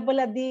available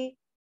at the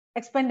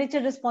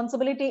expenditure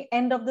responsibility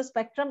end of the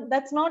spectrum,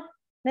 that's not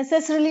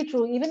necessarily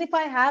true. Even if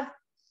I have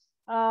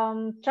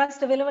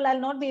trust available, I'll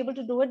not be able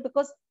to do it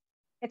because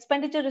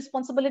expenditure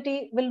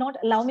responsibility will not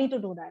allow me to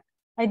do that.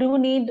 I do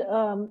need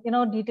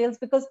details,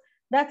 because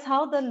that's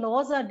how the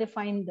laws are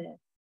defined there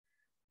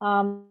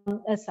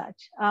as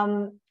such.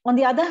 On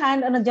the other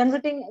hand, on a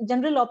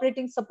general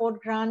operating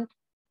support grant,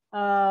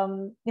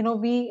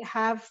 we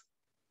have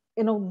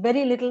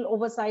very little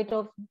oversight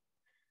of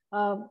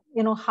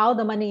how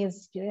the money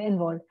is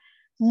involved.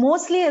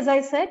 Mostly, as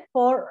I said,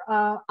 for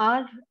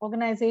our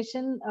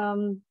organization,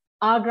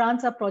 our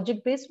grants are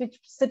project-based, which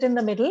sit in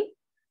the middle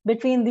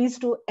between these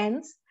 2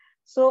 ends.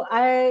 So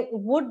I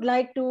would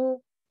like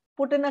to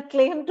put in a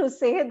claim to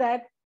say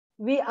that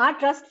we are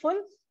trustful,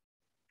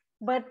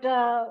 but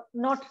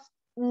not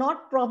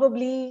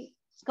probably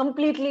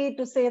completely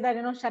to say that,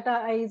 shut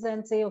our eyes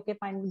and say, okay,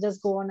 fine,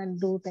 just go on and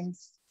do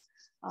things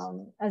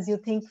as you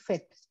think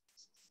fit.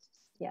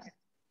 Yeah.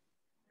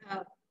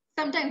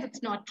 Sometimes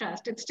it's not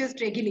trust, it's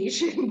just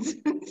regulations.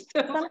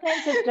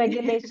 Sometimes it's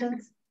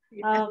regulations.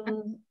 Yeah.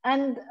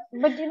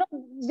 But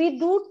we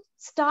do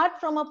start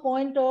from a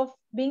point of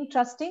being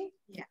trusting.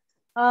 Yeah.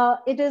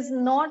 It is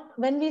not,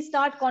 when we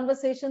start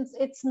conversations,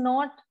 it's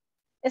not,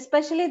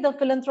 especially the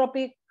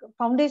philanthropic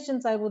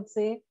foundations, I would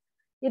say,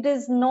 it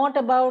is not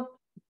about,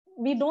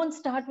 we don't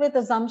start with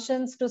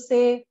assumptions to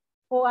say,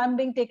 oh, I'm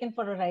being taken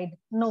for a ride.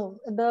 No,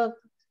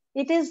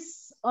 it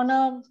is on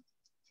a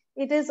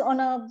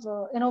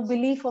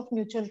belief of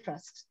mutual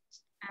trust.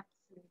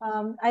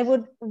 I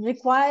would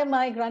require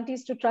my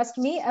grantees to trust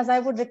me as I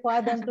would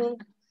require them to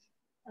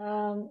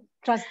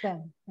trust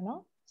them,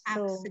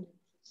 Absolutely. So,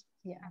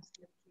 yeah.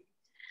 Absolutely.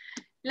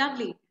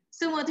 Lovely.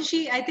 So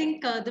Moutushi, I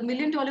think the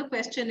million-dollar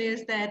question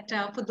is that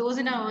for those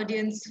in our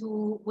audience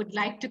who would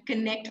like to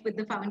connect with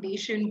the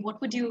foundation, what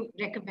would you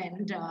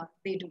recommend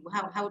they do?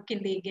 How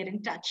can they get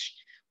in touch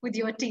with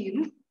your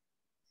team?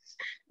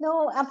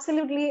 No,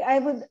 absolutely. I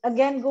would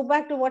again go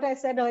back to what I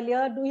said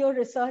earlier. Do your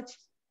research,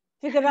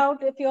 figure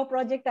out if your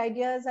project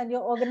ideas and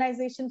your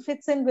organization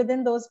fits in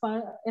within those,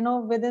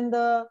 within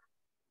the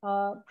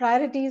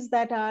priorities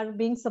that are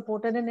being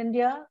supported in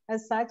India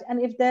as such. And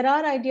if there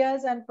are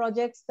ideas and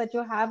projects that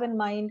you have in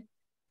mind,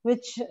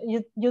 which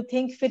you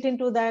think fit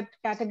into that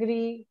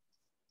category,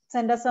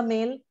 send us a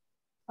mail.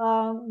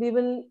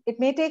 It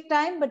may take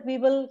time, but we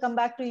will come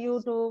back to you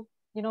to,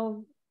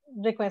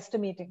 request a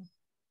meeting.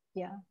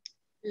 Yeah.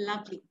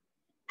 Lovely.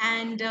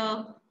 And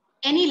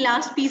any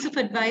last piece of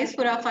advice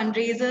for our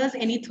fundraisers?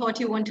 Any thought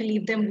you want to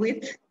leave them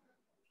with?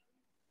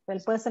 Well,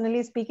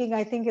 personally speaking,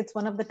 I think it's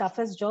one of the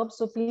toughest jobs.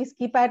 So please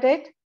keep at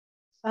it.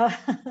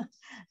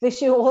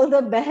 Wish you all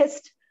the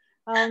best.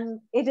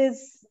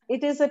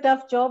 It is a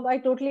tough job. I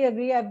totally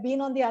agree. I've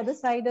been on the other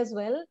side as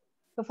well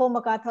before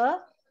MacArthur,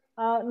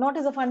 not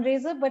as a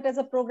fundraiser, but as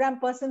a program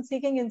person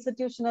seeking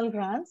institutional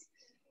grants.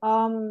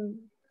 I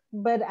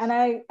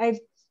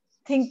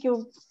think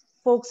you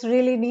folks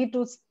really need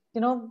to,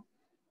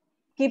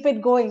 keep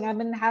it going. I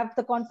mean, have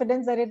the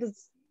confidence that it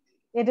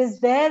is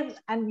there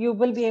and you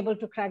will be able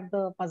to crack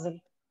the puzzle.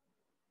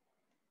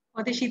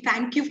 Moutushi,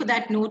 thank you for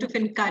that note of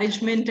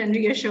encouragement and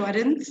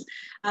reassurance.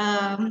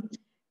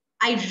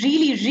 I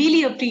really,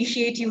 really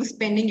appreciate you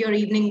spending your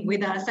evening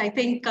with us. I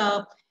think,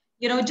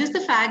 just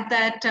the fact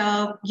that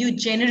you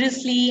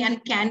generously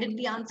and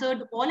candidly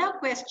answered all our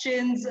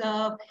questions.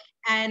 I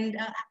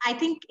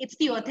think it's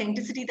the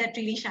authenticity that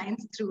really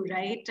shines through,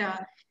 right?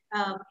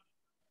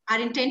 Our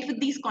intent with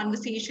these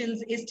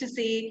conversations is to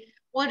say,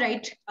 all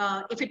right,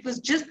 if it was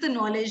just the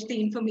knowledge, the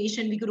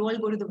information, we could all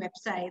go to the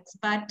websites.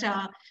 But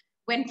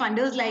when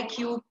funders like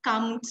you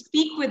come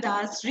speak with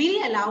us,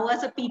 really allow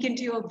us a peek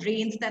into your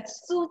brains,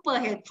 that's super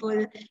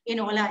helpful in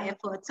all our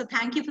efforts. So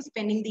thank you for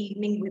spending the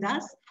evening with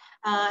us.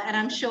 And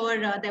I'm sure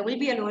there will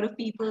be a lot of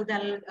people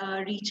that will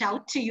reach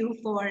out to you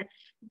for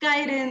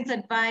guidance,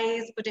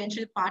 advice,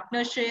 potential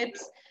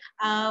partnerships.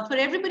 For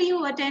everybody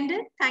who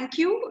attended, thank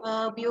you.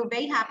 We are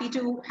very happy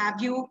to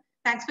have you.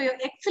 Thanks for your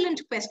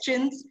excellent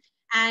questions.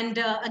 And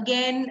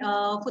again,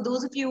 for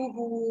those of you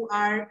who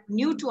are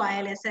new to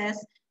ILSS,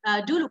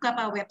 do look up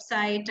our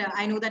website.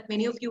 I know that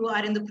many of you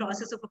are in the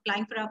process of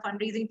applying for our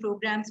fundraising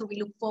program, so we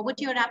look forward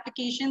to your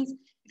applications.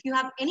 If you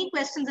have any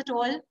questions at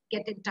all,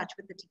 get in touch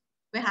with the team.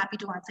 We're happy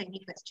to answer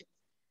any questions.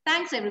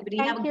 Thanks, everybody.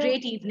 Have a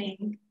great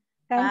evening.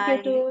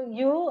 Thank you to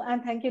you,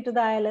 and thank you to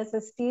the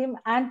ILSS team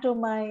and to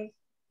my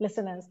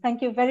listeners.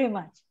 Thank you very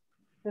much.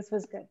 This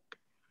was good.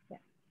 Yeah.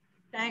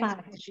 Thanks,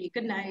 Moutushi.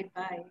 Good night.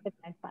 Bye. Good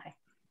night. Bye.